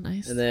 So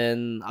nice. And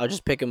then I'll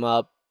just pick him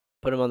up,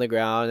 put him on the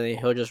ground, and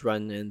he'll just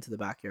run into the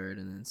backyard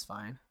and then it's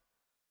fine.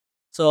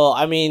 So,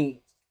 I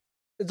mean,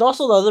 it's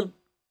also the other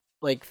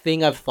like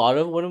thing I've thought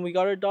of when we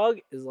got our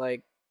dog is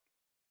like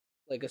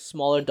a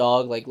smaller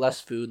dog, like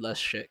less food, less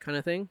shit kind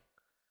of thing.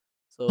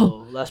 So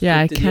less yeah,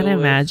 I poop to can't deal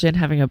with. imagine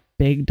having a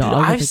big dog. Dude,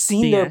 with, I've like,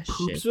 seen big their ass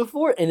poops shit.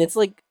 before, and it's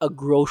like a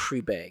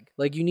grocery bag.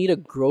 Like you need a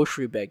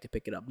grocery bag to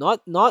pick it up.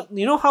 Not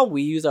you know how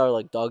we use our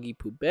like doggy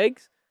poop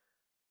bags?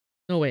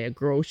 No way, a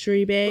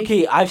grocery bag?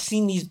 Okay, I've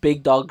seen these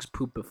big dogs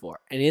poop before,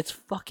 and it's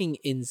fucking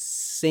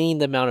insane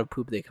the amount of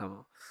poop they come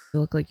out. They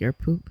look like your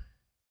poop.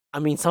 I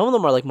mean, some of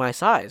them are like my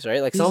size,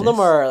 right? Like some of them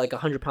are like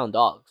 100-pound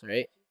dogs,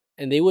 right?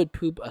 And they would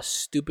poop a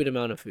stupid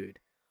amount of food.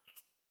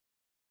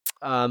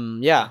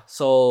 Yeah,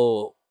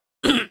 so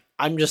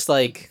I'm just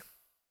like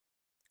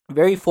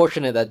very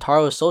fortunate that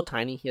Taro is so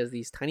tiny. He has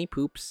these tiny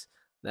poops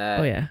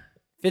that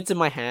fits in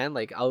my hand.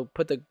 Like I'll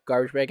put the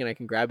garbage bag and I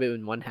can grab it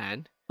in one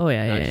hand. Oh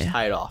yeah, and yeah, I just yeah.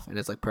 tie it off, and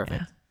it's like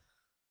perfect.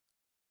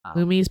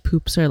 Lumi's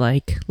poops are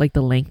like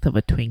the length of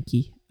a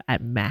Twinkie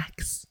at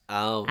max.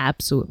 Oh,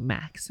 absolute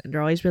max, and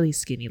they're always really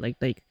skinny. Like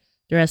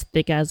they're as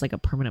thick as like a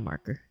permanent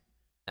marker.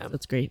 So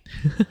that's great.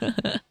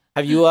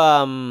 Have you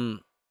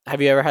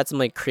ever had some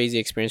like crazy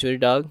experience with your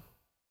dog?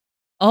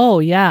 Oh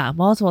yeah,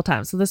 multiple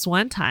times. So this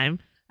one time,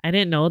 I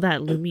didn't know that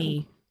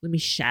Lumi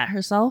shat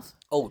herself.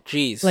 Oh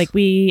jeez. Like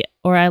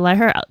I let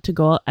her out to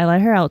go. I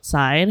let her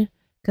outside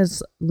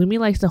because Lumi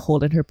likes to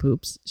hold in her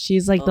poops.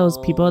 She's like those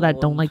people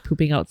that don't like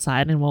pooping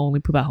outside and will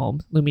only poop at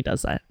home. Lumi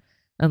does that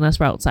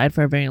unless we're outside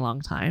for a very long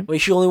time. Wait,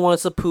 she only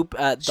wants to poop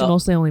at She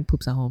mostly only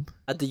poops at home.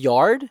 At the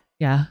yard?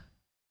 Yeah.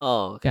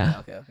 Oh, okay. Yeah.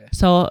 Okay.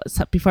 So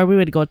before we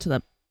would go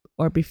to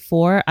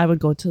before I would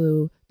go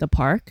to the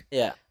park,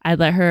 I'd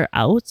let her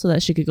out so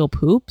that she could go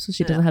poop, so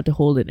she doesn't have to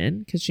hold it in,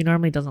 because she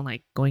normally doesn't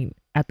like going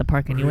at the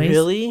park anyways.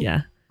 Really?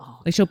 Yeah.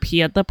 Like she'll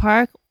pee at the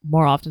park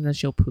more often than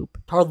she'll poop.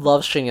 Taro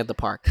loves shitting at the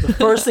park. The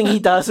first thing he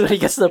does when he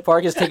gets to the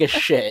park is take a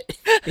shit.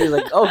 He's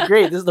like, "Oh,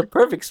 great! This is the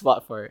perfect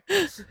spot for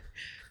it."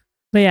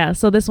 But yeah,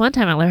 so this one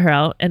time I let her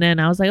out, and then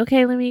I was like,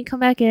 "Okay, let me come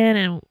back in."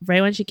 And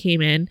right when she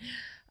came in,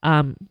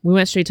 we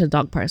went straight to the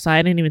dog park, so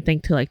I didn't even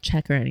think to like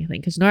check her or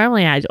anything, because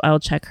normally I'll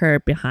check her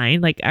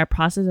behind. Like our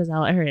process is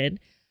I'll let her in,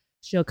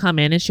 she'll come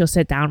in and she'll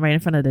sit down right in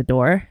front of the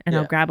door, and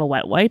I'll grab a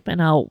wet wipe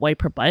and I'll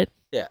wipe her butt.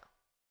 Yeah.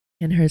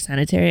 in her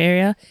sanitary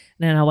area, and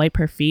then I'll wipe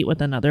her feet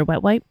with another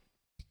wet wipe.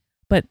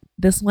 But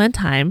this one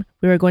time,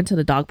 we were going to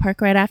the dog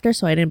park right after,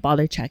 so I didn't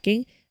bother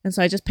checking. And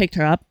so I just picked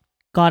her up,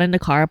 got in the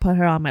car, put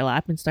her on my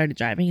lap, and started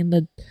driving. And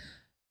the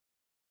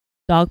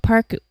dog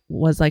park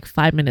was like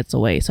 5 minutes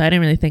away, so I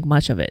didn't really think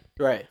much of it.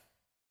 Right.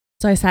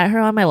 So I sat her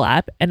on my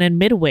lap, and then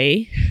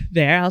midway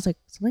there, I was like,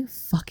 something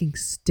fucking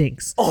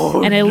stinks.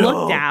 Oh, and I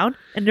looked down,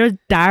 and there was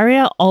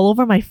diarrhea all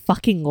over my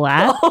fucking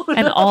lap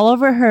and all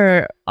over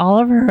her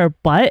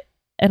butt.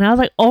 And I was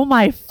like, oh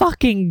my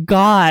fucking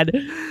God.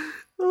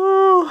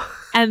 Oh.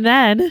 And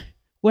then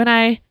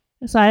I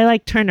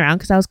like turned around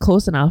because I was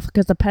close enough,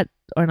 because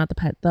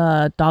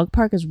the dog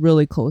park was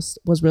really close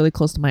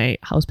to my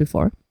house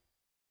before.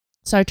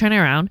 So I turned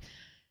around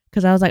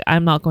because I was like,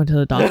 I'm not going to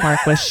the dog park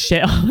with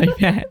shit on my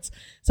pants.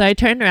 So I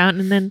turned around,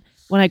 and then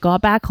when I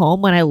got back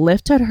home, when I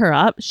lifted her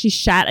up, she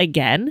shat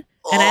again.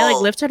 And I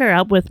like lifted her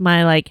up with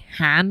my like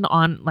hand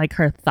on like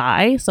her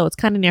thigh, so it's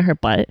kind of near her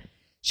butt.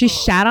 She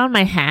shat on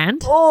my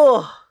hand.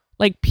 Oh.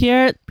 Like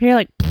pure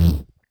like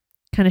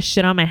kind of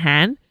shit on my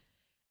hand.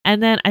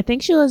 And then I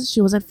think she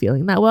wasn't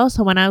feeling that well.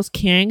 So when I was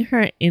carrying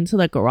her into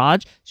the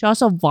garage, she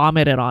also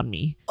vomited on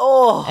me.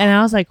 Oh. And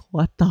I was like,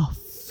 what the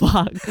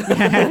fuck,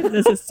 man?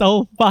 This is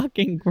so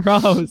fucking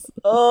gross.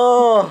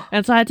 Oh.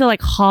 And so I had to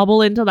like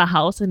hobble into the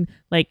house and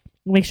like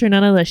make sure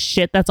none of the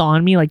shit that's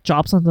on me like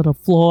drops onto the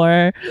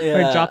floor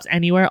or drops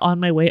anywhere on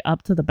my way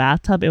up to the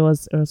bathtub. It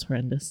was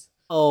horrendous.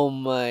 Oh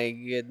my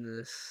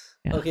goodness.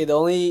 Yeah. Okay,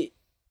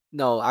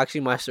 no,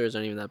 actually my stories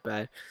aren't even that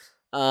bad.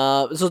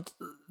 So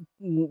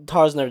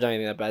Tara's never done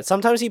anything that bad.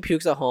 Sometimes he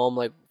pukes at home,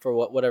 like for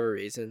whatever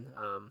reason.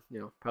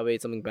 Probably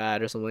ate something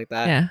bad or something like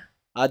that. Yeah.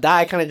 That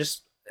I kind of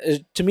just,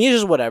 to me,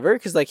 it's just whatever,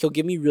 because like he'll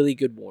give me really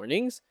good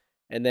warnings,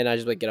 and then I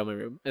just like get out of my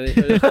room. And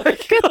then,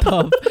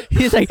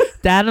 he's like,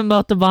 Dad, I'm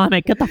about to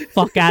vomit. Get the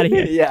fuck out of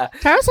here. Yeah.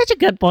 Tara's such a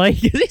good boy.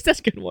 He gives me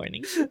such good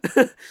warnings.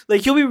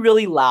 Like he'll be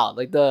really loud,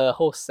 like the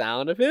whole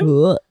sound of him.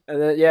 Ugh.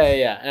 And then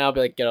yeah, and I'll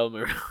be like, get out of my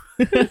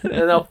room.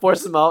 And I'll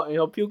force him out, and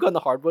he'll puke on the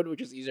hardwood,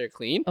 which is easier to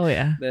clean Oh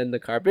yeah. than the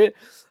carpet.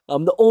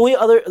 The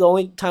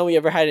only time we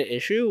ever had an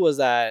issue was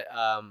that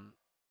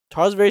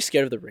Tara's very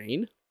scared of the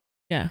rain.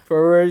 Yeah.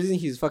 For whatever reason,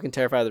 he's fucking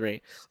terrified of the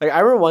rain. Like I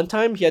remember one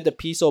time he had to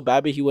pee so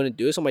bad, but he wouldn't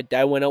do it, so my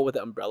dad went out with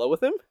an umbrella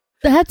with him.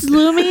 That's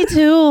Lumi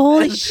too.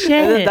 Holy And shit.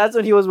 then that's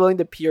when he was willing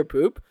to pee or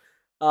poop.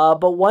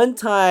 But one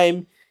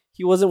time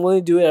he wasn't willing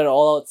to do it at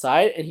all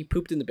outside, and he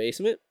pooped in the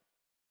basement.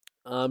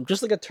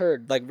 Just like a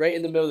turd, like right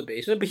in the middle of the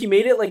basement. But he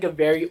made it like a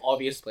very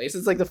obvious place.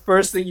 It's like the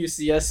first thing you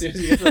see as soon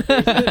as you get to the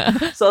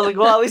basement. So I was like,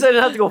 well, at least I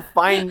didn't have to go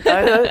find.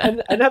 I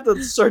didn't have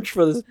to search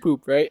for this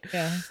poop, right?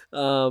 Yeah.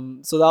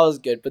 So that was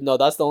good. But no,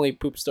 that's the only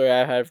poop story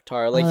I had of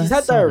Tara. Like he's had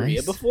that's so diarrhea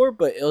nice. before,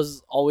 but it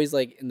was always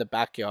like in the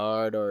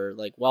backyard or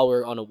like while we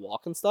are on a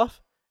walk and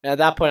stuff. And at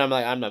that point, I'm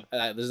like, I'm not.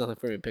 There's nothing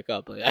for me to pick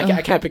up. Like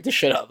I can't pick this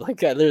shit up.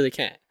 Like I literally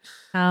can't.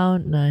 How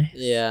nice.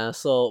 Yeah.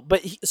 So,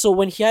 so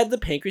when he had the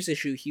pancreas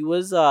issue, he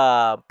was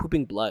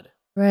pooping blood.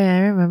 Right, I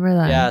remember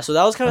that. Yeah. So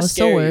that was kind I of was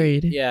so scary.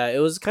 worried. Yeah, it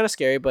was kind of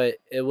scary, but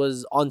it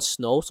was on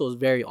snow, so it was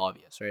very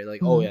obvious, right?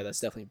 Like, oh Mhm. yeah, that's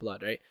definitely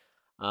blood, right?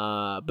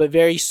 But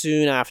very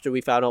soon after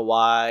we found out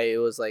why, it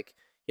was like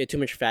he had too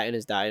much fat in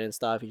his diet and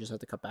stuff. He just had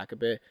to cut back a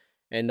bit.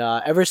 And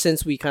ever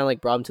since we kind of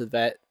like brought him to the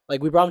vet,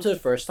 like we brought him to the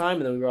first time,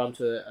 and then we brought him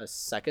to a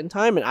second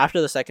time, and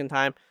after the second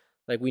time,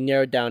 like we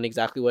narrowed down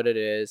exactly what it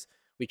is.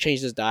 We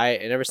changed his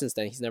diet, and ever since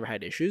then, he's never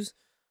had issues.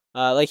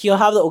 Like he'll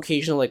have the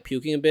occasional like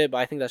puking a bit, but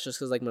I think that's just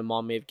because like my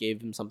mom may have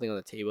gave him something on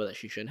the table that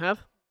she shouldn't have.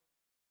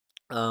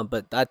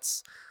 But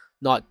that's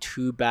not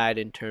too bad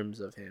in terms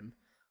of him.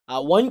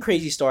 One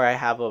crazy story I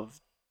have of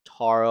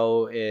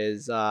Taro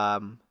is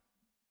the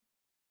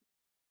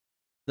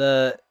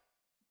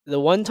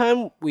one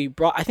time we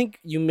brought, I think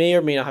you may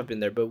or may not have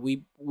been there, but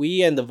we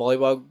and the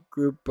volleyball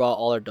group brought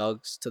all our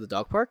dogs to the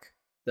dog park,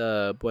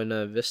 the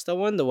Buena Vista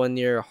one, the one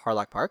near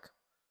Harlock Park.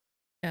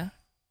 Yeah.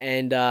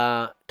 And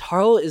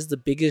Taro is the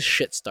biggest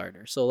shit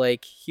starter. So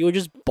like he would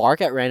just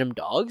bark at random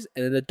dogs,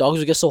 and then the dogs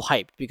would get so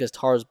hyped because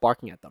Taro's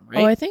barking at them,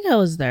 right? Oh, I think I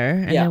was there,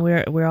 and Yeah.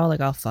 then we're all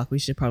like, oh fuck, we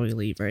should probably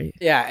leave, right?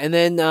 Yeah, and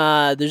then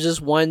there's this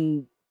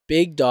one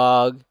big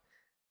dog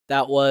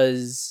that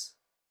was,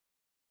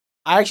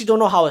 I actually don't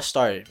know how it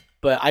started,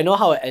 but I know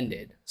how it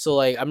ended. So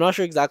like I'm not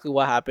sure exactly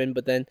what happened,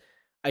 but then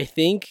I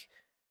think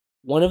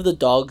one of the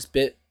dogs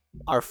bit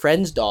our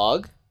friend's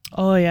dog,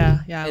 Oh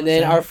yeah, yeah. I and was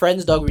then there. our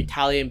friend's dog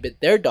retaliated and bit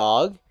their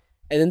dog,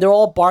 and then they're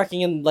all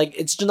barking, and like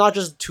it's just not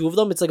just two of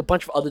them, it's like a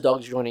bunch of other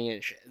dogs joining in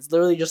and shit. It's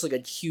literally just like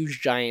a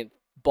huge giant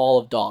ball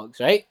of dogs,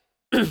 right?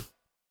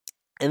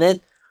 And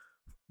then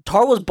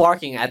Tar was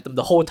barking at them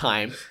the whole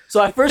time.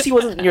 So at first he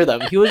wasn't near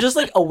them. He was just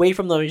like away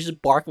from them. He was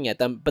just barking at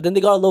them. But then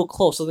they got a little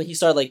close. So then he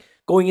started like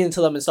going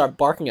into them and started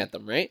barking at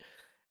them, right?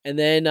 And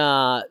then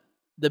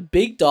the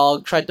big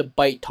dog tried to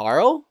bite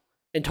Taro.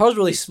 And Taro's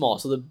really small.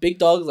 So the big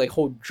dog's like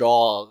whole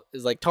jaw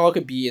is like Taro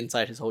could be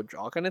inside his whole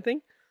jaw kind of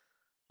thing.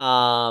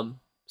 So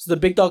the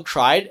big dog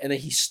tried, and then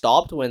he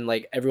stopped when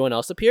like everyone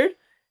else appeared.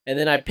 And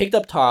then I picked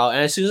up Taro,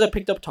 and as soon as I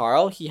picked up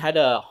Taro, he had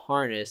a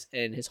harness,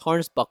 and his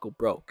harness buckle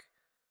broke.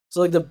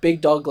 So like the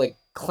big dog like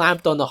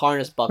clamped on the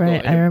harness buckle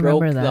Right, and I it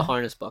broke remember the that.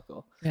 harness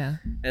buckle. Yeah.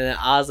 And then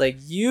I was like,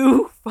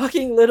 "You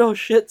fucking little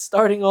shit,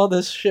 starting all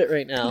this shit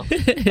right now."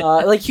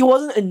 Like he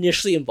wasn't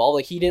initially involved.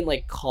 Like he didn't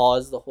like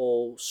cause the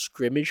whole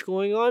scrimmage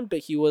going on, but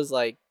he was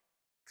like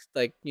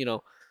like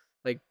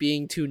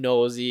being too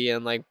nosy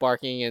and like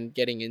barking and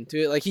getting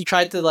into it. Like he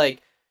tried to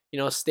like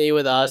stay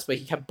with us, but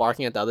he kept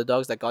barking at the other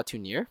dogs that got too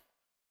near.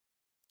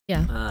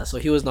 Yeah. So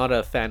he was not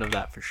a fan of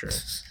that for sure.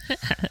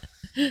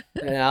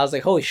 And I was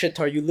like, "Holy shit,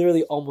 Tar! You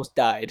literally almost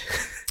died."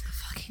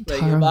 Fucking Like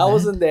Taro, if I man.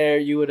 wasn't there,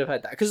 you would have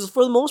had that. Because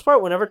for the most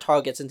part, whenever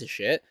Taro gets into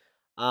shit,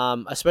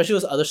 especially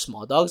with other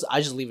small dogs,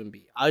 I just leave him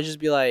be. I would just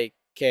be like,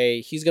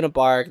 okay, he's gonna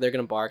bark, they're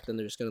gonna bark, then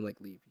they're just gonna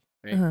like leave,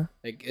 right? Uh-huh.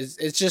 Like it's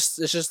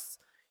just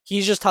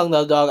he's just telling the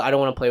other dog, I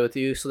don't want to play with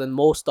you. So then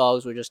most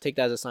dogs would just take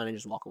that as a sign and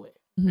just walk away,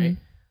 right?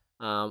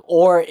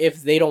 Or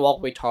if they don't walk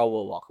away, Taro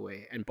will walk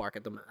away and bark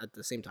at them at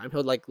the same time.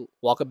 He'll like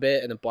walk a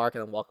bit and then bark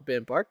and then walk a bit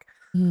and bark.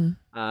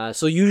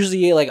 So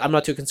usually like I'm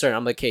not too concerned.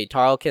 I'm like, okay,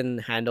 Taro can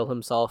handle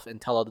himself and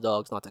tell other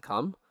dogs not to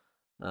come.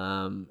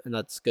 And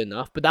that's good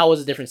enough. But that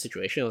was a different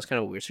situation. It was kind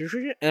of a weird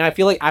situation. And I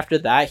feel like after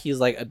that he's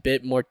like a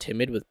bit more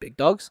timid with big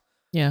dogs.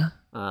 Yeah.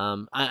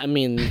 I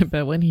mean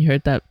But when he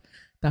heard that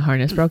the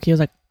harness broke, he was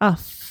like, "Oh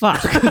fuck!"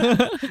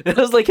 it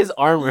was like his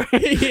armor.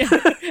 Yeah.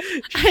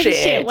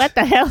 Shit! What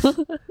the hell?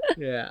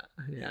 Yeah,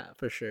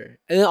 for sure.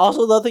 And then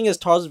also the other thing is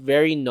Taro's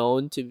very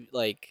known to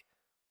like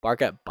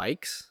bark at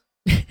bikes.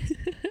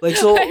 Like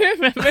so I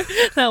remember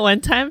that one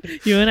time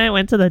you and I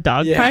went to the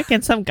dog Yeah. park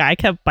and some guy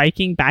kept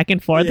biking back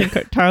and forth and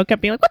Taro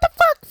kept being like, "What the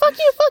fuck? Fuck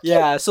you! Fuck you!"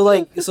 Yeah, so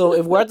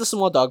if we're at the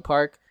small dog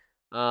park,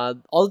 all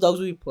the dogs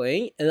will be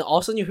playing, and then all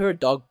of a sudden you hear a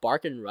dog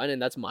bark and run,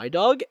 and that's my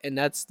dog, and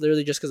that's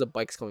literally just because a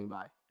bike's coming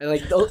by, and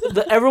like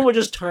everyone would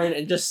just turn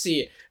and just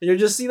see it, and you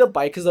just see the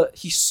bike because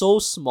he's so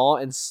small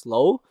and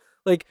slow.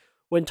 Like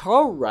when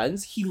Taro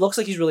runs, he looks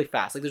like he's really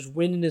fast. Like there's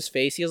wind in his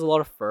face. He has a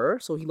lot of fur,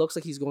 so he looks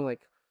like he's going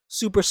like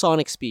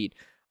supersonic speed.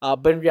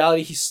 But in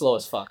reality, he's slow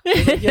as fuck.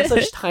 Like, he has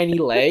such tiny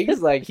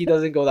legs, like he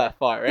doesn't go that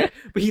far, right?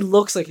 But he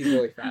looks like he's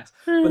really fast.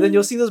 But then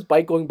you'll see this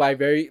bike going by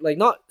very, like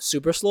not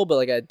super slow, but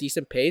like at a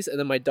decent pace, and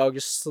then my dog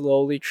just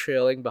slowly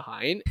trailing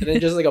behind, and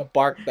then just like a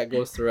bark that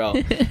goes throughout.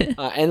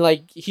 And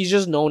like he's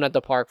just known at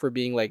the park for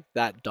being like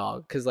that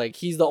dog, because like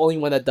he's the only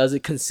one that does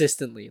it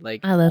consistently,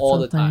 like Oh, that's all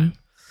so the time. funny.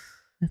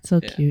 That's so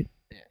Yeah. cute.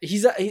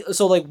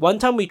 So like one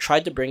time we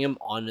tried to bring him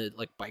on a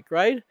like bike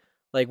ride.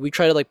 Like we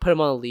tried to like put him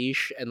on a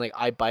leash and like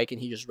I bike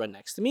and he just run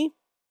next to me.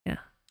 Yeah.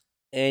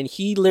 And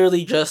he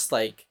literally just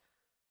like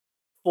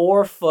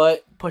 4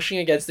 foot pushing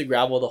against the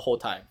gravel the whole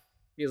time.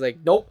 He's like,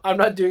 "Nope, I'm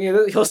not doing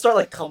it." He'll start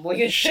like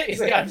tumbling and shit. He's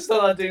like, "I'm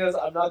still not doing this.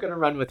 I'm not gonna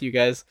run with you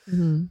guys."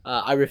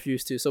 I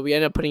refuse to. So we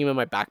ended up putting him in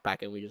my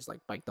backpack and we just like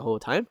bike the whole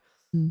time.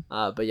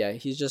 But yeah,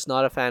 he's just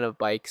not a fan of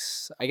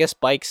bikes. I guess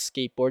bikes,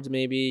 skateboards,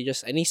 maybe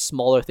just any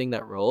smaller thing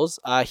that rolls.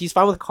 He's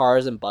fine with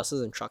cars and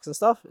buses and trucks and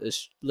stuff.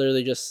 It's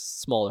literally just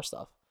smaller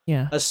stuff.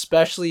 Yeah.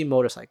 Especially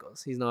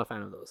motorcycles. He's not a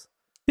fan of those.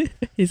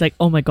 He's like,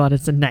 "Oh my god,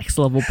 it's a next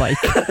level bike."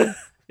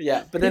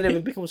 Yeah, but then if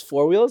it becomes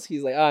 4 wheels,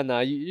 he's like, "Ah, nah,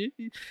 you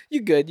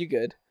good, you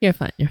good." You're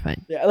fine. You're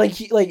fine. Yeah,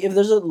 like if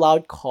there's a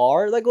loud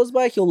car that goes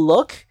by, he'll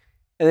look,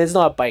 and it's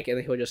not a bike, and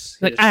then he'll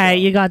just Like, all right,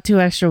 you got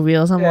 2 extra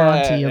wheels. I'm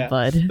on to you,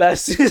 bud. But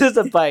as soon as it's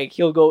a bike,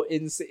 he'll go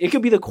insane. It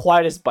could be the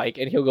quietest bike,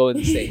 and he'll go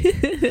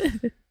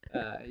insane.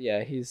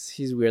 Yeah,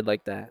 he's weird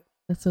like that.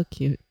 That's so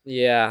cute.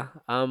 Yeah.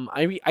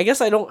 I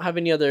guess I don't have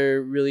any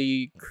other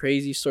really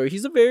crazy story.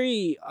 He's a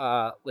very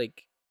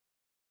like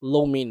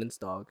low maintenance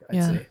dog,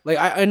 I'd say. Like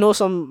I know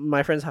some of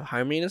my friends have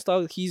high maintenance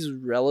dogs. He's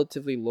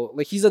relatively low.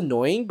 Like he's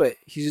annoying, but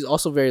he's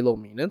also very low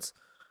maintenance.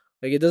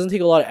 Like it doesn't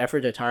take a lot of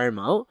effort to tire him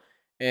out,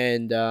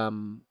 and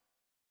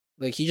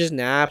like he just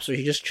naps or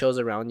he just chills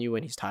around you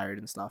when he's tired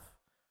and stuff.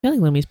 I feel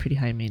like Lumi's pretty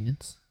high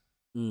maintenance.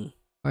 Mm.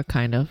 Or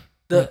kind of.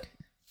 Like,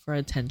 for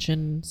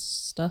attention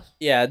stuff.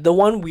 Yeah, the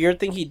one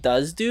weird thing he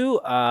does do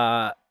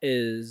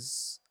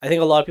is, I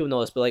think a lot of people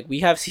know this, but like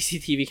we have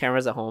CCTV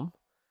cameras at home.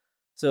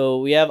 So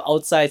we have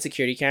outside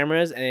security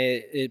cameras, and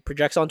it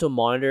projects onto a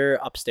monitor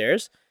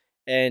upstairs,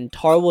 and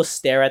Tar will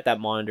stare at that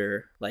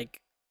monitor like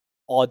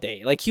all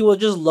day. Like he will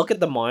just look at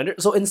the monitor.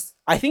 So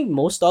I think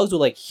most dogs will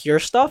like hear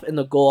stuff and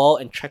they'll go out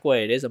and check what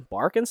it is and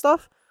bark and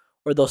stuff,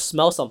 or they'll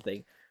smell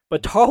something.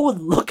 But Tar would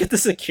look at the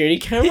security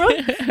camera,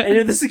 and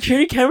if the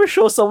security camera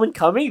shows someone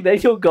coming, then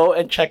he'll go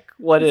and check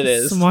what it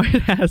is. Smart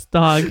ass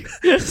dog.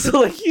 So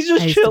like he's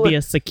just I used to chilling. be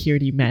a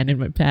security man in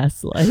my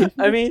past life.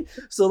 I mean,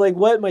 so like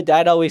what my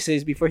dad always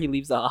says before he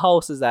leaves the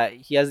house is that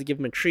he has to give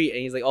him a treat,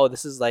 and he's like, "Oh,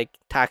 this is like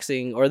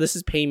taxing, or this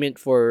is payment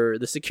for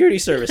the security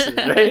services,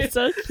 right?" It's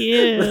so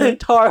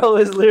cute. Taro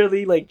is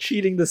literally like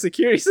cheating the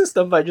security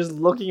system by just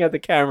looking at the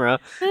camera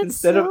That's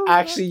instead of so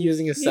actually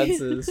using his cute.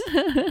 senses.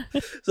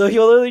 So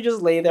he'll literally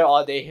just lay there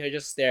all day. He'll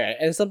just stare at it.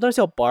 And sometimes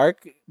he'll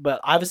bark, but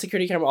I have a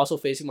security camera also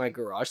facing my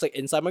garage, like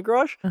inside my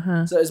garage.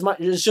 Uh-huh. So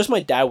it's just my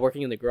dad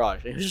working in the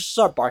garage, and he'll just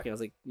start barking. I was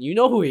like, "You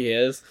know who he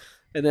is,"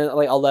 and then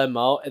like I'll let him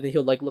out, and then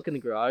he'll like look in the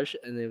garage,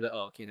 and then he'll be like,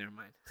 "Oh, okay, never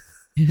mind."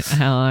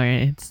 Oh, all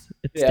right, it's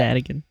Yeah. dad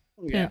again.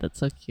 Yeah. Yeah, that's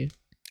so cute.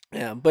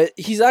 Yeah, but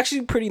he's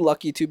actually pretty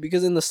lucky too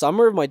because in the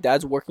summer, if my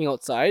dad's working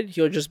outside,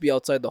 he'll just be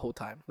outside the whole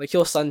time. Like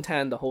he'll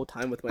suntan the whole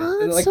time with my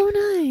Oh, and that's like so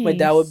nice. my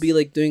dad would be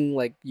like doing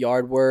like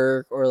yard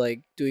work or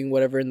like doing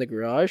whatever in the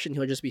garage, and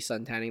he'll just be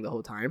suntanning the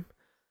whole time.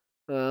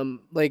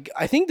 Like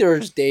I think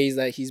there's days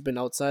that he's been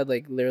outside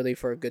like literally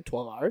for a good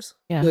 12 hours.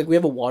 Yeah. Like we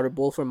have a water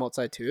bowl from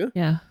outside too,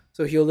 Yeah.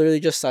 so he'll literally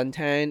just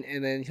suntan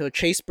and then he'll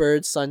chase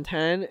birds,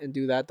 suntan, and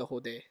do that the whole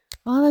day.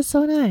 Oh, that's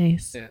so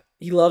nice. Yeah,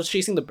 he loves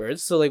chasing the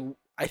birds. So like,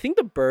 I think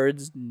the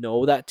birds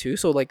know that too.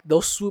 So like,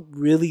 they'll swoop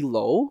really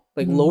low,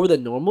 like Mhm. lower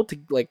than normal, to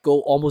like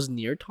go almost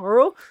near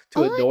Taro to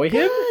Oh my annoy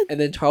him, God. and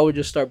then Taro would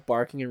just start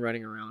barking and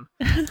running around.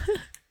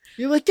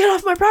 You're like, get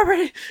off my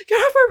property! Get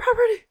off my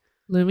property!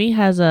 Lumi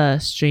has a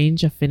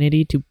strange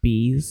affinity to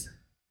bees.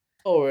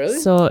 Oh really?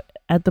 So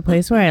at the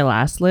place where I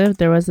last lived,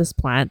 there was this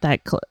plant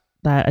that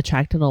that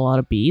attracted a lot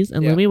of bees,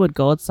 and Yeah. Lumi would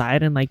go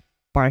outside and like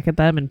bark at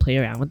them and play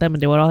around with them,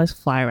 and they would always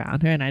fly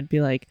around her, and I'd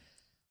be like,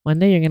 one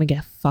day you're gonna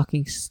get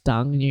fucking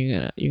stung, and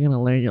you're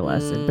gonna learn your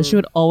lesson. But she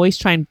would always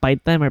try and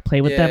bite them or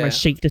play with them Yeah. or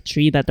shake the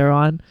tree that they're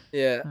on.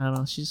 Yeah, I don't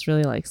know. She just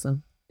really likes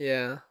them.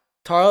 yeah.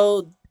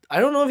 Taro, I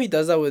don't know if he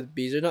does that with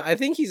bees or not. I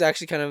think he's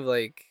actually kind of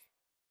like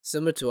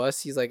similar to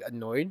us. He's like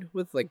annoyed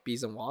with like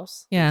bees and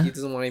wasps. Like, Yeah. he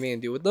doesn't want anything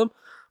to do with them.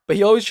 But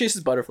he always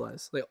chases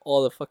butterflies, like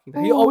all the fucking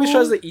time. He always Aw.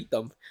 tries to eat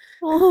them.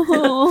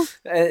 Oh,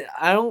 And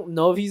I don't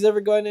know if he's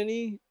ever gotten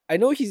any. I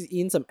know he's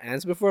eaten some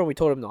ants before, and we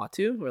told him not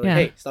to. We're like, Yeah.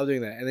 hey, stop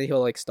doing that, and then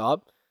he'll like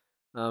stop.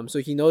 So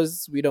he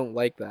knows we don't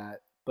like that.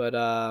 But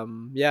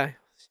yeah,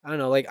 I don't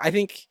know. Like I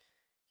think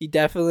he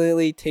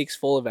definitely takes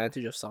full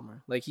advantage of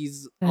summer. Like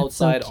he's That's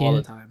so outside all the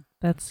cute. time,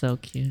 that's so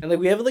cute. and like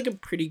we have like a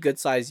pretty good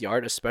sized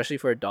yard, especially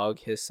for a dog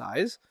his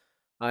size.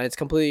 It's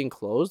completely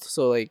enclosed,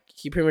 so like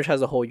he pretty much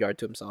has a whole yard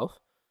to himself.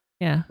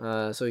 Yeah.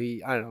 So I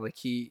don't know, like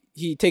he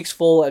takes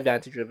full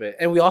advantage of it,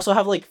 and we also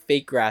have like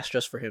fake grass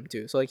just for him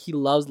too. So like he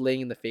loves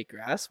laying in the fake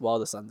grass while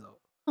the sun's out.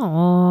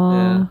 Oh,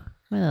 Yeah.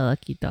 what a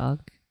lucky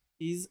dog.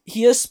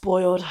 He is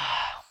spoiled.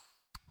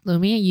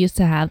 Lumia used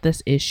to have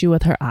this issue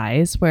with her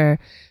eyes where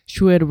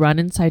she would run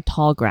inside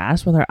tall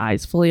grass with her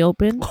eyes fully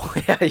open. Oh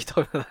yeah, you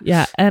talking about that?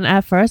 Yeah, and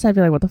at first I'd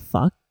be like, "What the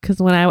fuck?" Because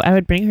when I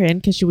would bring her in,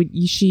 because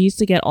she used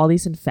to get all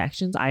these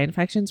infections, eye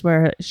infections,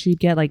 where she'd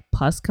get like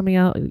pus coming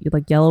out,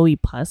 like yellowy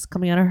pus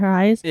coming out of her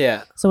eyes.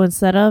 Yeah. So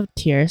instead of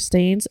tear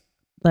stains,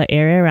 the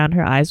area around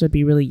her eyes would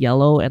be really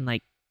yellow and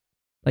like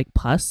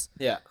pus.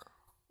 Yeah.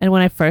 And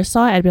when I first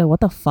saw it, I'd be like, "What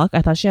the fuck?"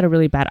 I thought she had a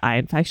really bad eye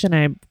infection.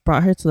 I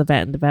brought her to the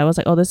vet, and the vet was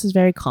like, "Oh, this is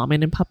very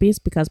common in puppies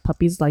because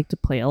puppies like to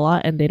play a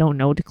lot and they don't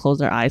know to close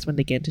their eyes when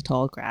they get into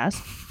tall grass."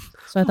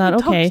 So I thought,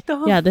 dogs okay,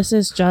 don't. yeah, this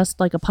is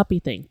just like a puppy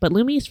thing. But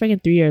Lumi is freaking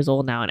 3 years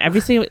old now, and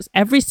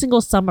every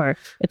single summer,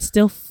 it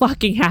still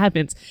fucking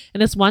happens.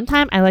 And this one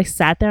time, I like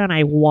sat there and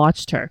I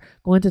watched her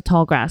go into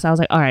tall grass. I was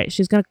like, all right,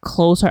 she's gonna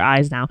close her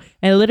eyes now.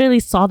 And I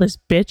literally saw this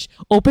bitch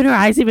open her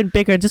eyes even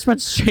bigger and just run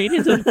straight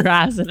into the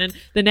grass. And then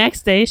the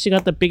next day, she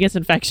got the biggest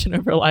infection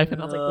of her life.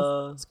 And I was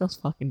like, this girl's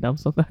fucking dumb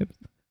sometimes.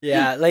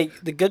 Yeah, like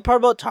the good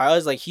part about Taro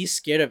is like he's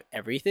scared of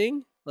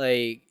everything.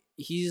 Like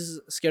he's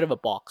scared of a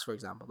box, for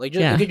example. Like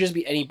Yeah. it could just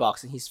be any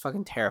box, and he's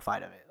fucking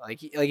terrified of it. Like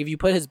like if you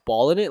put his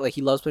ball in it, like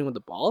he loves playing with the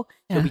ball,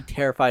 he'll Yeah. be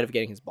terrified of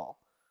getting his ball.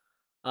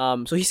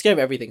 So he's scared of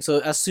everything. So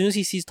as soon as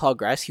he sees tall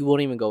grass, he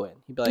won't even go in.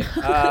 He'd be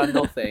like,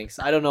 no thanks.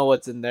 I don't know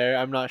what's in there.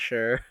 I'm not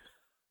sure.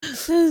 That's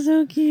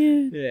so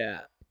cute. Yeah.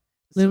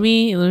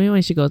 Lumi,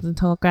 when she goes into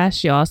tall grass,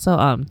 she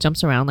also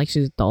jumps around like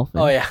she's a dolphin.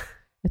 Oh yeah.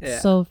 It's yeah.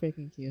 so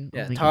freaking cute.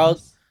 Yeah. Oh my Taro,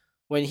 goodness.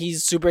 when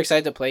he's super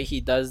excited to play,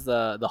 he does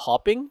the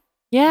hopping.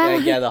 Yeah.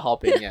 Yeah, the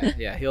hopping. Yeah,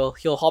 yeah.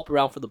 He'll hop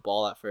around for the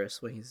ball at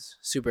first when he's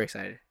super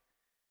excited.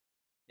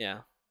 Yeah.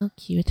 How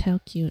cute, how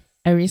cute.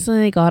 I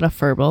recently got a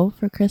furbo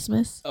for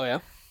Christmas, Oh yeah.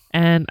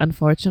 and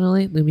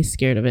unfortunately, Lumi's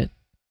scared of it.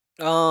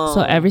 Oh.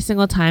 So every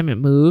single time it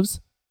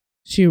moves,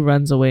 she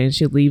runs away and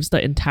she leaves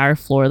the entire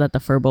floor that the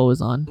furbo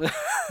is on. And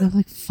I'm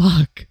like,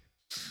 fuck.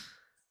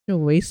 A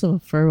waste of a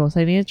furbo.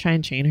 So I need to try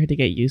and train her to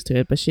get used to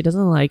it, but she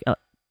doesn't like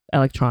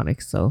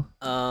electronics, so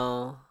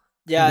Oh.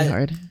 it's really Yeah.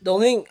 hard. The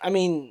only thing, I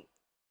mean,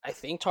 I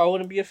think Taro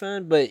wouldn't be a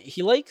fan, but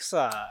he likes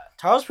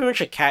Taro's pretty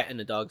much a cat in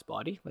a dog's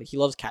body. Like he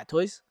loves cat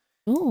toys.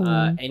 Ooh.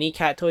 Any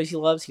cat toys he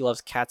loves. He loves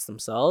cats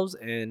themselves,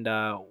 and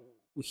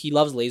he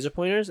loves laser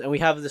pointers. And we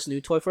have this new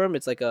toy for him.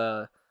 It's like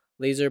a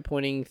laser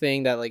pointing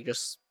thing that like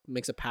just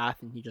makes a path,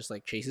 and he just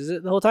like chases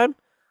it the whole time.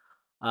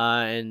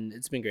 And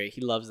it's been great.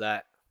 He loves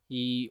that.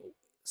 He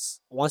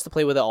wants to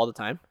play with it all the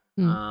time.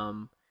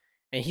 Mm.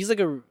 And he's like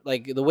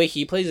the way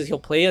he plays is he'll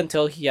play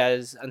until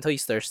he's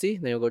thirsty,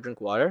 then he'll go drink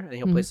water, and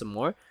he'll play some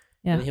more.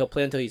 Yeah. And then he'll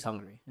play until he's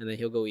hungry, and then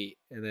he'll go eat,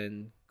 and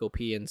then go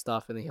pee and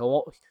stuff, and then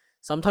he'll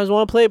sometimes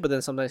want to play, but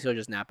then sometimes he'll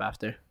just nap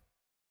after.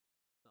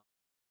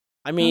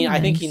 I mean, I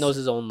think he nice. knows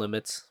his own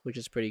limits, which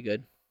is pretty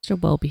good. She's a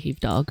well-behaved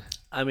dog.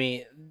 I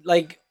mean,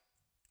 like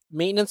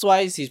maintenance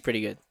wise, he's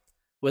pretty good.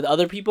 With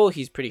other people,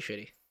 he's pretty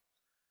shitty.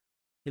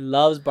 He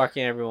loves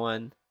barking at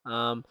everyone.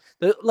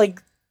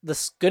 The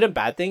good and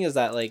bad thing is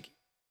that like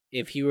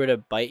if he were to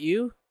bite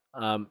you,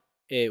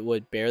 it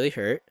would barely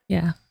hurt.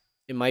 Yeah.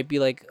 It might be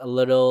like a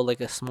little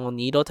like a small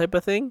needle type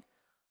of thing.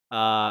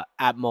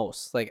 at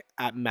most, like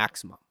at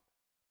maximum.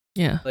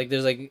 Yeah. Like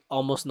there's like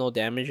almost no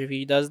damage if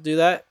he does do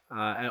that,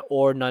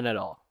 or none at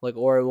all. Like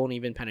or it won't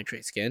even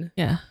penetrate skin.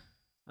 Yeah.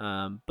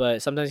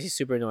 But sometimes he's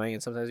super annoying,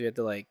 and sometimes we have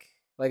to like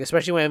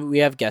especially when we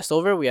have guests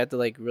over, we have to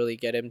like really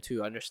get him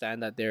to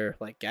understand that they're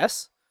like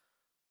guests.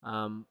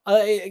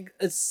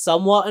 It's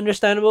somewhat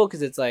understandable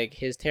because it's like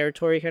his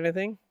territory kind of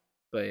thing.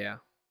 But yeah.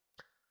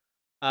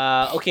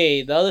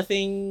 Okay. The other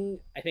thing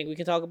I think we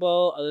can talk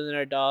about other than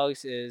our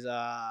dogs is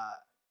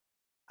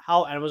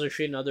how animals are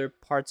treated in other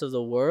parts of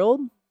the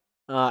world.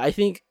 I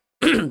think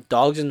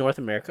dogs in North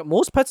America,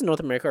 most pets in North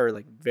America are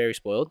like very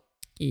spoiled.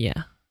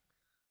 Yeah.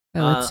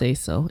 I would say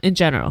so. In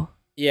general.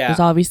 Yeah. There's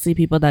obviously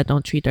people that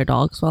don't treat their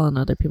dogs well and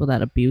other people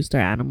that abuse their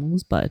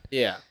animals, but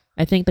Yeah.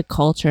 I think the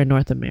culture in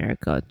North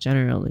America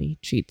generally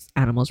treats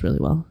animals really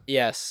well.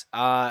 Yes.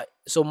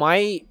 So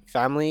my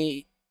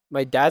family,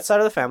 my dad's side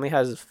of the family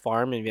has a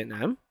farm in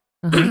Vietnam,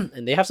 Uh-huh.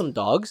 and they have some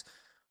dogs,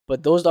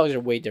 but those dogs are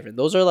way different.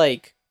 Those are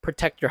like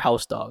protect your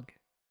house dog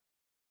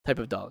type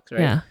of dogs,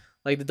 right? Yeah.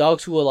 Like the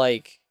dogs who will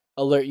like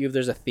alert you if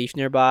there's a thief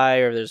nearby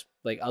or there's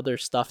like other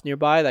stuff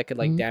nearby that could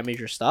like damage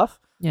your stuff.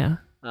 Yeah.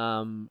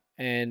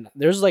 And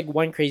there's like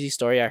one crazy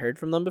story I heard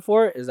from them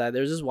before is that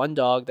there's this one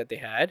dog that they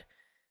had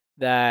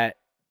that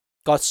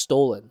got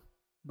stolen.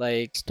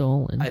 Like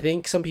Stolen. I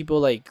think some people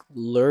like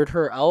lured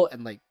her out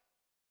and like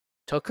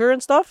took her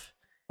and stuff.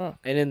 Oh.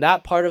 And in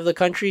that part of the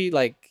country,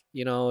 like,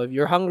 you know, if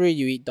you're hungry,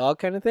 you eat dog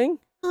kind of thing.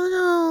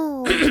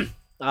 Oh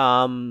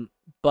no.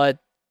 But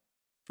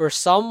for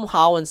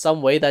somehow in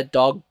some way that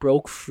dog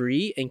broke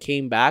free and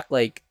came back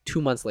like 2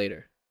 months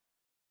later.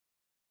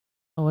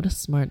 Oh, what a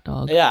smart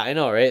dog. Yeah, I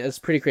know, right? It's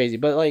pretty crazy.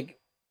 But like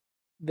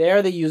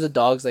there they use the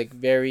dogs like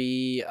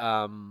very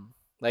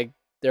like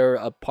they're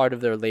a part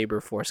of their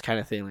labor force kind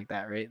of thing like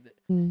that, right?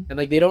 Mm. And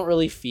like they don't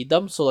really feed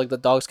them, so like the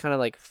dogs kind of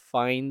like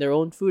find their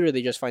own food or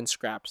they just find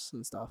scraps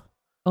and stuff.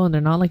 Oh, and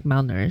they're not like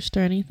malnourished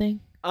or anything?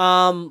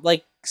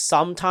 Like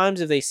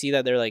sometimes if they see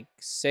that they're like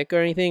sick or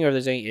anything or if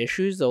there's any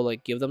issues, they'll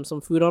like give them some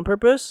food on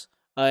purpose.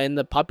 And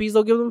the puppies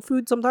they'll give them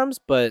food sometimes,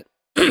 but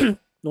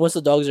once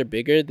the dogs are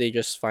bigger, they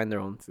just find their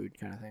own food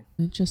kind of thing.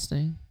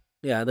 Interesting.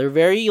 Yeah, they're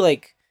very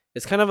like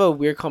it's kind of a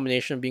weird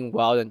combination of being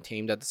wild and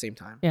tamed at the same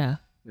time. Yeah.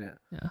 Yeah.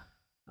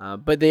 Yeah.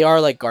 But they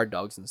are like guard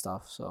dogs and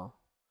stuff, so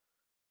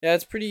yeah,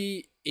 it's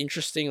pretty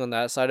interesting on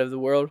that side of the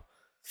world.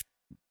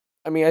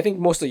 I mean, I think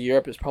most of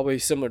Europe is probably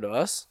similar to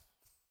us.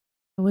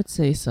 I would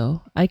say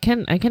so. I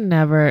can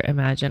never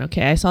imagine.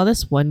 Okay, I saw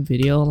this one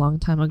video a long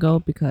time ago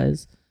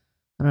because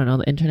I don't know,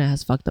 the internet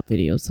has fucked up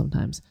videos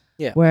sometimes.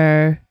 Yeah.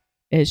 Where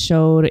it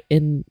showed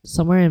in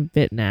somewhere in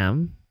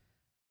Vietnam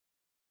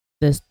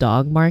this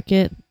dog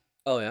market.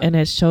 Oh yeah. And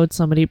it showed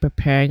somebody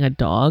preparing a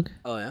dog.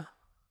 Oh yeah.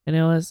 And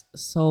it was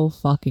so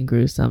fucking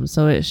gruesome.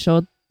 So it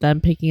showed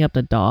them picking up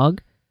the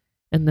dog,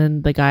 and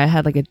then the guy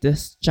had like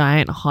this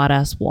giant hot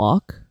ass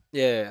wok.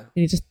 Yeah. And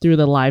he just threw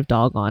the live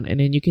dog on, and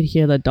then you could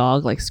hear the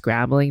dog like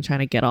scrambling, trying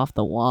to get off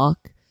the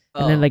wok.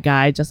 And then the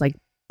guy just like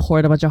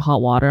poured a bunch of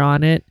hot water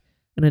on it,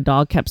 and the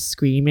dog kept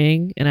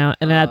screaming. And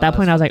then at that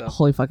point, I was like,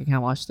 "Holy fuck, I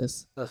can't watch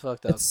this. That's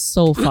fucked up. It's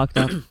so fucked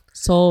up,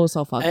 so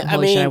fucked up."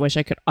 Holy shit, I mean, wish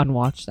I could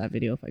unwatch that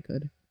video if I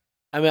could.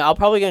 I mean, I'll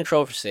probably get in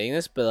trouble for saying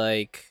this, but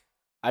like,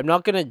 I'm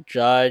not gonna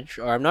judge,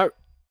 or I'm not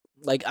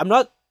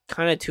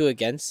kind of too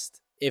against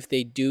if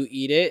they do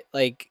eat it,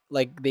 like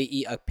they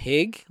eat a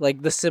pig,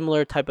 like the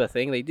similar type of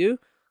thing they do.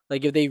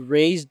 Like if they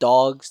raise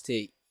dogs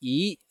to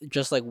eat,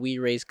 just like we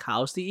raise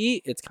cows to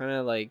eat, it's kind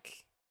of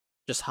like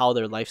just how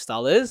their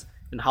lifestyle is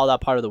and how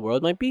that part of the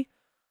world might be.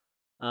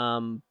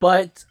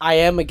 But I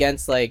am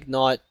against like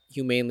not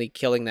humanely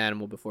killing the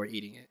animal before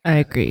eating it. I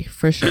agree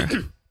for sure.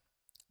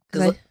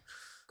 Go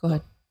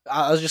ahead.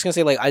 I was just gonna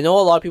say, like, I know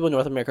a lot of people in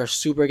North America are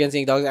super against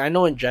eating dogs. I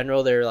know in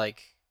general they're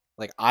like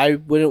I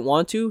wouldn't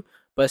want to,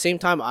 but at the same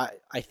time,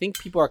 I think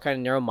people are kind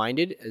of narrow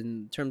minded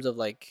in terms of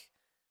like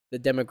the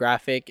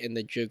demographic and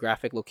the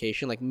geographic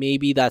location. Like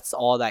maybe that's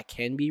all that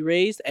can be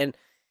raised, and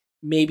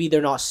maybe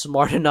they're not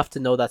smart enough to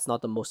know that's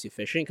not the most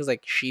efficient because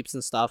like sheeps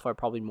and stuff are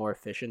probably more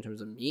efficient in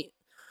terms of meat.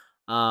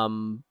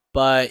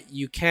 But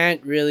you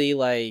can't really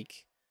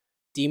like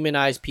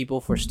demonize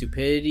people for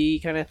stupidity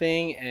kind of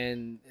thing,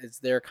 and it's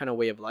their kind of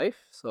way of life.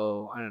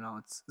 So I don't know,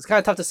 it's kind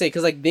of tough to say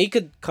because like they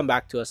could come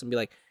back to us and be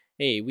like,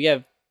 hey, we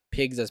have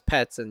pigs as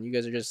pets and you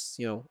guys are just,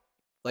 you know,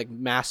 like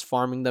mass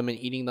farming them and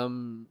eating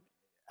them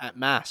at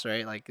mass,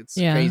 right? Like it's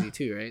crazy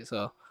too, right?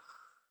 So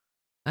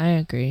I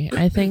agree.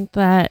 I think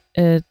that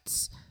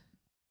it's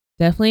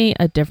definitely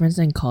a difference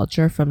in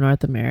culture from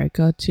North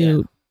America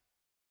to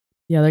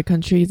the other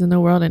countries in the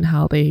world and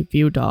how they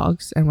view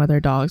dogs and whether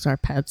dogs are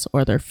pets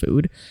or their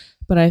food.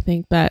 But I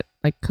think that,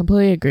 like,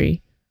 completely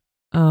agree.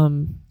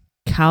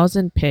 Cows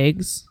and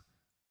pigs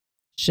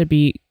should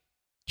be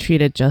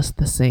treated just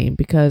the same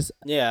because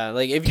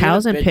like if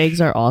cows and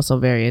pigs are also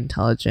very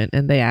intelligent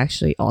and they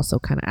actually also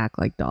kind of act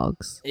like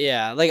dogs.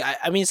 Yeah, like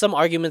I mean, some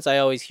arguments I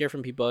always hear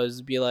from people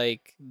is be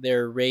like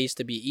they're raised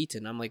to be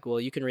eaten. I'm like, well,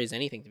 you can raise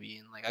anything to be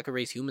eaten. Like I could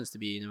raise humans to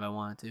be eaten if I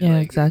wanted to. Yeah,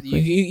 like, exactly.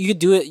 You could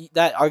do it.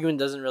 That argument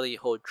doesn't really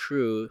hold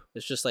true.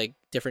 It's just like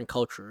different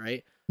culture,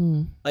 right?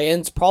 Like, and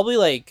it's probably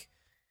like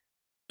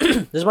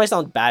this might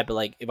sound bad, but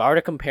like if I were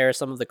to compare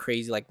some of the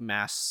crazy like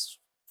mass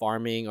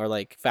farming or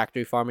like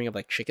factory farming of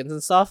like chickens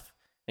and stuff,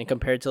 and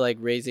compared to like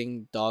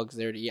raising dogs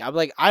there to eat, I'm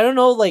like, I don't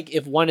know, like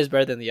if one is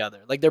better than the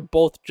other. Like they're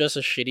both just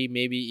as shitty,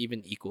 maybe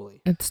even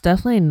equally. It's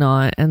definitely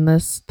not. And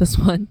this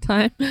one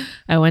time,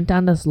 I went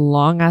down this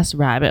long ass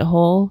rabbit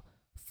hole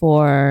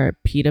for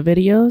PETA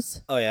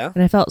videos, Oh yeah.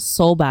 and I felt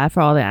so bad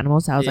for all the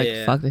animals. I was like,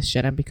 Yeah. "Fuck this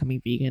shit! I'm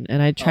becoming vegan."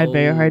 And I tried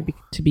very hard Oh.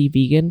 to be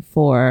vegan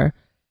for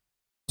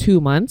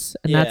 2 months,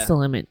 and Yeah. that's the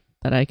limit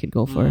that I could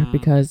go for Mm.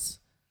 because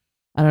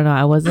I don't know.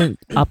 I wasn't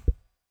up.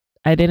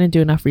 I didn't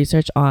do enough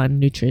research on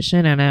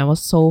nutrition, and I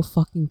was so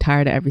fucking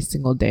tired every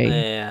single day.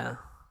 Yeah.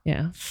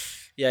 Yeah,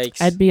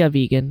 Yikes. I'd be a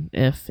vegan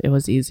if it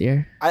was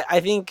easier. I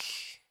think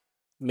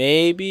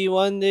maybe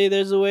one day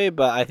there's a way,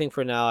 but I think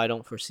for now I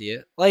don't foresee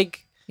it.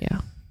 Like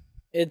Yeah,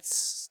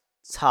 it's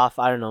tough.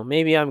 I don't know.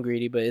 Maybe I'm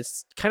greedy, but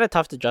it's kind of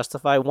tough to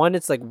justify. One,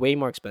 it's like way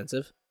more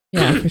expensive.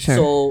 yeah, for sure.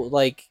 So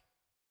like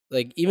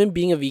even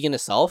being a vegan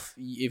itself,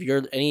 if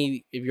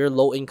you're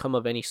low income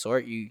of any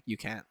sort, you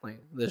can't.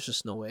 Like there's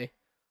just no way.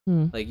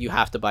 Like you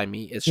have to buy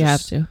meat. It's you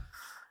just have to.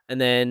 And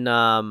then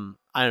I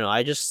don't know.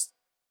 I just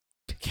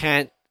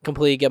can't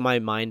completely get my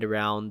mind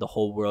around the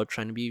whole world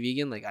trying to be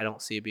vegan. Like I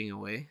don't see it being a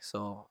way.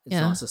 So it's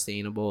Yeah. not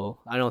sustainable.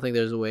 I don't think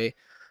there's a way.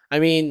 I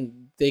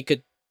mean, they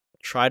could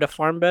try to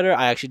farm better.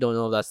 I actually don't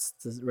know if that's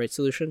the right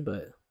solution,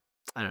 but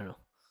I don't know.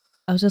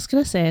 I was just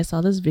gonna say I saw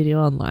this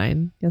video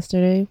online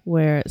yesterday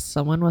where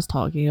someone was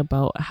talking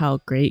about how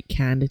great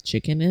canned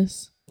chicken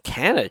is.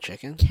 Canada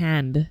chicken.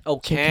 Canned. Oh,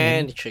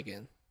 canned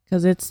chicken.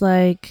 Because it's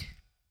like,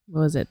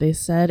 what was it? They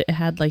said it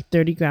had like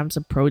 30 grams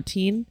of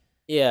protein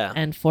Yeah.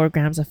 and 4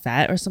 grams of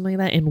fat or something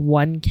like that in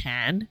one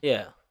can.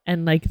 Yeah.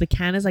 And like the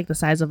can is like the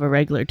size of a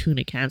regular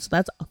tuna can. So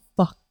that's a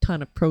fuck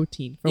ton of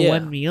protein for Yeah.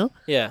 one meal.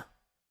 Yeah.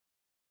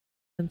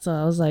 And so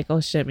I was like, oh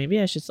shit, maybe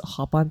I should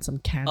hop on some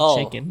canned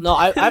chicken. No,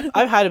 I've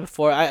had it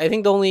before. I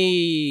think the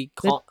only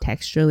It's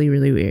texturally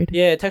really weird.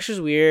 yeah,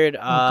 texture's weird.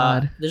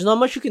 God. There's not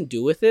much you can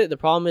do with it. The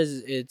problem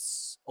is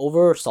it's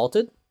over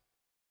salted,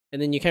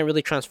 and then you can't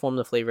really transform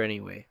the flavor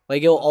anyway.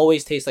 Like it'll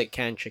always taste like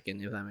canned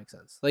chicken, if that makes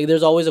sense. Like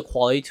there's always a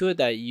quality to it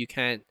that you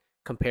can't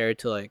compare it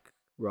to like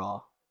raw.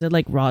 Is it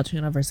like raw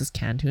tuna versus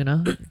canned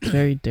tuna? It's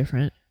very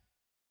different.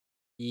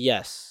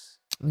 Yes.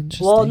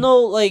 Interesting. Well, no,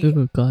 like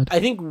Oh god. I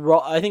think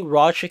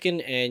raw chicken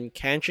and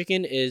canned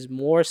chicken is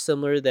more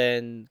similar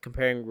than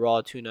comparing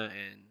raw tuna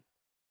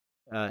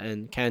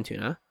and canned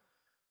tuna.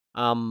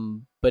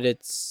 But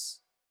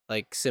it's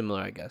like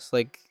similar, I guess.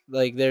 Like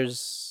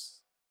there's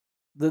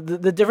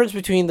the difference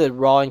between the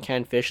raw and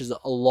canned fish is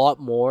a lot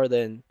more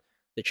than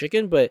the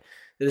chicken, but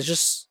it's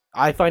just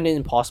I find it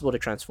impossible to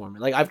transform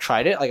it. Like I've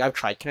tried it, like I've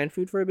tried canned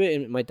food for a bit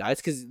in my diets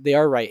because they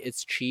are right.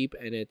 It's cheap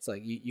and it's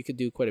like you could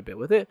do quite a bit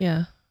with it.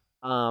 Yeah.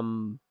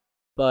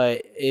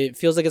 But it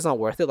feels like it's not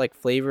worth it. Like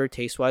flavor,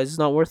 taste wise, it's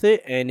not worth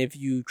it. And if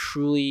you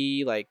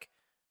truly like,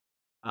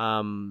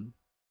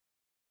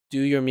 do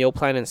your meal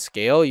plan and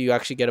scale, you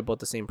actually get about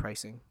the same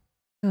pricing.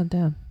 Oh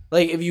damn.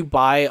 Like if you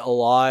buy a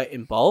lot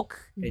in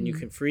bulk and you Mhm.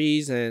 can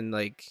freeze and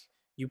like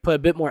you put a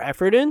bit more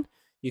effort in,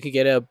 you could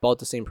get it about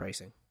the same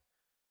pricing.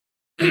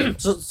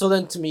 so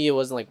then to me it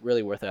wasn't like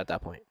really worth it at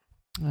that point.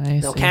 I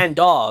Now see. canned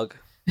dog,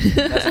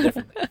 that's a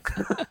different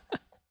thing.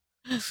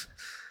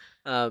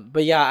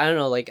 But yeah, I don't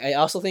know. Like I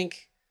also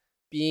think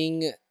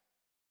being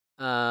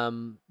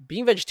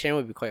vegetarian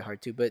would be quite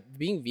hard too, but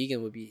being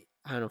vegan would be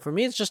I don't know. For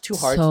me, it's just too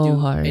hard So to do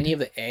hard. any of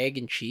the egg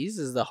and cheese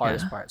is the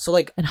hardest Yeah. part. So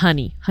like, And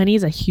honey. Honey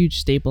is a huge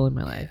staple in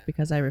my life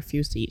because I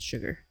refuse to eat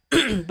sugar.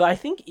 but I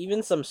think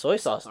even some soy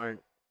sauce aren't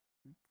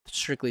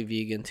strictly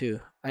vegan too.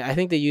 I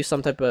think they use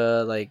some type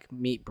of like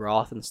meat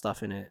broth and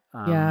stuff in it.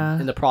 Yeah.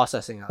 In the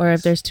processing. Or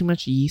if there's too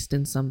much yeast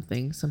in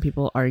something, some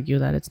people argue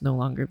that it's no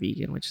longer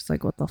vegan, which is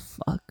like, what the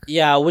fuck?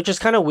 Yeah, which is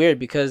kind of weird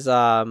because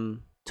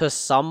to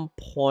some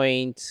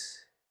point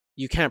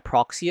you can't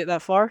proxy it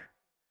that far.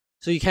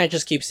 So you can't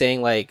just keep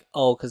saying like,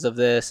 oh, because of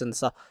this and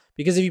stuff.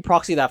 Because if you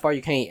proxy that far,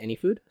 you can't eat any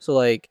food. So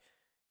like,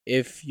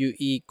 if you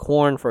eat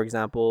corn, for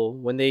example,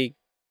 when they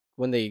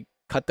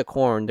cut the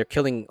corn, they're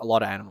killing a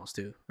lot of animals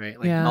too, right?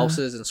 Like Yeah.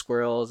 mouses and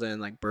squirrels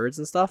and like birds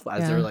and stuff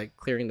as they're Yeah. like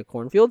clearing the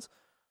cornfields.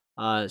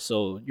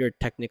 So you're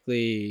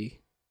technically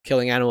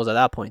killing animals at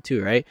that point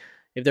too, right?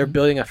 If they're Mhm.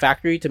 building a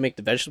factory to make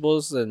the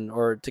vegetables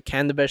or to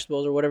can the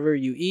vegetables or whatever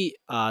you eat,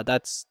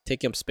 that's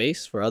taking up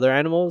space for other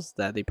animals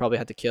that they probably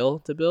had to kill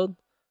to build.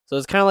 So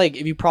it's kind of like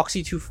if you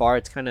proxy too far,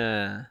 it's kind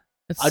of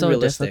It's so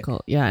unrealistic.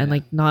 difficult. Yeah, and Yeah.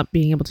 like not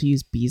being able to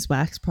use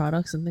beeswax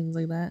products and things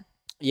like that.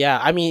 yeah.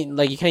 I mean,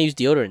 like you can't use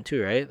deodorant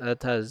too, right?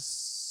 That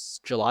has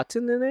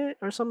gelatin in it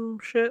or some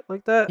shit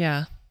like that.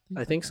 Yeah.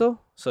 I think so.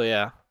 So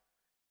yeah,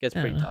 gets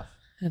I pretty don't know. tough.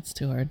 It's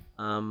too hard.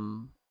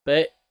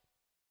 But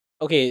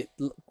okay,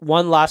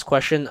 one last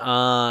question.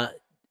 Are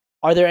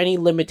there any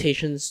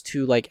limitations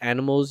to like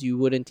animals you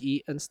wouldn't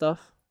eat and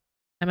stuff?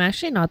 I'm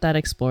actually not that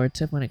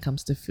explorative when it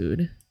comes to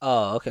food.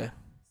 Oh, okay.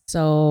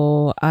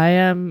 So I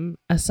am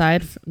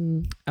aside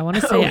from I want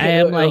to say I Okay,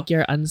 am oh. like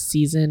your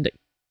unseasoned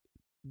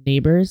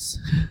neighbors.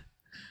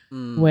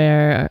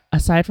 where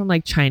aside from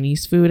like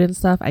Chinese food and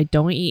stuff, I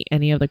don't eat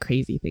any of the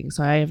crazy things.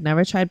 So I have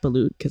never tried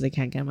balut because I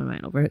can't get my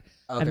mind over it.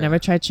 Okay. I've never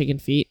tried chicken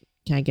feet.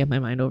 Can't get my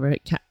mind over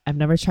it. I've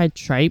never tried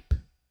tripe.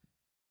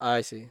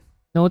 I see.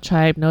 No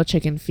tripe, no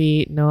chicken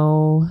feet,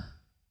 no.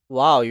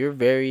 Wow, you're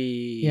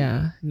very.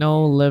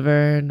 No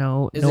liver, Is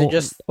no it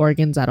just?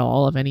 organs at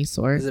all of any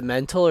sort. Is it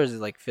mental or is it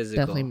like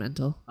physical? Definitely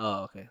mental.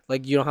 Oh, okay.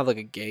 Like you don't have like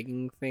a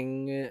gagging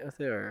thing with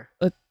it, or?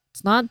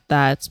 It's not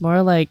that. It's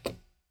more like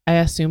I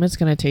assume it's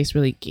gonna taste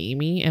really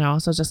gamey, and I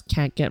also just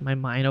can't get my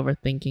mind over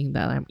thinking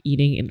that I'm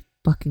eating a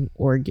fucking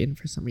organ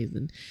for some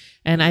reason.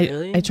 And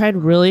Really? I tried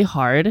really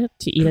hard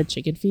to eat a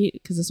chicken feet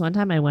because this one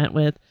time I went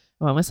with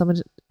someone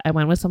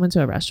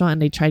to a restaurant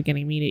and they tried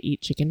getting me to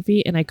eat chicken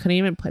feet and I couldn't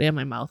even put it in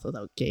my mouth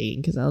without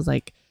gagging because I was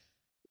like,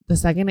 the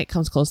second it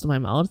comes close to my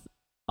mouth,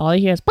 all I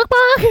hear is "bok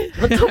bok."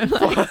 What the Like,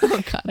 fuck?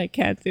 oh god, I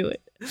can't do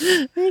it.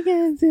 I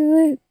can't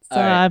do it. So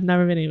Alright. I've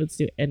never been able to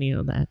do any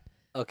of that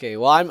Okay,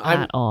 well I'm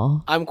at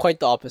all. I'm quite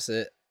the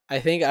opposite. I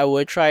think I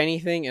would try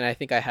anything, and I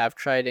think I have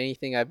tried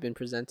anything I've been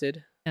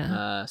presented.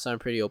 Yeah. So I'm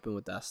pretty open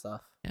with that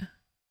stuff. Yeah.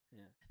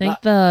 I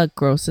think the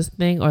grossest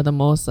thing or the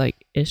most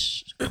like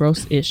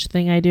gross-ish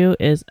thing I do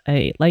is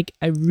I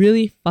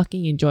really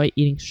fucking enjoy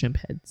eating shrimp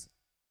heads.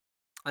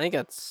 I think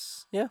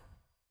that's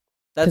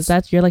Because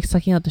that's you're like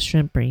sucking out the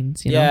shrimp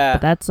brains, you know? Yeah.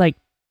 But that's like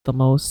the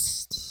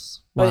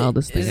most but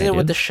wildest thing isn't I it do.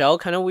 with the shell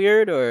kind of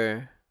weird,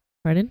 or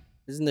Pardon?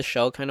 isn't the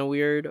shell kind of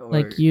weird? Or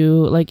Like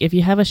if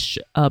you have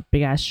a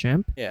big ass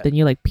shrimp, Yeah. then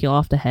you like peel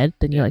off the head,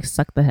 then you Yeah. like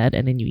suck the head,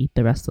 and then you eat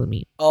the rest of the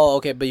meat. Oh,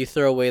 okay, but you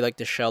throw away like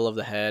the shell of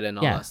the head and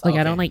all Yeah, that stuff. like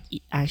I Okay. don't like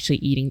actually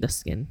eating the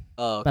skin,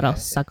 Oh, okay. but I'll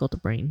suck out the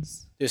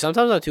brains. Dude,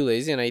 sometimes I'm too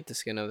lazy and I eat the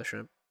skin of the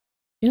shrimp.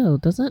 Ew,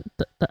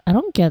 I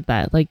don't get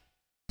that. Like,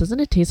 doesn't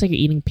it taste like you're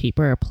eating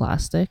paper or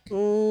plastic?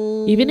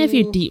 Even if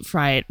you deep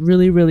fry it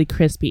really, really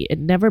crispy, it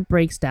never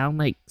breaks down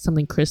like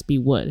something crispy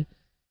would.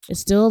 It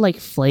still like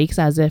flakes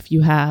as if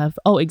you have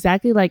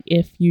exactly like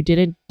if you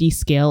didn't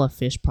descale a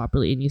fish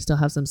properly and you still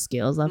have some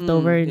scales left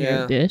over in yeah.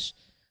 your dish.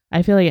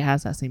 I feel like it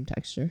has that same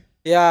texture.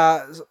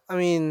 Yeah, I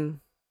mean,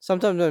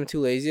 sometimes I'm too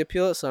lazy to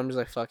peel it, so I'm just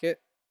like, fuck it.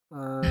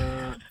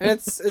 And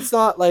it's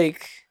not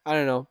like, I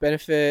don't know,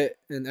 benefit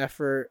and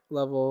effort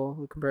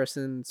level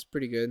comparison. It's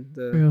pretty good.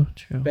 The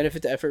True.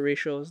 benefit to effort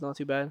ratio is not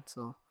too bad,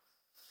 so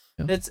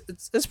Yeah.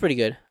 it's pretty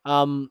good.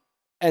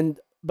 And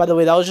by the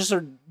way, that was just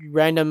a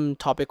random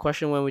topic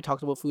question when we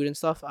talked about food and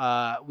stuff.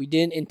 We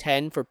didn't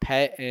intend for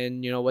pet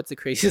and what's the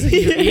craziest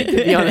thing you eat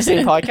to be on the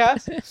same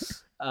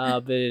podcast.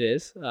 But it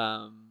is.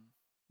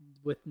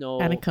 With no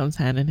Kind of comes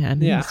hand in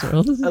hand Yeah, in this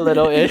world. a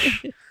little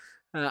ish.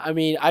 I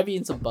mean, I've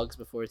eaten some bugs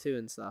before too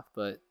and stuff,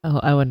 but Oh,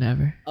 I would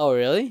never. oh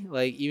really?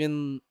 Like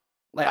even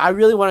like I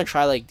really want to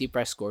try like deep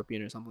fried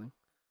scorpion or something.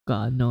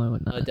 God, no, I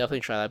would I not. would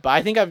definitely try that. But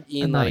I think I've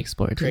eaten I'm not like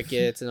explorative.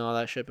 crickets and all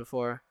that shit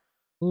before.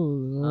 Oh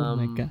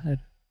my Um, god.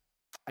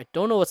 I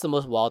don't know what's the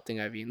most wild thing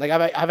I've eaten. Like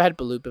I've had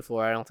balut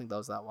before. I don't think that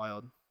was that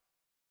wild.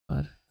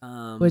 God.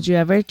 Um, Would you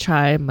ever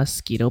try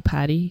mosquito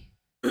patty?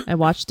 I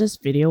watched this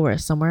video where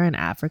somewhere in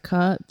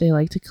Africa they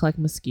like to collect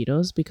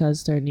mosquitoes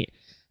because they're near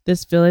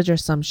this village or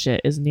some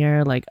shit is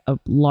near like a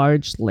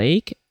large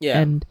lake. Yeah.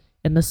 And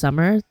in the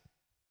summer,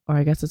 or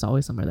I guess it's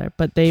always summer there,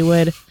 but they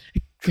would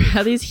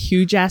grab these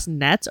huge ass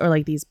nets or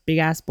like these big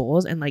ass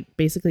bowls and like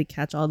basically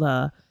catch all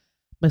the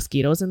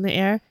mosquitoes in the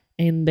air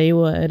and they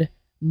would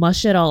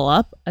mush it all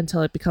up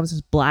until it becomes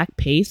this black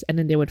paste and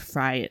then they would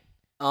fry it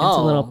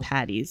into little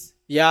patties.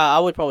 Yeah, I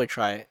would probably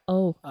try it.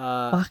 Oh,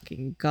 Uh,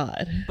 fucking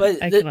god.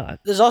 but I cannot.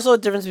 there's also a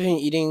difference between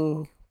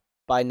eating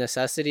by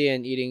necessity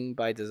and eating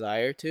by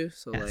desire too.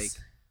 So Yes.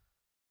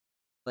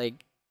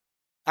 like,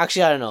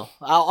 actually, I don't know.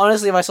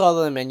 Honestly, if I saw it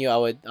on the menu, I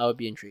would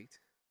be intrigued.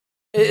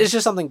 It's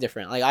just something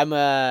different. Like I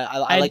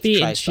I'd like be to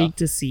try intrigued stuff.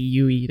 to see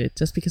you eat it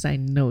just because I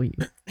know you.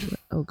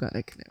 Oh god,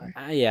 I can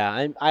never.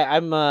 Yeah, I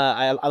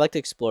like to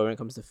explore when it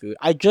comes to food.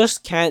 I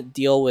just can't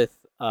deal with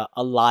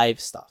alive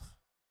stuff.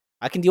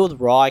 I can deal with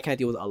raw. I can't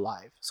deal with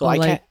alive. So I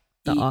like can't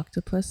the eat.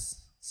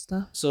 octopus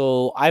stuff.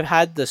 So I've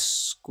had the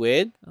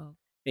squid Oh.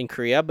 in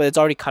Korea, but it's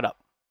already cut up,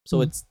 so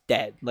Hmm. it's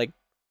dead. Like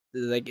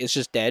it's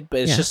just dead,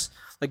 but it's Yeah. just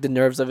like the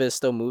nerves of it is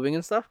still moving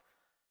and stuff.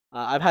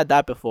 I've had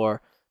that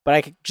before,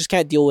 but just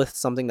can't deal with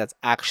something that's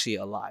actually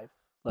alive.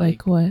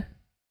 Like what?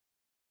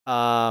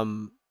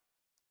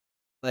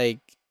 Like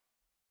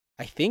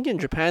I think in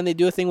Japan they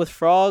do a thing with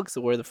frogs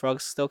where the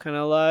frog's still kind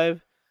of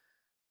alive.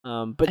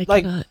 But I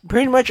like cannot.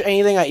 pretty much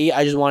anything I eat,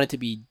 I just want it to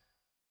be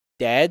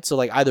dead. So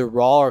like either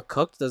raw or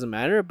cooked doesn't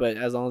matter, but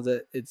as long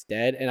as it's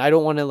dead, and I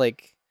don't want to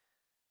like.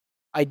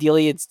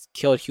 Ideally, it's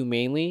killed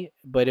humanely,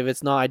 but if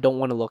it's not, I don't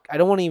want to look. I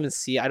don't want to even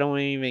see. I don't want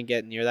to even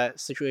get near that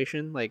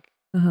situation. Like,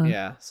 Uh-huh.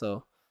 yeah.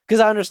 So,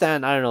 because I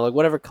understand, I don't know, like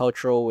whatever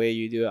cultural way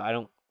you do it, I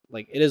don't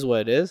like. It is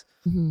what it is.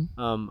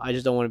 Mhm. I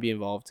just don't want to be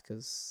involved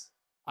because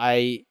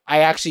I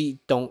actually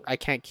don't. I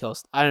can't kill.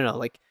 I don't know.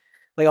 Like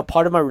a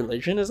part of my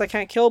religion is I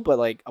can't kill, but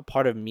like a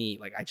part of me,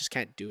 like I just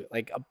can't do it.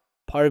 Like a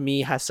part of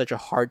me has such a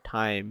hard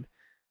time,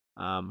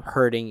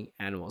 hurting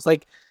animals.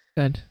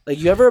 Good. Like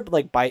you ever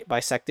like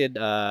bisected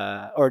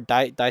or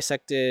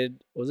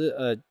dissected, was it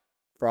a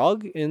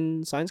frog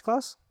in science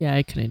class. Yeah,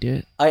 I couldn't do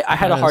it. I had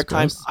thought a it was hard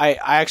time. gross. I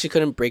actually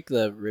couldn't break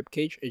the rib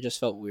cage. It just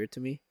felt weird to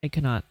me. I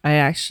cannot. I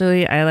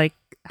like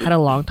had a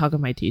long talk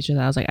with my teacher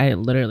that I was like, I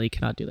literally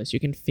cannot do this. You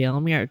can fail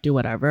me or do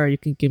whatever, or you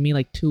can give me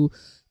like two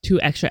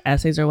extra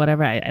essays or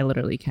whatever. I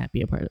literally can't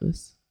be a part of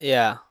this.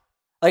 Yeah.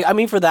 Like, I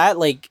mean, for that,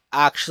 like,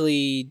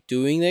 actually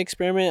doing the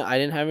experiment, I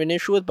didn't have an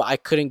issue with, but I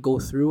couldn't go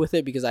through with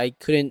it because I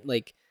couldn't,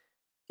 like,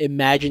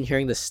 imagine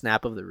hearing the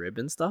snap of the rib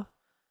and stuff.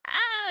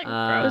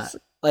 Gross.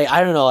 Like, I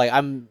don't know, like,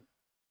 I'm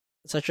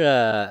such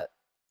a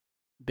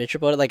bitch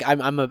about it. Like,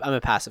 I'm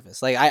a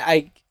pacifist.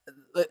 Like,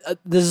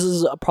 this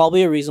is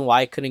probably a reason why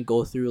I couldn't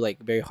go through,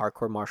 like, very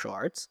hardcore martial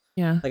arts.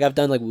 Yeah. Like, I've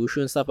done, like, wushu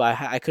and stuff, but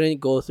I couldn't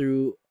go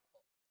through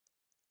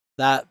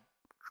that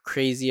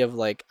crazy of,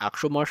 like,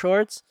 actual martial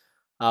arts.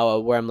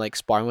 Where I'm like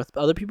sparring with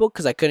other people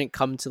because I couldn't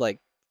come to like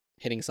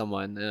hitting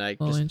someone and I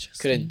just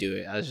couldn't do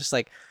it. I was just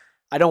like,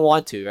 I don't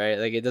want to, right?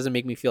 Like it doesn't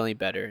make me feel any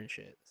better and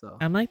shit. So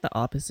I'm like the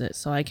opposite.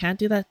 So I can't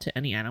do that to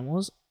any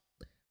animals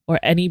or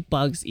any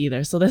bugs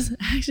either. So this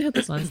actually had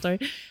this one story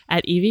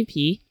at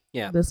EVP.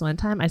 Yeah. This one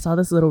time I saw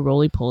this little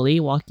roly poly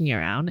walking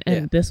around,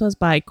 and this was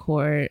by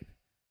court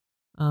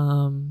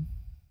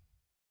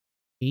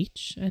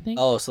H, I think.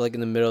 Oh, so like in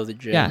the middle of the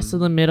gym. Yeah, so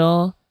the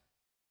middle.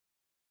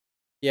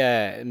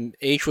 Yeah, and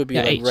H would be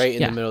like H, right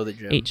in the middle of the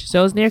gym. H. So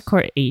it was near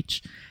court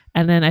H.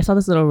 And then I saw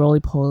this little roly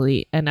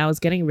poly and I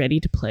was getting ready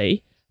to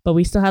play, but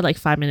we still had like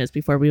 5 minutes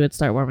before we would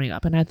start warming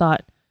up. And I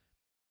thought,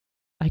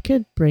 I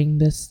could bring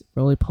this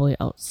roly poly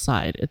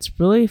outside. It's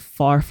really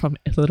far from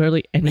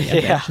literally any of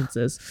the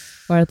entrances.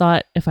 Where I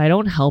thought, if I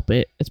don't help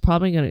it, it's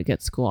probably going to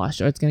get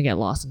squashed or it's going to get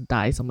lost and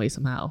die some way,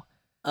 somehow.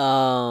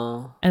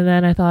 Oh. And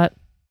then I thought,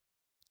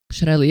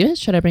 should I leave it?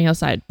 Should I bring it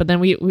outside? But then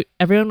we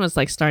everyone was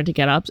like starting to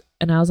get up,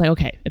 and I was like,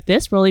 okay, if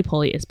this roly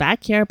poly is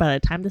back here by the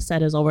time the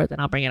set is over,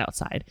 then I'll bring it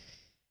outside.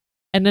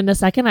 And then the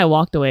second I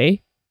walked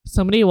away,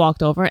 somebody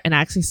walked over and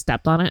actually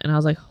stepped on it, and I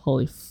was like,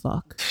 holy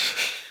fuck,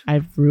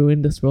 I've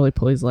ruined this roly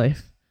poly's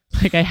life.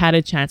 Like I had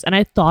a chance, and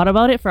I thought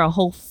about it for a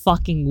whole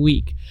fucking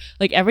week.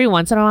 Like every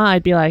once in a while,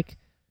 I'd be like,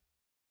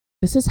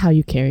 this is how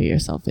you carry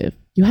yourself, Viv.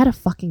 You had a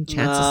fucking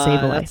chance to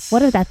save a life.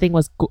 What if that thing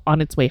was on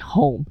its way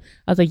home?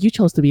 I was like, you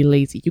chose to be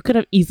lazy. You could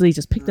have easily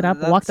just picked it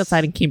up, walked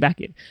outside, and came back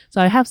in.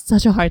 So I have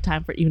such a hard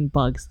time for even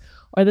bugs.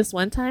 Or this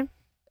one time,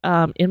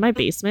 in my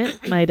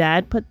basement, my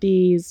dad put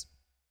these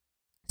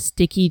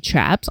sticky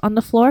traps on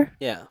the floor.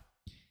 Yeah.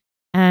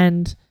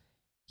 And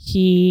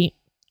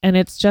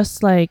it's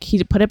just like,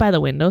 he put it by the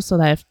window so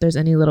that if there's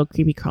any little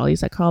creepy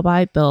crawlies that crawl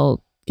by,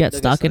 they'll get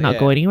stuck and not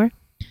go anywhere.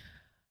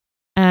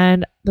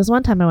 And this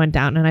one time I went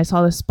down and I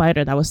saw this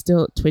spider that was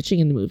still twitching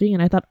and moving,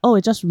 and I thought, oh,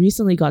 it just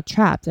recently got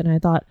trapped. And I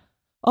thought,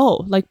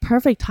 oh, like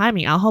perfect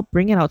timing. I'll help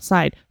bring it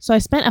outside. So I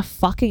spent a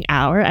fucking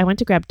hour. I went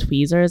to grab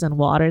tweezers and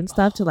water and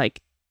stuff to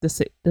like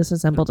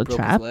disassemble the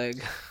trap.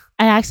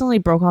 I accidentally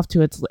broke off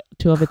two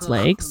of its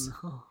legs.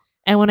 No.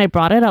 And when I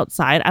brought it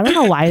outside, I don't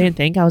know why I didn't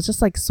think. I was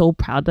just like so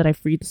proud that I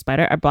freed the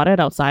spider. I brought it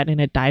outside and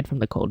it died from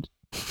the cold.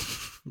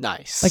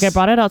 Nice. Like I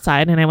brought it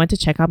outside and I went to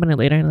check up on it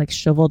later and like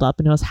shriveled up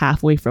and it was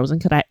halfway frozen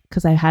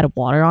because I had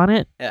water on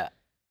it. Yeah.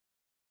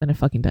 And it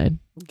fucking died.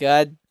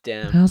 God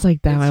damn. And I was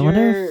like, damn, I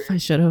wonder if I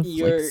should have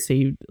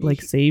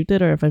saved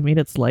it, or if I made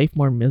its life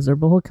more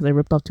miserable because I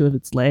ripped off two of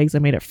its legs. I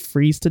made it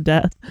freeze to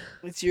death.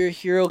 It's your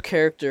hero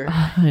character.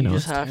 I know. You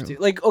just have to.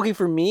 Like, okay,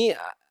 for me,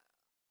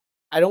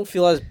 I don't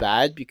feel as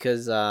bad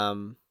because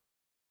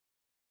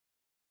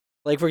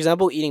like for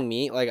example, eating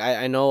meat, like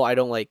I know I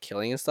don't like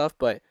killing and stuff,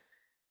 but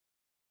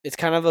it's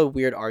kind of a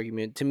weird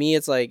argument. To me,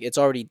 it's like, it's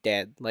already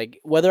dead. Like,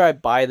 whether I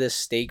buy this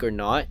steak or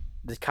not,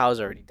 the cow's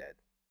already dead,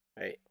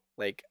 right?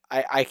 Like,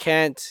 I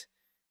can't...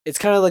 It's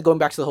kind of like going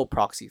back to the whole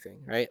proxy thing,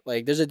 right?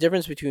 Like, there's a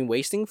difference between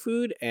wasting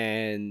food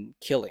and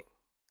killing,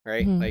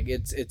 right? Mm-hmm. Like,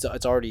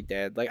 it's already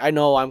dead. Like, I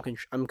know I'm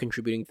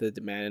contributing to the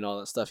demand and all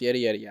that stuff, yada,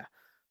 yada, yada.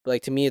 But,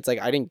 like, to me, it's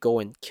like, I didn't go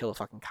and kill a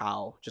fucking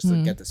cow just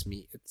to get this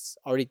meat. It's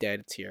already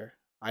dead. It's here.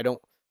 I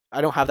don't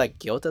have that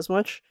guilt as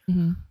much.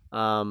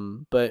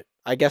 Mm-hmm. But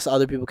I guess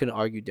other people can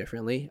argue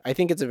differently. I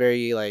think it's a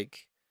very,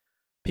 like,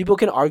 people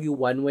can argue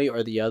one way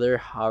or the other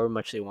however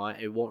much they want.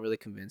 It won't really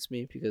convince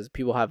me because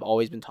people have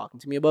always been talking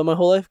to me about my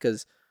whole life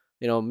because,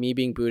 you know, me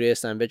being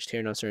Buddhist, I'm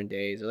vegetarian on certain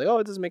days. They're like, oh,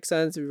 it doesn't make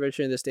sense if you're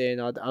vegetarian this day.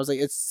 And I was like,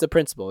 it's the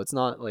principle. It's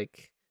not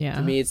like,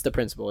 to me, it's the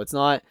principle. It's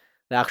not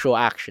the actual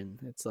action.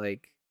 It's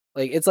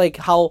like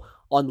how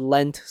on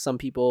Lent some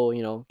people,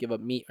 you know, give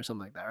up meat or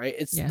something like that, right?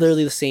 It's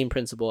literally the same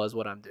principle as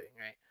what I'm doing,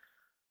 right?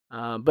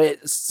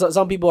 But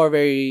some people are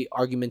very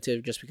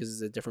argumentative just because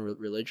it's a different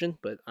religion,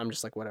 but I'm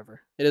just like,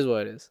 whatever. It is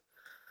what it is.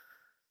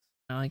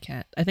 No, I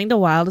can't. I think the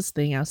wildest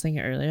thing I was saying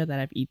earlier that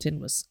I've eaten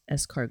was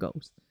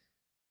escargots.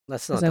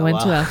 That's not. Because I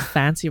went to a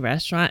fancy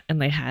restaurant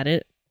and they had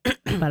it,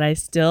 but I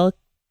still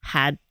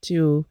had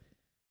to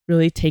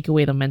really take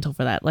away the mental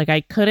for that. Like I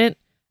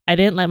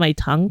didn't let my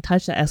tongue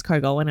touch the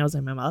escargot when it was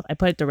in my mouth. I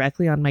put it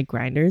directly on my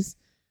grinders,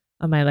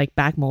 on my like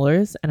back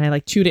molars, and I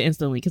like chewed it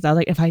instantly because I was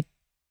like, if I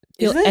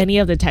feel any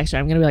of the texture,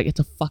 I'm gonna be like, it's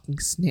a fucking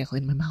snail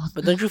in my mouth.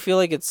 But don't you feel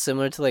like it's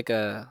similar to like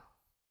a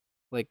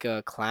Like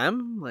a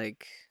clam?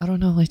 Like I don't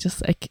know. I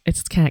just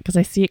can't because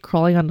I see it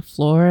crawling on the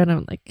floor and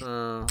I'm like,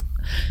 uh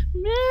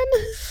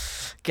man.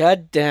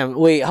 God damn.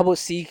 Wait, how about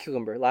sea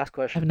cucumber? Last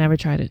question. I've never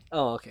tried it.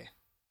 Oh, okay.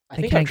 I I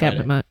think I've can't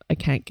tried get it. I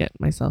can't get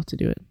myself to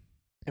do it.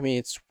 I mean,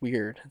 it's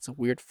weird. It's a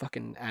weird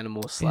fucking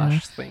animal Yeah.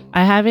 / thing.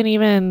 I haven't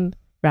even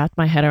wrapped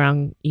my head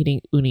around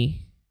eating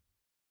uni.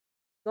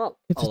 Not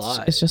a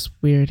lot. It's just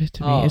weird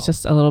to me. It's Oh.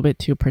 just a little bit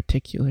too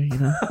particular, you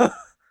know.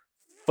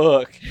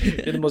 Fuck.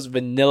 You're the most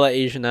vanilla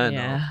Asian I know.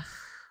 Yeah.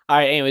 All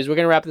right, anyways, we're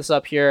going to wrap this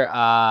up here.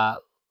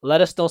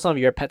 Let us know some of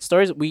your pet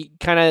stories. We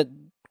kind of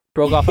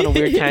broke off on a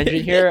weird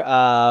tangent here,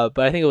 but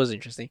I think it was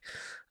interesting.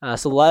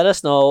 So let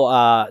us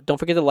know. Don't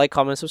forget to like,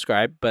 comment,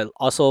 subscribe. But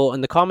also in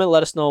the comment,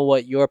 let us know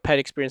what your pet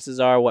experiences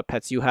are, what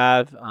pets you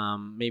have.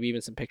 Maybe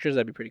even some pictures.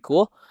 That'd be pretty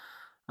cool.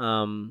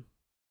 And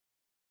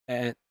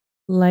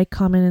Like,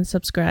 comment, and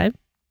subscribe.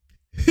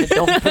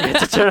 don't forget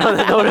to turn on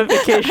the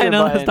notification I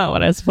know button. that's not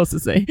what I was supposed to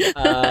say.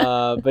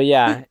 But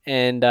yeah,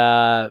 and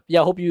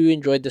yeah, hope you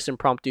enjoyed this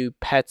impromptu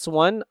pets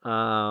one.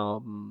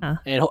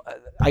 And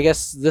I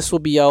guess this will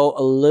be out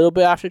a little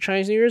bit after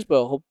Chinese New Year's,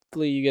 but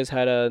hopefully you guys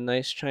had a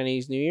nice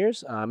Chinese New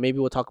Year's. Maybe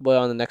we'll talk about it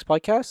on the next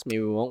podcast.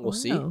 Maybe we won't. We'll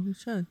see. We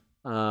should.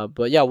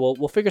 But yeah,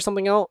 we'll figure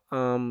something out.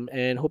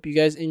 And hope you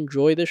guys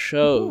enjoy the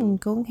show.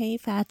 恭喜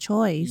發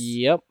財.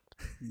 Yep.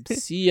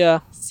 See ya.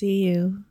 See you.